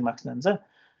राइटिङमा चाहिँ मार्क्स जान्छ।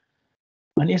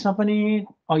 अनि यसमा पनि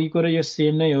अघिको र यो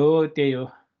सेम नै हो त्यही हो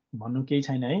भन्नु केही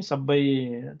छैन है। सबै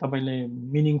तपाईँले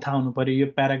मिनिङ थाहा हुनु पर्यो। यो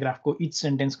प्याराग्राफको इच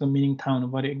सेन्टेन्सको मिनिङ थाहा हुनु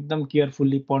पर्यो। एकदम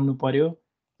केयरफुल्ली पढ्नु पर्यो।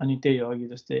 अनि त्यही हो अघि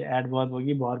जस्तै एडभर्ब हो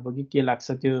कि भर्ब हो कि के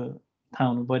लाग्छ त्यो थाहा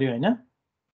हुनु पर्यो हैन।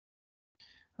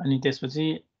 अनि त्यसपछि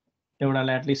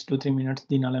एउटालाई एटलिस्ट 2-3 मिनट्स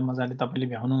दिनलाई मजाले तपाईँले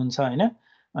भ्याउनुहुन्छ हैन।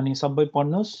 अनि सबै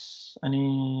पढ्नुहोस् अनि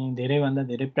धेरैभन्दा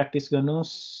धेरै प्र्याक्टिस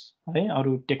गर्नुहोस् है।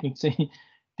 अरू टेक्निक चाहिँ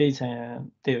त्यही छ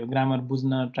त्यही हो ग्रामर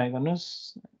बुझ्न ट्राई गर्नुहोस्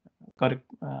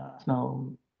करेक्ट आफ्नो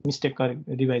मिस्टेक करेक्ट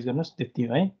रिभाइज गर्नुहोस् त्यति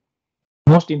हो है।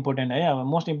 मोस्ट इम्पोर्टेन्ट है। अब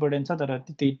मोस्ट इम्पोर्टेन्ट छ तर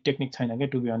त्यति टेक्निक छैन क्या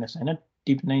टु बी अनेस्ट हैन।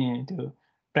 टिप नै त्यो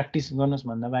प्र्याक्टिस गर्नुहोस्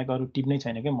भन्दा बाहेक अरू टिप नै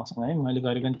छैन क्या मसँग है। मैले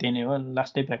गरेको नि त्यही नै हो।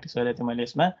 लास्टै प्र्याक्टिस गरेको थिएँ मैले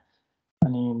यसमा।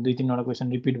 अनि 2-3वटा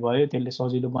क्वेसन रिपिट भयो त्यसले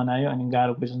सजिलो बनायो। अनि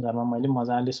गाह्रो क्वेसनहरुमा मैले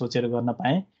मजाले सोचेर गर्न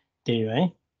पाएँ त्यही हो है।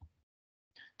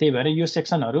 त्यही भएर यो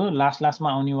सेक्सनहरु लास्टमा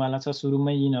आउनेवाला छ।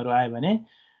 सुरुमै यिनहरु आयो भने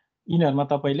यिनहरुमा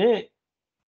तपाईले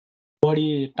बढी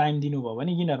टाइम दिनुभयो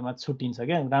भने यिनहरुमा छुट्टिन्छ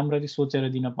क्या। राम्ररी सोचेर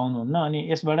दिन पाउनुहुन्न। अनि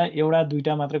यसबाट एउटा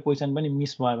दुईटा मात्र क्वेसन पनि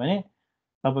मिस भयो भने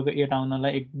तपाईको 8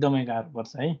 आउनलाई एकदमै गाह्रो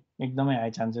पर्छ है। एकदमै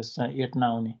हाई चान्सेस छ 8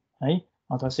 नआउने है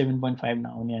अथवा 7.5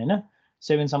 नआउने हैन।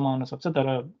 7 सम्म आउन सक्छ तर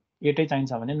 8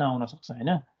 चाहिन्छ भने नआउन सक्छ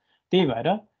हैन। त्यही भएर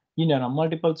यिनहरुमा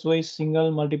multiple choice single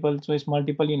multiple choice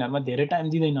multiple यिनहरुमा धेरै टाइम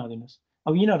दिँदै नदिनुस्।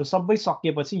 अब यिनहरु सबै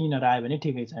सकिएपछि यिनहरु आयो भने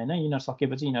ठिकै छ हैन। यिनहरु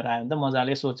सकिएपछि यिनहरु आयो भने त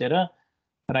मजाले सोचेर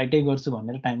राइटै गर्छु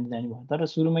भनेर टाइम दिँदैन भयो। तर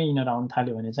सुरुमै यिनहरु आउन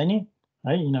थाल्यो भने चाहिँ नि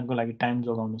है यिनहरुको लागि टाइम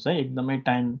जोगाउनुस् है। एकदमै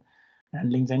टाइम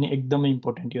ह्यान्डलिङ चाहिँ नि एकदमै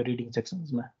इम्पोर्टेन्ट यो रिडिङ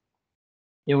सेक्सन्समा।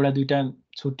 एउटा दुईटा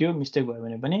छुट्यो मिस्टेक भयो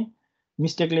भने पनि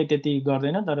मिस्टेकले त्यति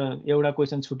गर्दैन तर एउटा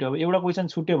क्वेसन छुट्यो। अब एउटा क्वेसन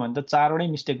छुट्यो भने त 4 वटै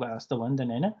मिस्टेक भयो जस्तो भयो नि त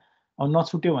हैन। अब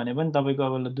नछुट्यो भने पनि तपाईको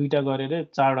अब दुईटा गरेर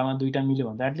 4 वटामा दुईटा मिल्यो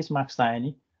भने त एटलिस्ट मार्क्स त आयो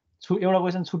नि। एउटा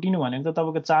क्वेसन छुटिनु भनेको त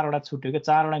तपाईको 4 वटा छुट्यो के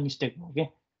 4 वटा मिस्टेक भयो के।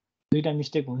 दुईटा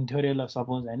मिस्टेक हुन्थ्यो रे ल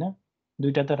सपोज हैन।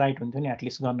 दुईटा त राइट हुन्थ्यो नि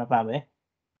एटलिस्ट गर्न पाए भए।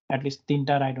 एटलिस्ट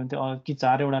 3टा राइट हुन्थ्यो कि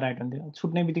 4 वटा राइट हुन्थ्यो।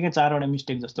 छुट्ने बित्तिकै 4 वटा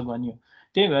मिस्टेक जस्तो बनियो।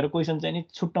 त्यही भएर क्वेसन चाहिँ नि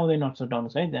छुट्टाउँदै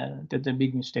नछुट्टाउनुस् है। त्यो चाहिँ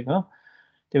बिग मिस्टेक हो।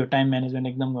 त्यो टाइम म्यानेजमेन्ट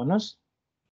एकदम गर्नुस्।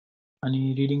 अनि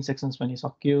रिडिङ सेक्सन्स पनि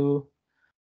सक्यो।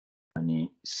 अनि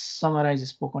समराइज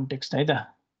स्पोकन टेक्स्ट है त।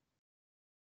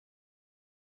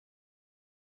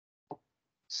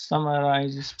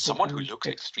 Summarise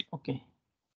okay.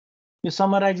 यो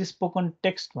समराइज स्पोकन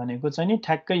टेक्स्ट भनेको चाहिँ नि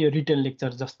ठ्याक्कै यो रिटेल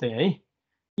लेक्चर जस्तै है।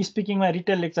 स्पिकिङमा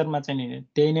रिटेल लेक्चरमा चाहिँ नि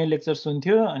त्यही नै लेक्चर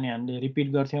सुन्थ्यो अनि हामीले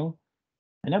रिपिट गर्थ्यौं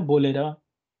हैन बोलेर।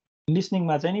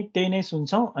 लिसनिङमा चाहिँ नि त्यही नै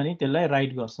सुन्छौं अनि त्यसलाई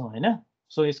राइट गर्छौं हैन।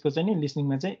 सो यसको चाहिँ नि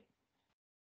लिसनिङमा चाहिँ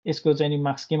यसको चाहिँ नि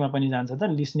मार्क्स केमा पनि जान्छ त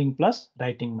लिसनिङ प्लस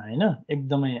राइटिङमा हैन।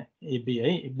 एकदमै हेभी है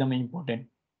एकदमै इम्पोर्टेन्ट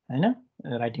हैन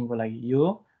राइटिङको लागि यो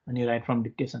अनि राइट फ्रम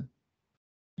डिक्टेसन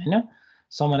हैन।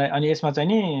 समराइज अनि यसमा चाहिँ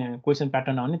नि क्वेसन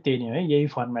प्याटर्न आउने त्यही नै है। यही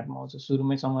फर्मेटमा आउँछ।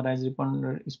 सुरुमै समराइज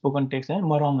स्पोकन टेक्स्ट है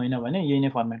म रङ होइन भने यही नै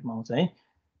फर्मेटमा आउँछ है।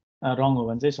 रङ हो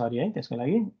भने चाहिँ सरी है त्यसको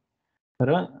लागि। तर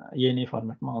यही नै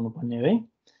फर्मेटमा आउनुपर्ने है।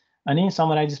 अनि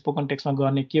समराइज स्पोकन टेक्स्टमा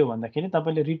गर्ने के हो भन्दाखेरि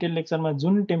तपाईले रिटेल लेक्चरमा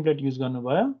जुन टेम्प्लेट युज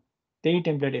गर्नुभयो त्यही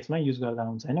टेम्प्लेट यसमा युज गर्दा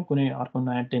हुन्छ हैन। कुनै अर्को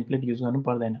नयाँ टेम्प्लेट युज गर्नु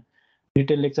पर्दैन।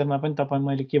 रिटेल लेक्चरमा पनि तपाईँ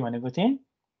मैले के भनेको थिएँ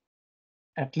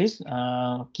एटलिस्ट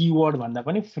किवर्ड भन्दा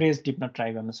पनि फ्रेज टिप्न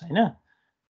ट्राई गर्नुस् हैन।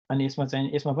 अनि यसमा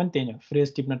चाहिँ यसमा पनि त्यही नै हो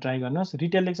फ्रेज टिप्न ट्राई गर्नुस्।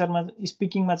 रिटेल लेक्चरमा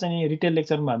स्पिकिङमा चाहिँ रिटेल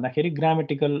लेक्चरमा भन्दाखेरि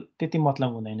ग्रामेटिकल त्यति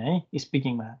मतलब हुँदैन है।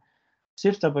 स्पिकिङमा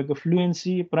सिर्फ तपाईको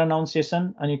फ्लुएन्सी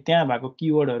प्रोनाउन्सिएसन अनि त्यहाँ भएको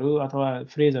किवर्डहरु अथवा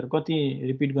फ्रेजहरु कति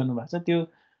रिपिट गर्नु भएको छ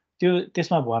त्यो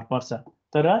त्यसमा भर पर्छ।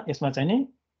 तर यसमा चाहिँ नि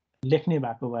लेख्ने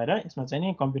भएको भएर यसमा चाहिँ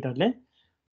नि कम्प्युटरले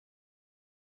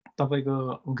तपाईको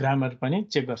ग्रामर पनि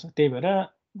चेक गर्छ। त्यही भएर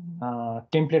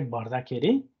टेम्प्लेट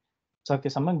भर्दाखेरि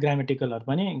सकेसम्म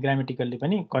ग्रामेटिकल्ली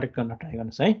पनि करेक्ट गर्न ट्राई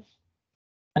गर्नुस् है।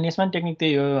 अनि यसमा टेक्निक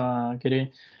त्यही हो के रे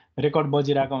रेकर्ड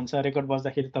बजिरहेको हुन्छ। रेकर्ड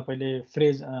बज्दाखेरि तपाईले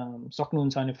फ्रेज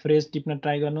सक्नुहुन्छ भने फ्रेज टिप्न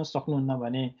ट्राई गर्नुस्। सक्नुहुन्न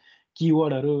भने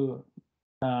किवर्डहरु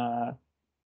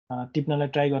टिप्नलाई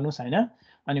ट्राई गर्नुस् हैन।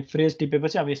 अनि फ्रेज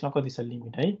टिपेपछि अब यसमा कति छ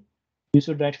लिमिट है। You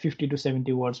should write 50 to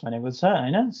 70 words भनेको छ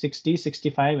हैन। 60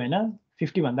 65 हैन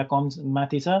 50 भन्दा कम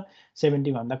माथि छ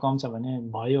 70 भन्दा कम छ भने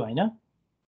भयो हैन।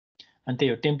 अनि त्यही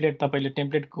हो टेम्प्लेट तपाईले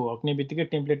टेम्प्लेट घोक्ने बित्तिकै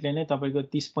टेम्प्लेटले नै तपाईको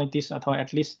 30 35 अथवा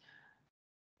एटलिस्ट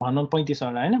भनौँ 35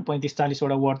 वटा हैन 35-40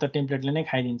 वटा वर्ड त टेम्प्लेटले नै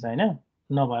खाइदिन्छ हैन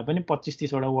नभए पनि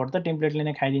 25-30 वटा वर्ड त टेम्प्लेटले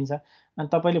नै खाइदिन्छ अनि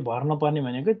तपाईले भर्न पर्ने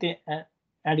भनेको त्यो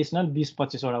एडिसनल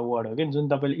 20-25 वटा वर्ड हो के जुन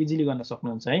तपाईले इजिली गर्न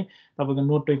सक्नुहुन्छ है तपाईको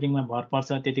नोट टेकिङमा भर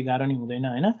पर्छ त्यति गाह्रो नि हुँदैन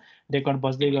हैन रेकर्ड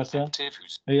बज्दै गर्छ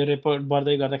यो रेकर्ड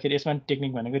बढ्दै गर्दाखेरि यसमा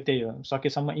टेक्निक भनेको त्यही हो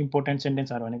सकेसम्म इम्पोर्टेन्ट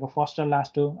सेन्टेन्सहरु भनेको फर्स्ट र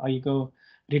लास्ट हो अघिको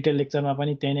डिटेल लेक्चरमा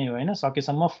पनि त्यही नै हो हैन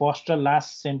सकेसम्म फर्स्ट र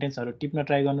लास्ट सेन्टेन्सहरु टिप्न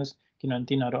ट्राई गर्नुस् किनभने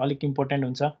तिनीहरु अलिक इम्पोर्टेन्ट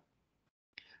हुन्छ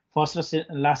फर्स्ट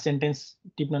र लास्ट सेन्टेन्स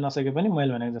टिप्न नसके पनि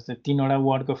मैले भनेको जस्तै 3 वटा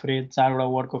वर्डको फ्रेज 4 वटा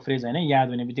वर्डको फ्रेज हैन याद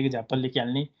हुने बित्तिकै झ्याप्प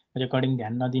लेखिहाल्ने रेकर्डिङ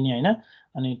ध्यान नदिने हैन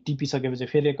अनि टिपिसकेपछि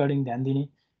फेरि रेकर्डिङ ध्यान दिने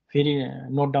फेरि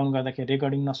नोट डाउन गर्दाखेरि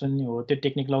रेकर्डिङ नसुन्ने हो त्यो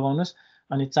टेक्निक लगाउनुस्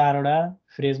अनि 4 वटा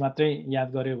फ्रेज मात्रै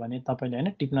याद गर्यो भने तपाईले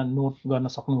हैन टिप्न नोट गर्न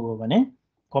सक्नुभयो भने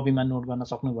कपीमा नोट गर्न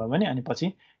सक्नुभयो भने अनि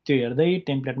पछि त्यो हेर्दै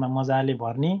टेम्प्लेटमा मजाले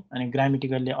भर्ने अनि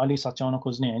ग्रामेटिकलले अलि सच्याउन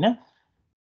खोज्ने हैन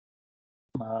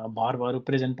भर्बहरु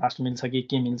प्रेजेन्ट पास्ट मिल्छ कि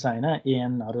के मिल्छ हैन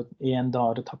एएन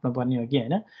दहरु थप्नु पर्ने हो कि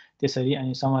हैन त्यसरी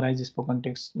अनि समराइज स्पोकन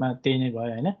टेक्स्टमा त्यही नै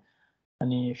भयो हैन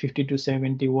अनि 50 to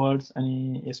 70 वर्ड्स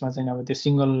अनि यसमा चाहिँ अब त्यो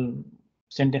सिंगल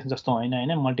सेन्टेन्स जस्तो हैन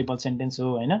हैन मल्टिपल सेन्टेन्स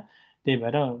हो हैन त्यही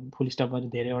भएर फुल स्टपहरु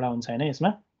धेरैवटा हुन्छ हैन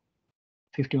यसमा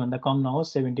 50 भन्दा कम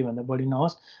नहोस् 70 भन्दा बढी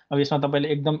नहोस् अब यसमा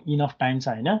तपाईले एकदम इनफ टाइम छ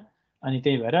हैन अनि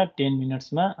त्यही भएर 10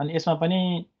 मिनेट्समा अनि यसमा पनि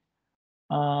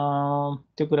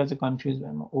त्यो कुरा चाहिँ कन्फ्युज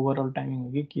भएँ ओभरअल टाइमिङ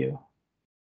हो कि के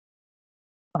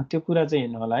हो त्यो कुरा चाहिँ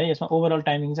हेर्नु होला है यसमा ओभरअल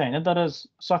टाइमिङ चाहिँ हैन तर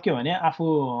सक्यो भने आफू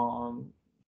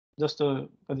जस्तो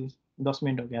कति 10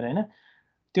 मिनेट हो क्यारे हैन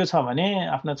त्यो छ भने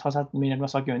आफ्नो 6-7 मिनेटमा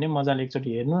सक्यो भने मजाले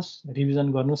एकचोटि हेर्नुस्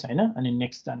रिभिजन गर्नुस् हैन अनि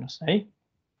नेक्स्ट जानुस् है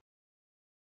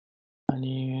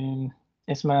अनि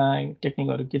यसमा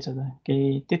टेक्निकहरु के छ त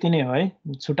केही त्यति नै हो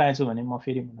है छुटाएछु भने म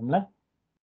फेरि भनौँला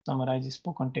समराइज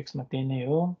स्पोकन टेक्स्टमा त्यही नै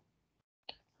हो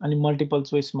अनि मल्टिपल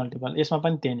चोइस मल्टिपल यसमा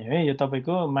पनि त्यही नै हो है यो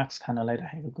तपाईको मार्क्स खानलाई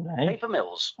राखेको कुरा है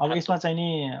अब यसमा चाहिँ नि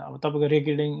अब तपाईको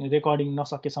रेकर्डिङ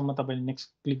नसकेसम्म तपाईले नेक्स्ट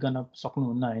क्लिक गर्न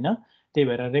सक्नुहुन्न हैन त्यही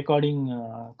भएर रेकर्डिङ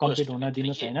कम्प्लिट हुन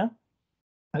दिनुस् हैन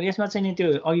अब यसमा चाहिँ नि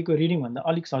त्यो अघिको रिडिङ भन्दा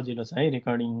अलिक सजिलो छ है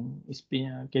रेकर्डिङ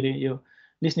के रे यो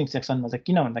लिसनिङ सेक्सनमा चाहिँ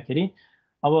किन भन्दाखेरि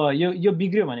अब यो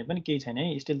बिग्रियो भने पनि केही छैन है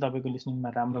स्टिल तपाईको लिसनिङमा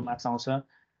राम्रो मार्क्स आउँछ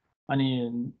अनि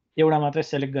एउटा मात्रै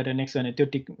सेलेक्ट गरेर नेक्स्ट गर्ने त्यो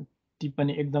टिप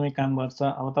पनि एकदमै काम गर्छ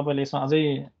अब तपाईले यसमा अझै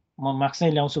म मार्क्स नै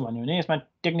ल्याउँछु भन्यो भने यसमा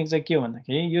टेक्निक चाहिँ के हो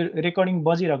भन्दाखेरि यो रेकर्डिङ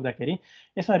बजिराख्दाखेरि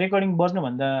यसमा रेकर्डिङ बज्नु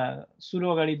भन्दा सुरु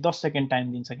अगाडि 10 सेकेन्ड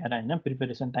टाइम दिन्छ क्यारा हैन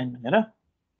प्रिपरेसन टाइम भनेर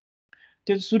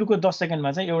त्यो सुरुको 10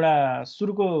 सेकेन्डमा चाहिँ एउटा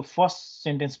सुरुको फर्स्ट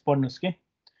सेन्टेन्स पढ्नुस् के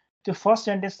त्यो फर्स्ट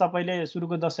सेन्टेन्स तपाईले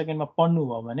सुरुको 10 सेकेन्डमा पढ्नु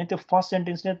भयो भने त्यो फर्स्ट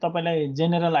सेन्टेन्सले तपाईलाई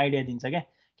जेनरल आइडिया दिन्छ क्या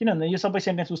किनभने यो सबै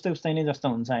सेन्टेन्स उस्तै नै जस्तो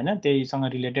हुन्छ हैन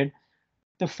त्यहीसँग रिलेटेड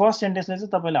त्यो फर्स्ट सेन्टेन्सले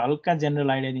चाहिँ तपाईलाई हल्का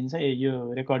जेनरल आइडिया दिन्छ ए यो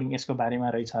रेकर्डिङ यसको बारेमा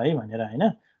रहेछ है भनेर हैन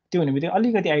त्यो हुने बित्तिकै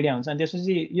अलिकति आइडिया हुन्छ अनि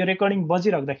त्यसपछि यो रेकर्डिङ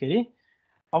बजिराख्दाखेरि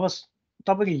अब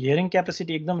तपाईको हियरिङ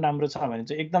क्यापेसिटी एकदम राम्रो छ भने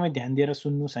चाहिँ एकदमै ध्यान दिएर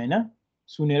सुन्नुस् हैन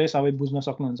सुनेरै सबै बुझ्न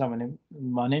सक्नुहुन्छ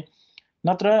भने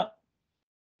नत्र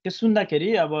त्यो सुन्दाखेरि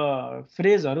अब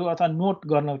फ्रेजहरु अथवा नोट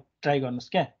गर्न ट्राई गर्नुस्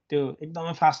क्या त्यो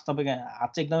एकदमै फास्ट तपाईको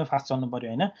हात चाहिँ एकदमै फास्ट चल्नु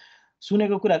पर्यो हैन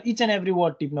सुनेको कुरा इच एन्ड एभ्री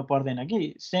वर्ड टिप्न पर्दैन कि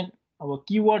अब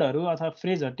किवर्डहरु अथवा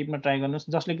फ्रेजहरु टिप्न ट्राई गर्नुस्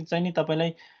जसले कि चाहिँ नि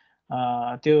तपाईलाई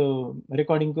त्यो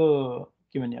रेकर्डिङको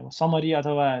के भन्ने अब समरी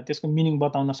अथवा त्यसको मिनिङ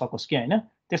बताउन सकोस् कि हैन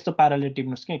त्यस्तो पाराले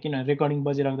टिप्नुस् के किन रेकर्डिङ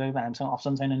बजिराख्दाखेरि त हामीसँग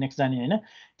अप्सन छैन नेक्स्ट जाने हैन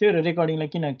त्यो रेकर्डिङलाई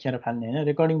किन खेर फाल्ने हैन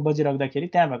रेकर्डिङ बजिराख्दाखेरि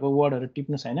त्यहाँ भएको वर्डहरु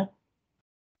टिप्नुस् हैन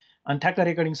अनि ठ्याक्क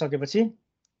रेकर्डिङ सकेपछि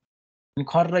अनि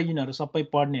खर र यिनहरु सबै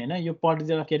पढ्ने हैन यो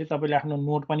पढ्दाखेरि तपाईले आफ्नो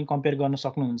नोट पनि कम्पेयर गर्न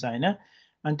सक्नुहुन्छ हैन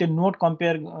अनि त्यो नोट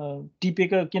कम्पेयर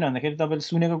टिपेको किन भन्दाखेरि तपाईले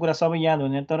सुनेको कुरा सबै याद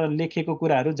हुने तर लेखेको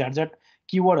कुराहरु झटझट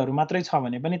किवर्डहरु मात्रै छ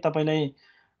भने पनि तपाईलाई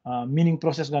मिनिङ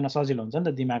प्रोसेस गर्न सजिलो हुन्छ नि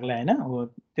त दिमागलाई हैन हो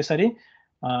त्यसरी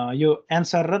यो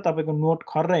एन्सर र तपाईको नोट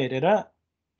खर हेरेर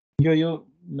यो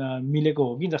मिलेको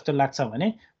हो कि जस्तो लाग्छ भने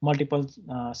मल्टिपल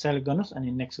सेलेक्ट गर्नुस्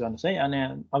अनि नेक्स्ट गर्नुस् है अनि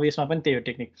अब यसमा पनि त्यही हो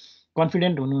टेक्निक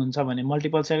कन्फिडेन्ट हुनुहुन्छ भने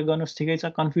मल्टिपल सेलेक्ट गर्नुस् ठिकै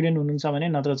छ कन्फिडेन्ट हुनुहुन्छ भने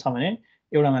नत्र छ भने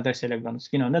एउटा मात्र सेलेक्ट गर्नुस्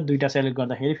किन भन्दा दुईटा सेलेक्ट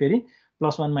गर्दाखेरि फेरि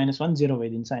 +1 -1 0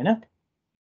 भइदिन्छ हैन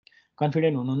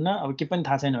कन्फिडेन्ट हुनुहुन्न अब के पनि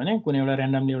थाहा छैन भने कुनै एउटा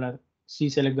र्यान्डमली एउटा सी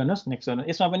सेलेक्ट गर्नुस् नेक्स्ट गर्नुस्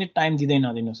यसमा पनि टाइम दिदै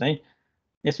नदिनुस् है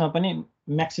यसमा पनि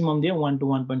म्याक्सिमम दियो 1 to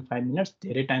 1.5 मिनेट्स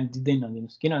धेरै टाइम दिदै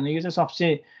नदिनुस् किनभने यो चाहिँ सबसे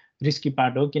रिस्की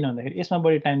पार्ट हो किन भन्दाखेरि यसमा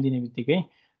बढी टाइम दिने बित्तिकै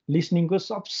लिसनिङको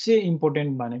सबसे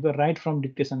इम्पोर्टेन्ट भनेको राइट फ्रम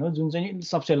डिक्टेसन हो जुन चाहिँ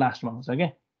सबसे लास्टमा आउँछ के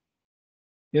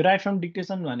यो राइट फ्रम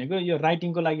डिक्टेसन भनेको यो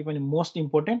राइटिङको लागि पनि मोस्ट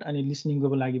इम्पोर्टेन्ट अनि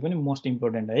लिसनिङको लागि पनि मोस्ट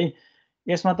इम्पोर्टेन्ट है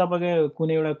यसमा तपाईको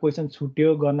कुनै एउटा क्वेशन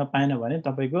छुट्यो गर्न पाएन भने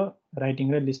तपाईको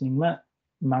राइटिङ र लिसनिङमा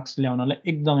मार्क्स ल्याउनलाई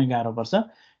एकदमै गाह्रो पर्छ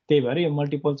त्यही भएर यो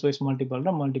मल्टिपल चोइस मल्टिपल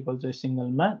र मल्टिपल चोइस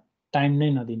सिंगलमा टाइम नै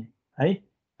नदिने है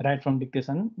राइट फ्रम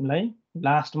डिक्टेसनलाई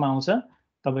लास्टमा आउँछ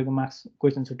तपाईको मार्क्स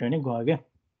क्वेसन छुट्यो भने गयो क्या।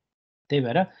 त्यही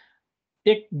भएर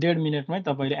 1-1.5 मिनेटमै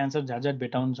तपाईले एन्सर झ्याट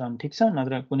भेटाउनु छ भने ठिक छ,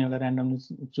 नत्र कुनै एउटा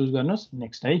र्यान्डमली चुज गर्नुस्।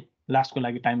 नेक्स्ट है, लास्टको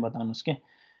लागि टाइम बताउनुस् के।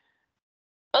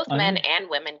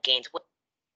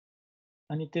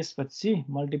 अनि त्यसपछि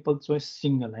मल्टिपल चोइस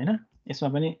सिंगल हैन, यसमा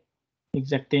पनि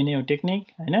एक्ज्याक्ट त्यही नै हो टेक्निक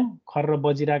हैन। खर्र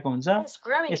बजिरहेको हुन्छ,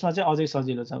 यसमा चाहिँ अझै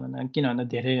सजिलो छ भन्दा किन भन्दा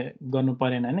धेरै गर्नु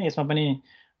परेन हैन। यसमा पनि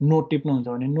नोट टिप्नु हुन्छ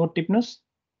भने नोट टिप्नुस्,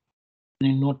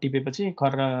 अनि नोट टिपेपछि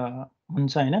खर्र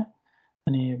हुन्छ हैन।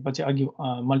 अनि पछि अघि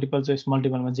मल्टिपल चोइस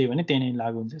मल्टिपलमा जे भने त्यही नै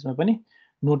लागु हुन्छ। यसमा पनि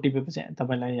नोट टिपेपछि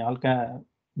तपाईलाई हल्का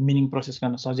मिनिङ प्रोसेस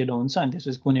गर्न सजिलो हुन्छ। अनि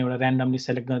त्यसपछि कुनै एउटा र्यान्डमली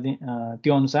सेलेक्ट गर्दै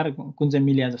त्यो अनुसार कुन चाहिँ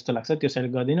मिल्या जस्तो लाग्छ त्यो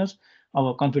सेलेक्ट गरिदिनुस्।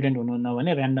 अब कन्फिडेन्ट हुनुहुन्न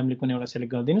भने र्यान्डमली कुनै एउटा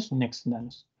सेलेक्ट गरिदिनुस्, नेक्स्ट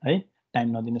जानुस् है। टाइम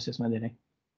नदिनुस् यसमा धेरै,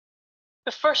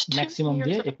 म्याक्सिमम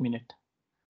दिए 1 मिनेट।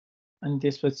 अनि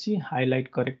त्यसपछि हाइलाइट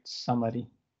करेक्ट समरी,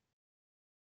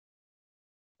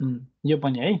 यो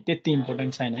पनि है त्यति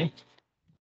इम्पोर्टेन्ट छैन है,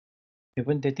 यो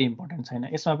पनि त्यति इम्पोर्टेन्ट छैन।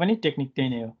 यसमा पनि टेक्निक त्यही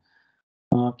नै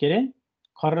हो के रे,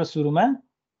 खर्र सुरुमा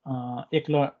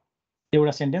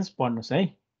एउटा सेन्टेन्स पढ्नुस् है,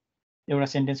 एउटा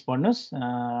सेन्टेन्स पढ्नुस्।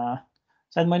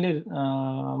 सायद मैले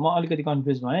म अलिकति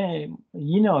कन्फ्युज भएँ,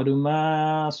 यिनीहरुमा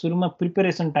सुरुमा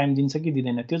प्रिपरेसन टाइम दिन्छ कि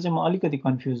दिँदैन, त्यो चाहिँ म अलिकति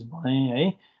कन्फ्युज भएँ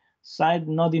है। सायद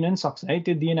नदिन पनि सक्छ है,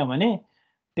 त्यो दिएन भने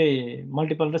त्यही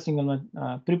मल्टिपल र सिंगलमा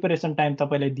प्रिपरेसन टाइम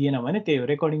तपाईलाई दिएन भने त्यही हो,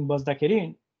 रेकर्डिङ बज्दाखेरि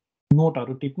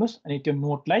नोटहरु टिप्नुस् अनि त्यो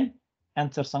नोटलाई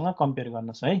एन्सरसँग कम्पेयर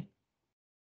गर्नुस् है।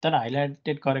 तर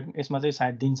हाइलाइटेड करेक्ट यसमा चाहिँ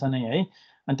सायद दिन्छ नै है।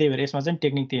 अनि त्यही भएर यसमा चाहिँ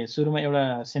टेक्निक त्यही, सुरुमा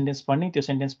एउटा सेन्टेन्स पढ्ने, त्यो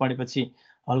सेन्टेन्स पढेपछि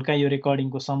हल्का यो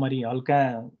रेकर्डिङको समरी हल्का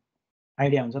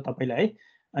आइडिया हुन्छ तपाईलाई है।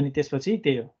 अनि त्यसपछि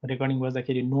त्यही हो, रेकर्डिङ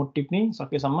बज्दाखेरि नोट टिप्ने,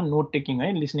 सकेसम्म नोट टेकिङ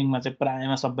है। लिसनिङमा चाहिँ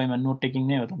प्रायमा सबैमा नोट टेकिङ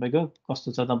नै हो तपाईको,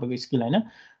 कस्तो छ तपाईको स्किल हैन।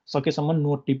 सकेसम्म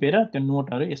नोट टिपेर त्यो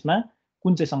नोटहरु यसमा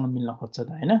कुन चाहिँसँग मिल्न खोज्छ त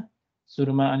हैन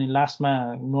सुरुमा। अनि लास्टमा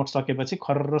नोट सकेपछि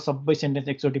खर्र सबै सेन्टेन्स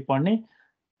एकचोटी पढ्ने,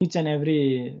 इच एन्ड एभ्री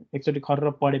एकचोटी खर्र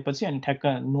पढेपछि अनि ठ्याक्क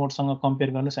नोटसँग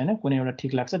कम्पेयर गर्नुस् हैन, कुनै एउटा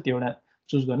ठिक लाग्छ त्यो एउटा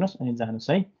चुज गर्नुस् अनि जानुस्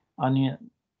है। अनि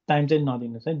टाइम चाहिँ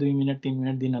नदिनुस् है, 2 मिनेट 3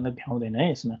 मिनेट दिनलाई भ्याउँदैन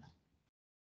है यसमा।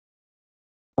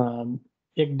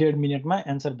 1-1.5 मिनेटमा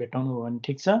एन्सर भेटाउनु हो भने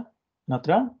ठिक छ,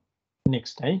 नत्र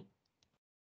नेक्स्ट है,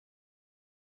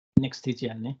 नेक्स्ट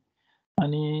थिचिहाल्ने।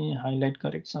 अनि highlight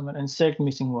correct summary and select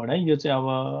missing word है, यो चाहिँ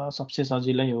अब सबसे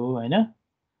सजिलै हो हैन,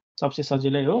 सबसे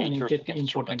सजिलै हो। अनि त्यति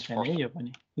इम्पोर्टेन्ट छैन है यो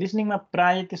पनि। लिसनिङमा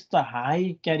प्राय त्यस्तो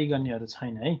हाई क्यारी गर्नेहरु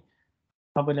छैन है,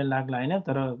 तपाईलाई लाग्ला हैन,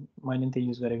 तर मैले त्यही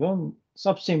युज गरेको।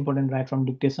 सबसे important right from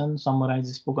dictation,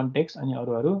 summarise spoken text अनि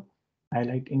अरुहरु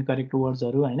हाइलाइट इनकरेक्ट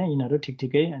वर्ड्सहरु हैन, यिनीहरु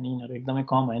ठिक-ठिकै अनि यिनीहरु एकदमै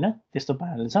कम हैन, त्यस्तो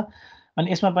पाराले छ।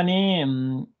 अनि यसमा पनि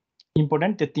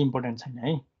इम्पोर्टेन्ट त्यति इम्पोर्टेन्ट छैन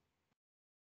है।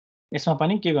 यसमा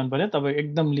पनि के गर्नु पर्यो, तपाई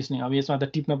एकदम लिसनिङ, अब यसमा त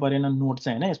टिप्न परेन नोट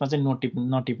चाहिँ हैन, यसमा चाहिँ नोट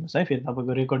नटिप्नुस् है, फेरि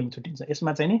तपाईको रेकर्डिङ छुटिन्छ।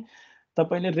 यसमा चाहिँ नि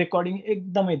तपाईले रेकर्डिङ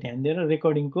एकदमै ध्यान दिएर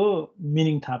रेकर्डिङको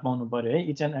मिनिङ थाहा पाउनु पर्यो है,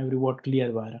 each and every word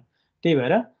clear भएर। त्यही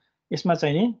भएर यसमा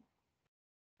चाहिँ नि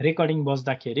रेकर्डिङ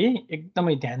बज्दाखेरि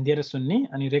एकदमै ध्यान दिएर सुन्ने,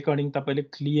 अनि रेकर्डिङ तपाईले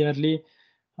क्लियरली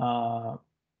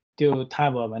त्यो थाहा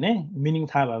भयो भने, मिनिङ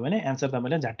थाहा भयो भने एन्सर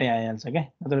तपाईलाई झट्टै आइहाल्छ क्या।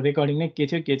 नत्र रेकर्डिङ नै के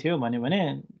थियो भन्यो भने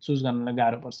चुज गर्नलाई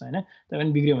गाह्रो पर्छ हैन। तर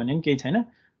पनि बिग्रियो भने पनि केही छैन,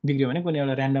 बिग्रियो भने कुनै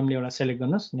एउटा र्यान्डमली एउटा सेलेक्ट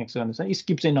गर्नुस्, नेक्स्ट गर्नुस् है,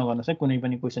 स्किप चाहिँ नगर्नुस् है कुनै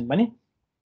पनि क्वेशन पनि।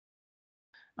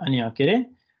 अनि के रे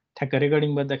ठ्याक्क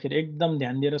रेकर्डिङ बज्दाखेरि एकदम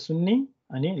ध्यान दिएर सुन्ने,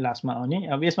 अनि लास्टमा आउने।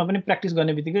 अब यसमा पनि प्र्याक्टिस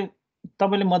गर्ने बित्तिकै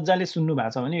तपाईले मज्जाले सुन्नु भएको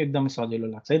छ भने एकदमै सजिलो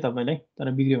लाग्छ है तपाईलाई,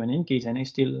 तर बिग्रियो भने पनि केही छैन,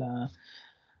 still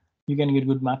you can get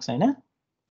good marks हैन।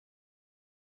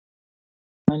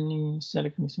 अनि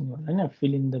सेलेक्ट मिसिङ वर्ड हैन,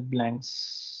 फिल इन द ब्ल्याङ्क्स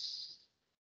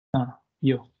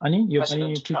यो। अनि यो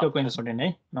पनि ठिकको इम्पोर्टेन्ट है,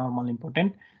 नर्मल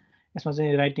इम्पोर्टेन्ट। यसमा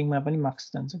चाहिँ राइटिङमा पनि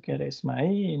मार्क्स जान्छ के अरे यसमा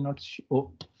है, नट हो।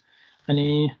 अनि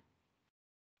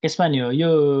यसमा नि हो, यो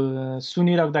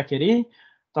सुनिराख्दाखेरि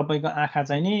तपाईको आँखा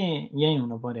चाहिँ नि यही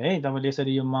हुनु पर्यो है। तपाईले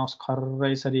यसरी यो माउस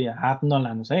खर्र यसरी हात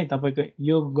नलानुस् है, तपाईको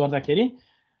यो गर्दाखेरि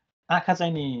आँखा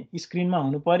चाहिँ नि स्क्रिनमा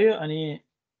हुनु पर्यो, अनि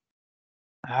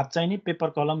हात चाहिँ नि पेपर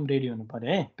कलम रेडी हुनु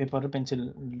पर्यो है, पेपर र पेन्सिल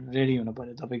रेडी हुनु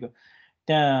पर्यो तपाईको।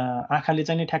 त्यहाँ आँखाले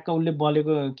चाहिँ नि ठ्याक्क उले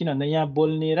बोलेको, किन भन्दा यहाँ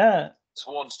बोल्ने र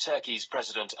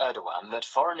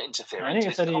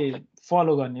यसरी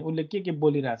फलो गर्ने, उले के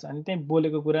बोलिरहेछ अनि त्यही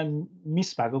बोलेको कुरा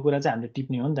मिस भएको कुरा चाहिँ हामीले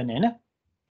टिप्ने हो नि त नि हैन।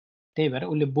 त्यही भएर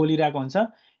उले बोलिरहेको हुन्छ,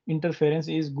 इन्टरफेरेन्स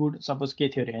इज गुड सपोज के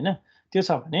थियो अरे हैन, त्यो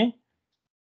छ भने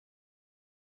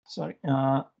सरी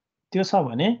त्यो छ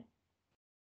भने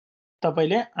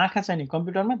तपाईले आँखा चाहिँ नि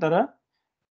कम्प्युटरमा, तर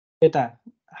यता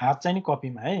हात चाहिँ नि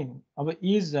कपीमा है। अब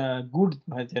इज गुड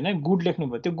भयो थियो हैन, गुड लेख्नु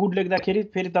भयो, त्यो गुड लेख्दाखेरि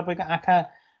फेरि तपाईको आँखा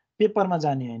पेपरमा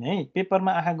जाने हैन है।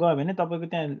 पेपरमा आँखा गयो भने तपाईको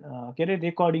त्यहाँ के रे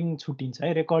रेकर्डिङ छुटिन्छ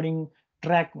है, रेकर्डिङ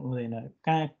ट्र्याक हुँदैन,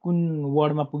 कहाँ कुन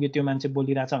वर्डमा पुग्यो त्यो मान्छे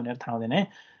बोलिरहेछ भनेर थाहा हुँदैन है।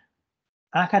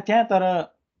 आँखा त्यहाँ,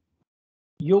 तर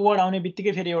यो वर्ड आउने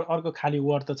बित्तिकै फेरि एउटा अर्को खाली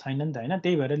वर्ड त छैन नि त होइन,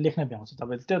 त्यही भएर लेख्न भ्याउँछ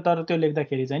तपाईँले त्यो। तर त्यो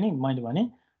लेख्दाखेरि चाहिँ नि मैले भने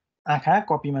आँखा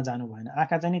कपीमा जानु भएन,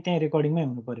 आँखा चाहिँ नि त्यहीँ रेकर्डिङमै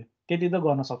हुनु पर्यो। त्यति त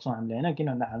गर्न सक्छौँ हामीले होइन, किन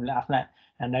भन्दा हामीले आफ्नो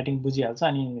ह्यान्डराइटिङ बुझिहाल्छ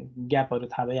अनि ग्यापहरू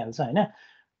थाहा भइहाल्छ होइन।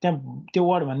 त्यहाँ त्यो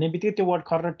वर्ड भन्ने बित्तिकै त्यो वर्ड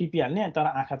खर्र टिपिहाल्ने, तर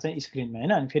आँखा चाहिँ स्क्रिनमा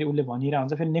होइन। अनि फेरि उसले भनिरहेको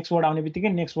हुन्छ, फेरि नेक्स्ट वर्ड आउने बित्तिकै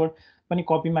नेक्स्ट वर्ड पनि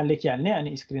कपीमा लेखिहाल्ने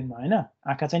अनि स्क्रिनमा होइन।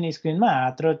 आँखा चाहिँ नि स्क्रिनमा,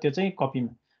 हात र त्यो चाहिँ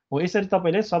कपीमा हो। यसरी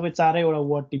तपाईँले सबै 4वटा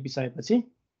वर्ड टिपिसकेपछि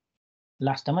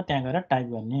लास्टमा त्यहाँ गएर टाइप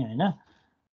गर्ने होइन।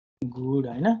 गुड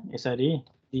होइन, यसरी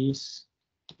दिस,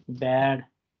 ब्याड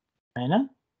होइन,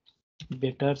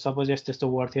 बेटर, सपोज यस्तो यस्तो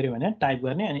वर्ड थियो अरे भने टाइप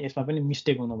गर्ने। अनि यसमा पनि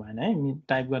मिस्टेक हुनु भएन है,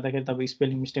 टाइप गर्दाखेरि तपाईँ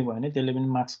स्पेलिङ मिस्टेक भयो भने त्यसले पनि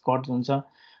मार्क्स कट हुन्छ।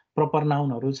 प्रपर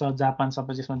नाउनहरू छ, जापान,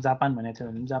 सपोज यसमा जापान भनेको थियो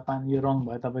भने जापान, यो रङ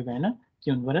भयो तपाईँको होइन।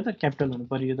 के हुनु पऱ्यो त, क्यापिटल हुनु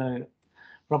पऱ्यो, यो त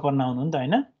प्रपर नाउन हो नि त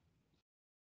होइन,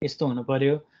 यस्तो हुनु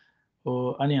पऱ्यो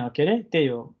हो। अनि के अरे त्यही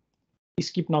हो,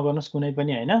 स्किप नगर्नुहोस् कुनै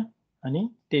पनि होइन। अनि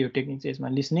त्यही हो टेक्निक चाहिँ यसमा,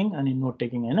 लिसनिङ अनि नोट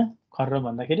टेकिङ होइन। खर्र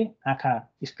भन्दाखेरि आँखा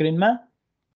स्क्रिनमा,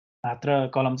 हात र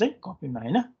कलम चाहिँ कपीमा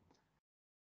होइन।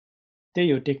 त्यही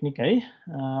हो टेक्निक है।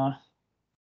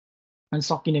 अनि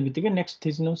सकिने बित्तिकै नेक्स्ट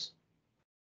थिच्नुहोस्।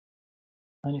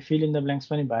 अनि फिल इन द ब्ल्याङ्क्स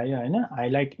पनि भयो होइन।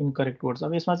 हाइलाइट इनकरेक्ट वर्ड्स,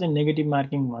 अब यसमा चाहिँ नेगेटिभ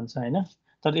मार्किङ भन्छ होइन,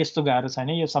 तर यस्तो गाह्रो छैन,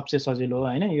 यो सबसे सजिलो हो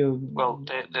होइन। यो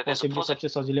पोसिबली सबसे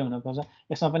सजिलै हुनुपर्छ।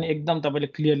 यसमा पनि एकदम तपाईँले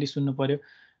क्लियरली सुन्नु पर्यो।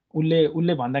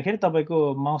 उसले भन्दाखेरि तपाईँको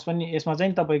माउस पनि यसमा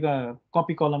चाहिँ तपाईँको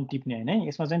कपी कलम टिप्ने होइन है,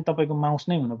 यसमा चाहिँ तपाईँको माउस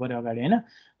नै हुनु पर्यो अगाडि होइन।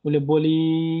 उसले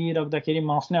बोलिराख्दाखेरि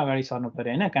माउस नै अगाडि सर्नु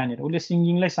पर्यो होइन। कहाँनिर उसले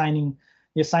सिङ्गिङलाई साइनिङ,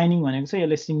 यो साइनिङ भनेको छ,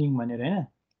 यसले सिङ्गिङ भनेर होइन,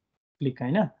 क्लिक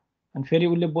होइन। अनि फेरि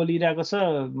उसले बोलिरहेको छ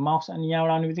माउस, अनि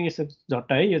यहाँबाट आउने बित्तिकै यस्तो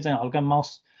झट्ट है, यो चाहिँ हल्का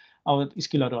माउस अब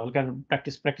स्किलहरू हल्का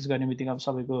प्र्याक्टिस गर्ने बित्तिकै अब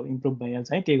सबैको इम्प्रुभ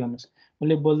भइहाल्छ है। त्यही गर्नुहोस्,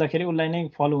 उसले बोल्दाखेरि उसलाई नै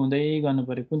फलो हुँदै गर्नु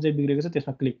पर्यो, कुन चाहिँ बिग्रेको छ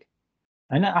त्यसमा क्लिक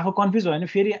होइन। आफू कन्फ्युज भयो भने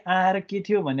फेरि आएर के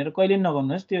थियो भनेर कहिले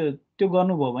नगर्नुहोस्। त्यो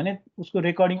गर्नुभयो भने उसको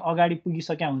रेकर्डिङ अगाडि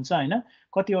पुगिसक्या हुन्छ होइन,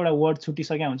 कतिवटा वर्ड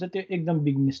छुटिसक्या हुन्छ, त्यो एकदम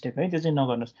बिग मिस्टेक है, त्यो चाहिँ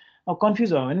नगर्नुहोस्। अब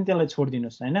कन्फ्युज भयो भने त्यसलाई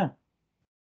छोडिदिनुहोस् होइन,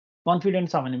 कन्फिडेन्ट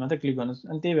छ भने मात्रै क्लिक गर्नुहोस्।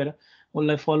 अनि त्यही भएर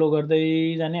उसलाई फलो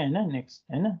गर्दै जाने होइन, नेक्स्ट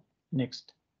होइन,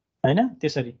 नेक्स्ट होइन,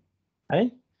 त्यसरी है।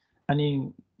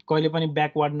 अनि कहिले पनि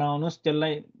ब्याकवर्ड नआउनुहोस्,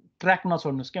 त्यसलाई ट्र्याक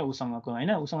नछोड्नुहोस् क्या उसँगको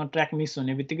होइन। उसँग ट्र्याक मिस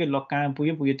हुने बित्तिकै ल कहाँ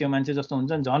पुग्यो त्यो मान्छे जस्तो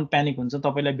हुन्छ, झन् प्यानिक हुन्छ,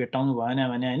 तपाईँलाई भेट्टाउनु भएन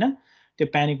भने होइन, त्यो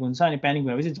प्यानिक हुन्छ। अनि प्यानिक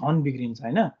भएपछि झन् बिग्रिन्छ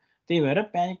होइन। त्यही भएर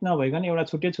प्यानिक नभइकन एउटा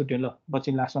छुट्यो ल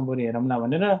पछि लास्टमा बरु हेरौँला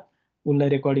भनेर उसलाई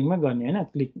रेकर्डिङमा गर्ने होइन।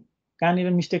 क्लिक कहाँनिर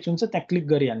मिस्टेक हुन्छ त्यहाँ क्लिक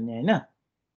गरिहाल्ने होइन।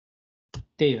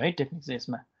 त्यही हो है टेक्निक चाहिँ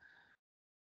यसमा।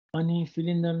 अनि fill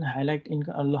in the highlight in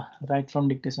ल राइट फ्रम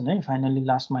डिक्टेसन है, फाइनली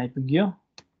लास्टमा आइपुग्यो।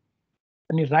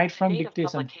 अनि राइट फ्रम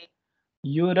डिक्टेसन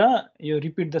यो र यो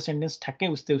रिपिट द सेन्टेन्स ठ्याक्कै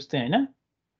उस्तै होइन।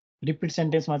 रिपिट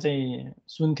सेन्टेन्समा चाहिँ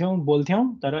सुन्थ्यौँ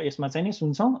बोल्थ्यौँ, तर यसमा चाहिँ नि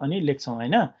सुन्छौँ अनि लेख्छौँ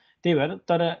होइन। त्यही भएर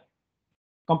तर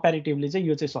कम्पेरिटिभली चाहिँ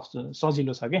यो चाहिँ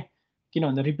सजिलो छ क्या, किन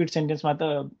भन्दा रिपिट सेन्टेन्समा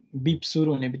त बिप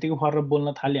सुरु हुने बित्तिकै फर्र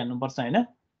बोल्न थालिहाल्नुपर्छ होइन।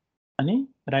 अनि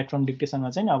राइट फ्रम डिक्टेसनमा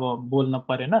चाहिँ अब बोल्न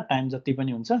परेन, टाइम जति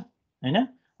पनि हुन्छ होइन।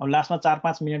 अब लास्टमा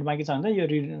 4-5 मिनट बाँकी छ भने चाहिँ यो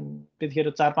त्यतिखेर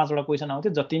 4-5वटा क्वेसन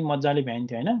आउँथ्यो, जति मजाले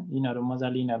भ्याइन्थ्यो होइन। यिनीहरू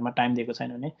मजाले यिनीहरूमा टाइम दिएको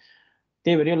छैन भने,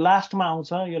 त्यही भएर यो लास्टमा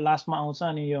आउँछ, यो लास्टमा आउँछ।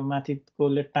 अनि यो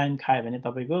माथिकोले टाइम खायो भने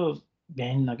तपाईँको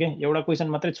भ्याइन्न के, एउटा क्वेसन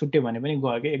मात्रै छुट्यो भने पनि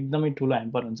गयो कि, एकदमै ठुलो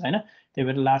ह्याम्पर हुन्छ होइन। त्यही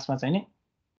भएर लास्टमा चाहिँ नि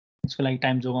यसको लागि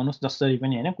टाइम जोगाउनुहोस् जसरी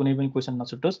पनि होइन, कुनै पनि क्वेसन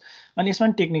नछुटोस्। अनि यसमा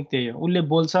पनि टेक्निक त्यही हो, उसले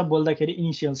बोल्छ, बोल्दाखेरि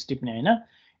इनिसियल्स टिप्ने होइन।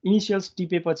 इनिसियल्स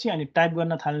टिपेपछि अनि टाइप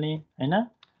गर्न थाल्ने होइन।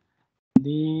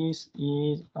 This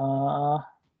is a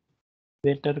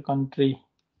better country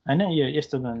होइन, यो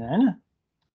यस्तो गर्ने होइन,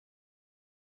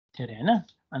 धेरै होइन।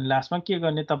 अनि लास्टमा के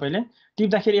गर्ने तपाईँले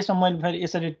टिप्दाखेरि, यसमा मैले फेरि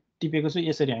यसरी टिपेको छु,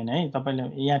 यसरी होइन है, तपाईँले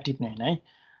यहाँ टिप्ने होइन है,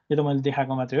 यो त मैले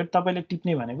देखाएको मात्रै हो। तपाईँले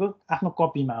टिप्ने भनेको आफ्नो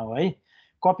कपीमा हो है।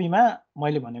 कपीमा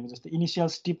मैले भनेको जस्तो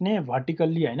इनिसियल्स टिप्ने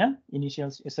भर्टिकल्ली होइन,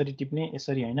 इनिसियल्स यसरी टिप्ने,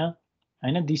 यसरी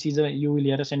होइन। This is a, you will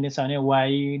hair sentence छ भने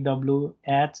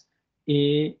YWHAS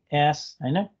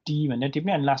होइन, टी भनेर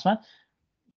टिप्ने। अनि लास्टमा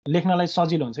लेख्नलाई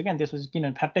सजिलो हुन्छ क्या, त्यसपछि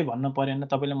किनभने फ्याट्टै भन्न परेन,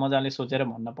 तपाईँले मजाले सोचेर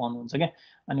भन्न पाउनुहुन्छ क्या।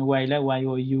 अनि वाइलाई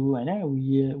YOU होइन,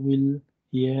 विल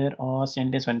हियर अ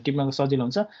सेन्टेन्स भनेर टिप्नको सजिलो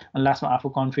हुन्छ। अनि लास्टमा आफू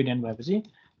कन्फिडेन्ट भएपछि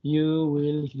you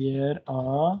will hear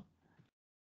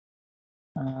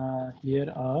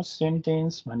a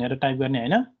sentence भनेर टाइप गर्ने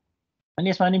होइन। अनि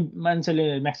यसमा नि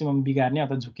मान्छेले म्याक्सिमम बिगार्ने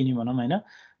अथवा झुक्किने भनौँ होइन,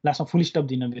 लास्टमा फुल स्टप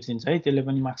दिन बिर्सिन्छ है, त्यसले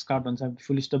पनि मार्क्स काट हुन्छ।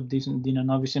 फुल स्टप दिन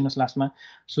नबिर्सिनुहोस्, लास्टमा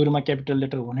सुरुमा क्यापिटल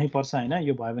लेटर हुनैपर्छ होइन।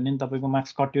 यो भयो भने तपाईँको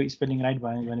मार्क्स कट्यो, स्पेलिङ राइट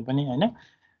भयो भने पनि होइन।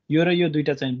 यो र यो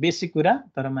दुईवटा चाहिँ बेसिक कुरा,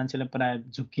 तर मान्छेले प्रायः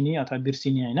झुक्किने अथवा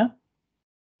बिर्सिने होइन,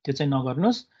 त्यो चाहिँ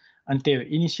नगर्नुहोस्। अनि त्यही हो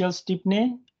इनिसियल्स टिप्ने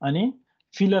अनि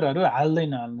फिलरहरू हाल्दै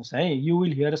नहाल्नुहोस् है। यु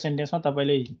विल हियर सेन्टेन्समा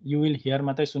तपाईँले यु विल हियर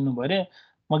मात्रै सुन्नुभयो अरे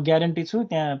म ग्यारेन्टी छु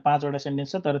त्यहाँ 5 वटा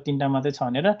सेन्टेन्स छ तर 3टा मात्रै छ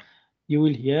भनेर you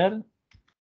will hear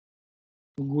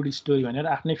good story भनेर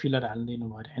आफ्नै फिलर हालिदिनु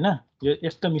भयो अरे हैन। यो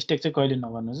यस्तो मिस्टेक चाहिँ कहिले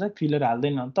नगर्नुहोस् है। फिलर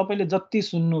हाल्दैन तपाईँले जति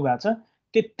सुन्नु भएको छ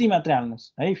त्यति मात्रै हाल्नुहोस्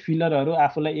है। फिलरहरू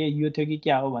आफूलाई ए यो थियो कि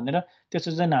क्या हो भनेर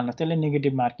त्यसो चाहिँ नहाल्नुहोस्, त्यसले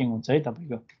नेगेटिभ मार्किङ हुन्छ है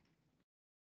तपाईँको।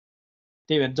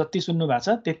 त्यही भएर जति सुन्नु भएको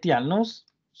छ त्यति हाल्नुहोस्।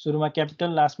 सुरुमा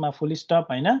क्यापिटल लास्टमा फुल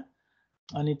स्टप हैन।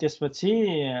 अनि त्यसपछि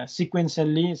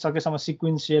सिक्वेन्शियली सकेसम्म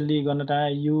सिक्वेन्शियली गर्न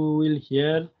try you will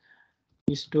hear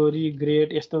story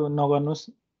great यस्तो नगर्नुहोस्।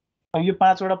 अब यो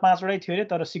 5 वटै थियो अरे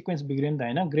तर सिक्वेन्स बिग्रियो नि त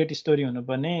हैन। ग्रेट स्टोरी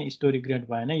हुनुपर्ने स्टोरी ग्रेट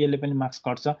भएन, यसले पनि मार्क्स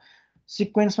घट्छ।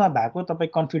 सिक्वेन्समा भएको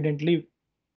तपाईँ कन्फिडेन्टली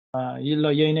यो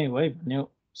ल यही नै हो है भन्ने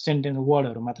सेन्टेन्स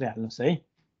वर्डहरू मात्रै हाल्नुहोस् है।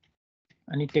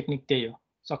 अनि टेक्निक त्यही हो,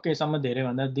 सकेसम्म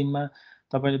धेरैभन्दा दिनमा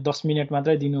तपाईँले 10 मिनट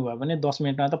मात्रै दिनुभयो भने 10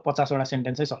 मिनटमा त 50 वटा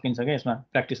सेन्टेन्सै सकिन्छ क्या। यसमा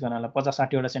प्र्याक्टिस गर्नलाई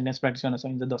 50-60 वटा सेन्टेन्स प्र्याक्टिस गर्न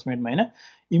सकिन्छ 10 मिनटमा हैन।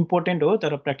 इम्पोर्टेन्ट हो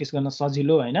तर प्र्याक्टिस गर्न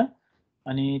सजिलो हैन।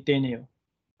 अनि त्यही नै हो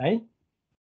है।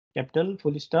 क्यापिटल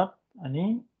फुल स्टप अनि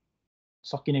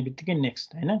सकिने बित्तिकै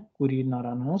नेक्स्ट हैन। कुरी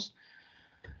नरहनुहोस्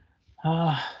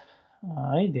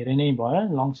है। धेरै नै भयो,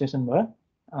 लङ सेसन भयो।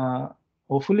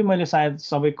 होपफुली मैले सायद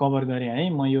सबै कभर गरेँ है।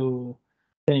 म यो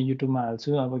युट्युबमा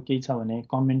हाल्छु, अब केही छ भने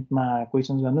कमेन्टमा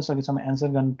क्वेसन्स गर्नु, सकेसम्म एन्सर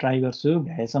गर्न ट्राई गर्छु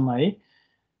भ्याएसम्म है।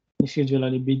 स्केड्युल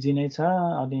अलि बिजी नै छ,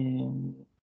 अनि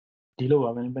ढिलो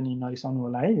भयो भने पनि नरिसाउनु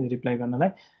होला है रिप्लाई गर्नलाई।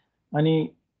 अनि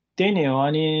त्यही नै हो।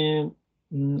 अनि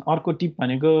अर्को टिप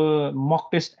भनेको मक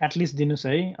टेस्ट एटलिस्ट दिनुहोस्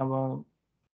है। अब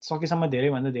सकेसम्म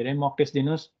धेरैभन्दा धेरै मक टेस्ट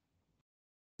दिनुहोस्।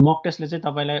 मक टेस्टले चाहिँ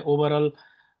तपाईँलाई ओभरअल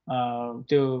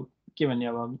त्यो के भन्ने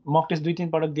अब मक टेस्ट 2-3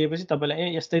 पटक दिएपछि तपाईँलाई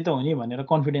ए यस्तै त हो नि भनेर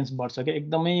कन्फिडेन्स बढ्छ क्या।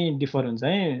 एकदमै डिफर हुन्छ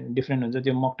है, डिफ्रेन्ट हुन्छ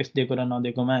त्यो मक टेस्ट दिएको र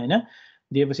नदिएकोमा हैन।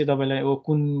 दिएपछि तपाईँलाई ओ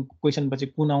कुन क्वेसन पछि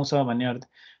कुन आउँछ भन्ने अर्थ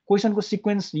क्वेसनको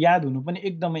सिक्वेन्स याद हुनु पनि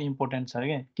एकदमै इम्पोर्टेन्ट छ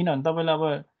क्या। किनभने तपाईँलाई अब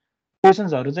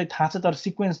क्वेसन्सहरू चाहिँ थाहा छ तर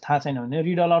सिक्वेन्स थाहा छैन भने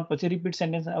रिड अलाउड पछि रिपिट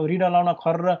सेन्टेन्स, अब रिड अलाउडमा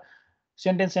खर्र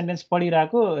सेन्टेन्स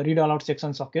पढिरहेको रिड अलाउड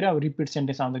सेक्सन सकेर अब रिपिट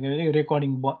सेन्टेन्स आउँदाखेरि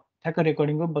रेकर्डिङ ठ्याक्क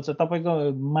रेकर्डिङको बच्च तपाईँको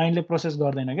माइन्डले प्रोसेस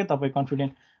गर्दैन क्या। तपाईँ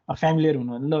कन्फिडेन्ट फ्यामिलियर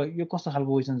हुनु ल यो कस्तो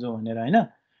खालको क्वेसन्स हो भनेर हैन।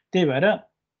 त्यही भएर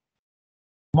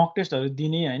मक टेस्टहरू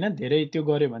दिने हैन। धेरै त्यो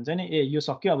गऱ्यो भने चाहिँ नि ए यो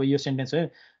सक्यो अब यो सेन्टेन्स हो,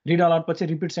 रिड अलाउड पछि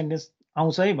रिपिट सेन्टेन्स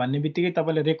आउँछ है भन्ने बित्तिकै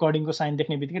तपाईँले रेकर्डिङको साइन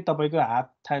देख्ने बित्तिकै तपाईँको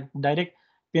हात डाइरेक्ट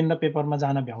पेन र पेपरमा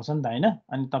जान भ्याउँछ नि त हैन।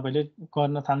 अनि तपाईँले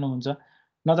गर्न थाल्नुहुन्छ।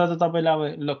 नत्र त तपाईँले अब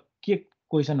ल के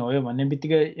क्वेसन हो यो भन्ने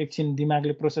बित्तिकै एकछिन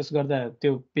दिमागले प्रोसेस गर्दा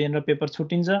त्यो पेन र पेपर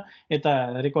छुट्टिन्छ, यता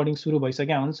रेकर्डिङ सुरु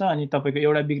भइसक्यो हुन्छ, अनि तपाईँको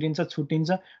एउटा बिग्रिन्छ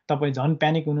छुट्टिन्छ, तपाईँ झन्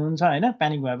प्यानिक हुनुहुन्छ हैन।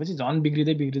 प्यानिक भएपछि झन्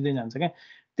बिग्रिँदै जान्छ क्या।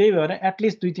 त्यही भएर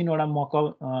एटलिस्ट 2-3 वटा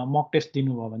मक टेस्ट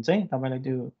दिनुभयो भने चाहिँ तपाईँलाई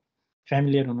त्यो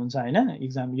फ्यामिलियर हुनुहुन्छ हैन।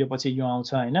 इक्जाम यो पछि यो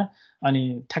आउँछ हैन। अनि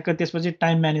ठ्याक्क त्यसपछि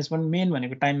टाइम म्यानेजमेन्ट, मेन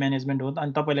भनेको टाइम म्यानेजमेन्ट हो।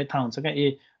 अनि तपाईँलाई थाहा हुन्छ क्या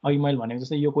ए अघि मैले भनेको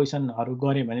जस्तै यो क्वेसनहरू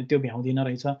गरेँ भने त्यो भ्याउँदिनँ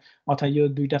रहेछ, अथवा यो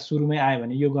दुईटा सुरुमै आयो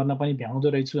भने यो गर्न पनि भ्याउँदो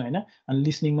रहेछु हैन। अनि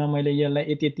लिसनिङमा मैले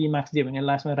यसलाई यति मार्क्स दिएँ भने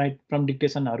लास्टमा राइट फ्रम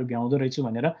डिक्टेसनहरू भ्याउँदो रहेछु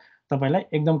भनेर तपाईँलाई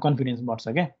एकदम कन्फिडेन्स बढ्छ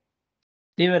क्या।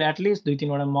 त्यही भएर एटलिस्ट 2-3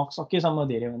 वटा मक सकेसम्म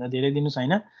धेरैभन्दा धेरै दिनुहोस्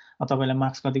हैन। तपाईँलाई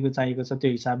मार्क्स कतिको चाहिएको छ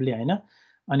त्यो हिसाबले हैन।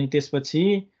 अनि त्यसपछि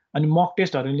अनि मक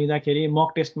टेस्टहरू लिँदाखेरि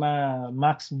मक टेस्टमा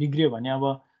मार्क्स बिग्रियो भने अब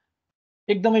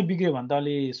एकदमै बिग्रियो भने त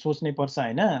अलि सोच्नै पर्छ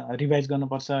हैन। रिभाइज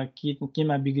गर्नुपर्छ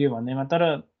केमा बिग्रियो भन्नेमा। तर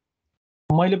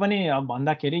मैले पनि अब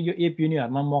भन्दाखेरि यो एप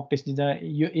युनिहरूमा मक टेस्ट दिँदा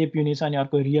यो एप युनि छ अनि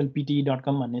अर्को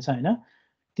realpte.com भन्ने छ हैन।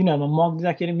 तिनीहरूमा मक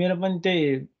दिँदाखेरि मेरो पनि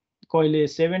त्यही कहिले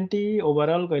 70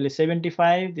 ओभरअल, कहिले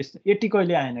 75, त्यस्तो 80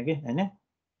 कहिले आएन कि हैन।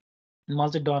 मलाई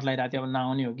चाहिँ डर लागिरहेको थियो अब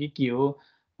नआउने हो कि के हो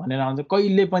भनेर आउँछ।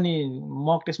 कहिले पनि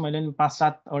मक टेस्ट मैले पनि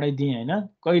 5-7 वटै दिएँ हैन।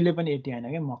 कहिले पनि 80 आएन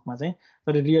क्या मकमा चाहिँ।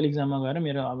 तर रियल इक्जाममा गएर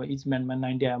मेरो अब इच ब्यान्डमा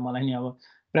 90 आयो। मलाई नि अब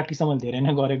प्र्याक्टिस त मैले धेरै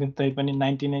नै गरेको तै पनि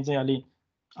 90 नै चाहिँ अलि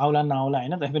आउला नआउला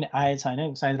हैन, तै पनि आएछ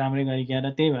हैन, सायद राम्रै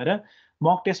गरिकन। त्यही भएर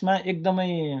मक टेस्टमा एकदमै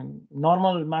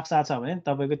नर्मल मार्क्स आछ भने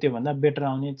तपाईँको त्योभन्दा बेटर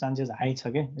आउने चान्सेस हाई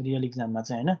छ क्या रियल इक्जाममा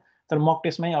चाहिँ हैन। तर मक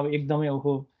टेस्टमै अब एकदमै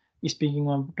ओहो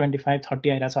स्पिकिङमा 25-30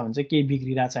 आइरहेछ भने चाहिँ केही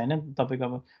बिग्रिरहेछ हैन। तपाईँको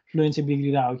अब फ्लुएन्सी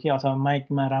बिग्रिरहेको हो कि अथवा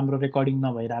माइकमा राम्रो रेकर्डिङ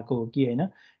नभइरहेको हो कि हैन,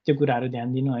 त्यो कुराहरू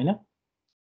ध्यान दिनु हैन।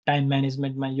 टाइम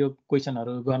म्यानेजमेन्टमा यो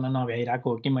क्वेसनहरू गर्न नभ्याइरहेको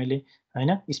हो कि मैले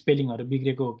हैन, स्पेलिङहरू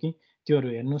बिग्रेको हो कि त्योहरू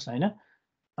हेर्नुहोस् हैन।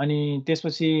 अनि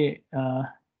त्यसपछि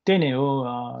त्यही नै हो,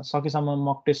 सकेसम्म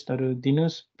मक टेस्टहरू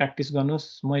दिनुहोस्, प्र्याक्टिस गर्नुहोस्।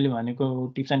 मैले भनेको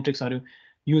टिप्स एन्ड ट्रिक्सहरू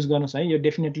युज गर्नुहोस् है। यो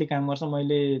डेफिनेटली काम गर्छ।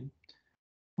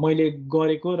 मैले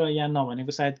गरेको र यहाँ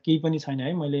नभनेको सायद केही पनि छैन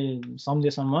है। मैले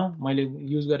सम्झेसम्म मैले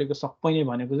युज गरेको सबै नै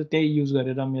भनेको चाहिँ त्यही युज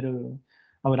गरेर मेरो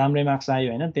अब राम्रै मार्क्स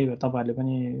आयो हैन। त्यही भएर तपाईँहरूले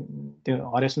पनि त्यो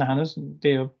हरेस नखानुहोस्।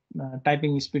 त्यही हो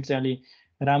टाइपिङ स्पिड चाहिँ अलि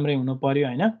राम्रै हुनु पर्यो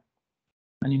हैन।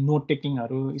 अनि नोट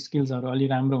टेकिङहरू स्किल्सहरू अलि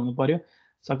राम्रो हुनु पर्यो।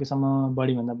 सकेसम्म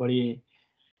बढीभन्दा बढी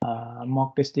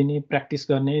मक टेस्ट दिने, प्र्याक्टिस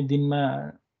गर्ने। दिनमा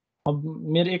अब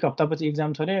मेरो 1 हप्तापछि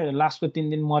इक्जाम छ अरे, लास्टको 3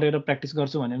 दिन मरेर प्र्याक्टिस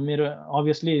गर्छु भने मेरो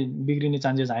अभियसली बिग्रिने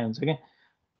चान्सेस हाई हुन्छ क्या,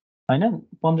 होइन?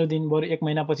 15 दिन बरु 1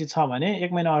 महिनापछि छ भने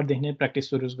 1 महिना अगाडिदेखि नै प्र्याक्टिस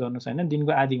सुरु गर्नुहोस्, होइन?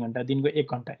 दिनको आधी घन्टा, दिनको 1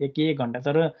 घन्टा, 1 घन्टा,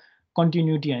 तर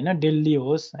कन्टिन्युटी, होइन? डेली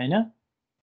होस्, होइन?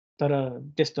 तर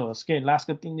त्यस्तो होस् के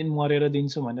लास्टको 3 दिन मरेर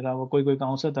दिन्छु भनेर अब कोही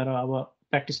आउँछ, तर अब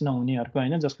प्र्याक्टिस नहुनेहरूको,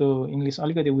 होइन? जसको इङ्ग्लिस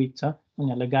अलिकति विक छ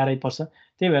उनीहरूलाई गाह्रै पर्छ।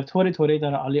 त्यही भएर थोरै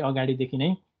तर अलि अगाडिदेखि नै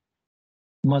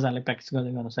मजाले प्र्याक्टिस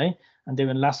गर्दै गर्नुहोस् है। अनि त्यही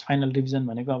भएर लास्ट फाइनल रिभिजन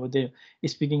भनेको अब त्यो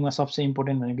स्पिकिङमा सबसे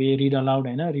इम्पोर्टेन्ट भनेको यो रिड अलाउड,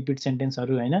 होइन? रिपिट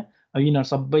सेन्टेन्सहरू, होइन? अब यिनीहरू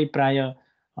सबै प्राय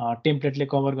टेम्प्लेटले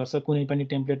कभर गर्छ, कुनै पनि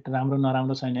टेम्प्लेट राम्रो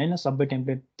नराम्रो छैन, होइन? सबै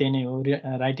टेम्प्लेट त्यही नै हो।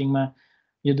 राइटिङमा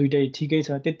यो दुइटै ठिकै छ,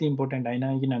 त्यति इम्पोर्टेन्ट होइन,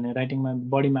 किनभने राइटिङमा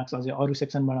बढी मार्क्स अझै अरू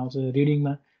सेक्सनबाट आउँछ।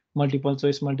 रिडिङमा मल्टिपल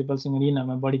चोइस, मल्टिपल सिङ्गल,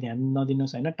 यिनीहरूमा बढी ध्यान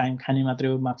नदिनुहोस्, होइन? टाइम खाने मात्रै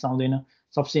हो, मार्क्स आउँदैन।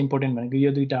 सबसे इम्पोर्टेन्ट भनेको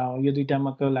यो दुइटा हो। यो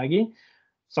दुइटाको लागि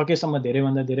सकेसम्म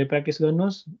धेरैभन्दा धेरै प्र्याक्टिस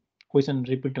गर्नुहोस्। क्वेसन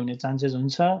रिपिट हुने चान्सेस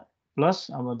हुन्छ, प्लस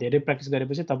अब धेरै प्र्याक्टिस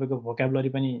गरेपछि तपाईँको भोक्याबुलरी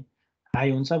पनि हाई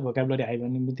हुन्छ। भोक्याबुलरी हाई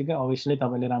भन्ने बित्तिकै अभियसली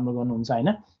तपाईँले राम्रो गर्नुहुन्छ, होइन?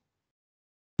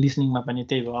 लिसनिङमा पनि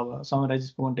त्यही हो। अब समराइज,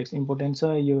 स्पोकन टेक्स्ट इम्पोर्टेन्ट छ।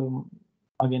 यो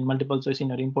अगेन मल्टिपल चोइस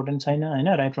यिनीहरू इम्पोर्टेन्ट छैन, होइन?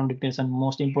 Right from dictation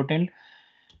most important.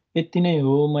 यति नै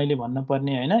हो मैले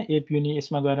भन्नुपर्ने, होइन? एपयुनी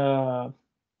यसमा गएर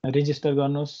रेजिस्टर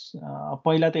गर्नुहोस्।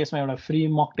 पहिला त यसमा एउटा फ्री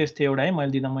मक टेस्ट थियो एउटा, है?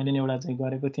 मैले दिँदा मैले नि एउटा चाहिँ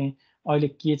गरेको थिएँ। अहिले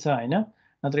के छ, होइन?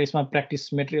 नत्र यसमा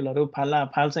प्र्याक्टिस मेटेरियलहरू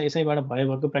फाल्छ, यसैबाट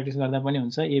भयभरको प्र्याक्टिस गर्दा पनि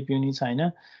हुन्छ। एपयुनी छ, होइन?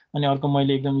 अनि अर्को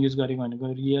मैले एकदम युज गरेको भनेको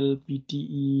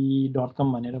realpte.com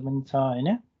भनेर पनि छ,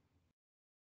 होइन?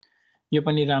 यो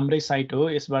पनि राम्रै साइट हो,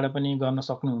 यसबाट पनि गर्न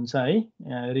सक्नुहुन्छ,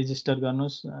 है? रेजिस्टर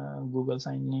गर्नुहोस्। Google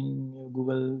sign in,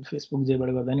 Google Facebook जेबाट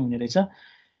गर्दा नि हुने रहेछ।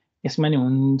 यसमा नि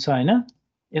हुन्छ, होइन?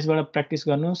 यसबाट प्र्याक्टिस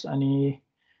गर्नुहोस्। अनि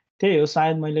त्यही हो,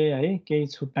 सायद मैले, है, केही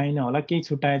छुट्याइनँ होला। केही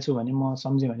छुट्याएछु भने म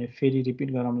सम्झेँ भने फेरि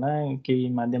रिपिट गरौँला केही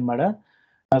माध्यमबाट।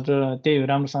 नत्र त्यही हो,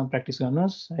 राम्रोसँग प्र्याक्टिस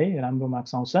गर्नुहोस्, है? राम्रो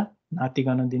मार्क्स आउँछ।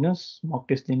 नातिकन दिनुहोस्, मक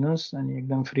टेस्ट दिनुहोस्, अनि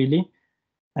एकदम फ्रिली,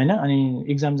 होइन? अनि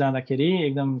इक्जाम जाँदाखेरि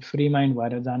एकदम फ्री माइन्ड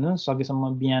भएर जानु। सकेसम्म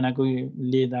बिहानको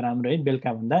लिँदा राम्रो, है?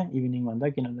 बेलुकाभन्दा, इभिनिङभन्दा,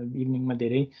 किनभने इभिनिङमा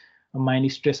धेरै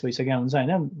माइन्ड स्ट्रेस भइसकेको हुन्छ,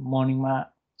 होइन? मर्निङमा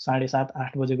 7:30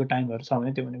 8 बजेको टाइमहरू छ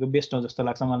भने त्यो भनेको बेस्ट हो जस्तो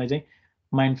लाग्छ मलाई चाहिँ।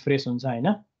 माइन्ड फ्रेस हुन्छ, होइन?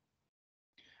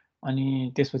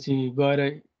 अनि त्यसपछि गएर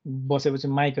बसेपछि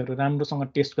माइकहरू राम्रोसँग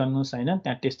टेस्ट गर्नुहोस्, होइन?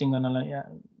 त्यहाँ टेस्टिङ गर्नलाई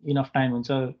इनफ टाइम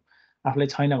हुन्छ। आफूलाई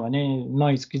छैन भने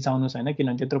नहिचकिचाउनुहोस्, होइन?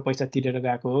 किनभने त्यत्रो पैसा तिरेर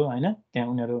गएको हो, होइन? त्यहाँ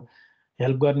उनीहरू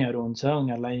हेल्प गर्नेहरू हुन्छ,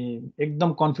 उनीहरूलाई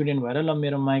एकदम कन्फिडेन्ट भएर ल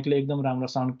मेरो माइकले एकदम राम्रो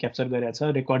साउन्ड क्याप्चर गरिरहेको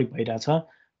छ, रेकर्डिङ भइरहेछ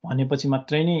भनेपछि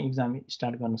मात्रै नै इक्जाम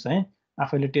स्टार्ट गर्नुहोस्, है?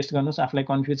 आफैले टेस्ट गर्नुहोस्। आफूलाई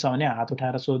कन्फ्युज छ भने हात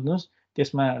उठाएर सोध्नुहोस्।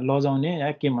 त्यसमा लजाउने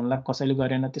या के भन्ला कसैले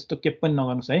गरेन त्यस्तो के पनि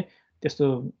नगर्नुहोस्, है? त्यस्तो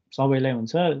सबैलाई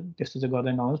हुन्छ, त्यस्तो चाहिँ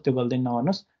गर्दै नहोस्, त्यो गल्ती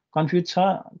नगर्नुहोस्। कन्फ्युज छ,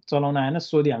 चलाउन आएन,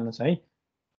 सोधिहाल्नुहोस्, है?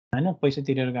 होइन? पैसा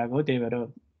तिरेर गएको हो, त्यही भएर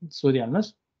सोधिहाल्नुहोस्।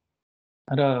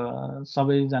 र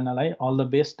सबैजनालाई अल द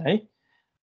बेस्ट, है?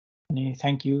 अनि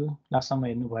थ्याङ्क यू लास्टसम्म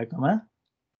हेर्नु भएकोमा।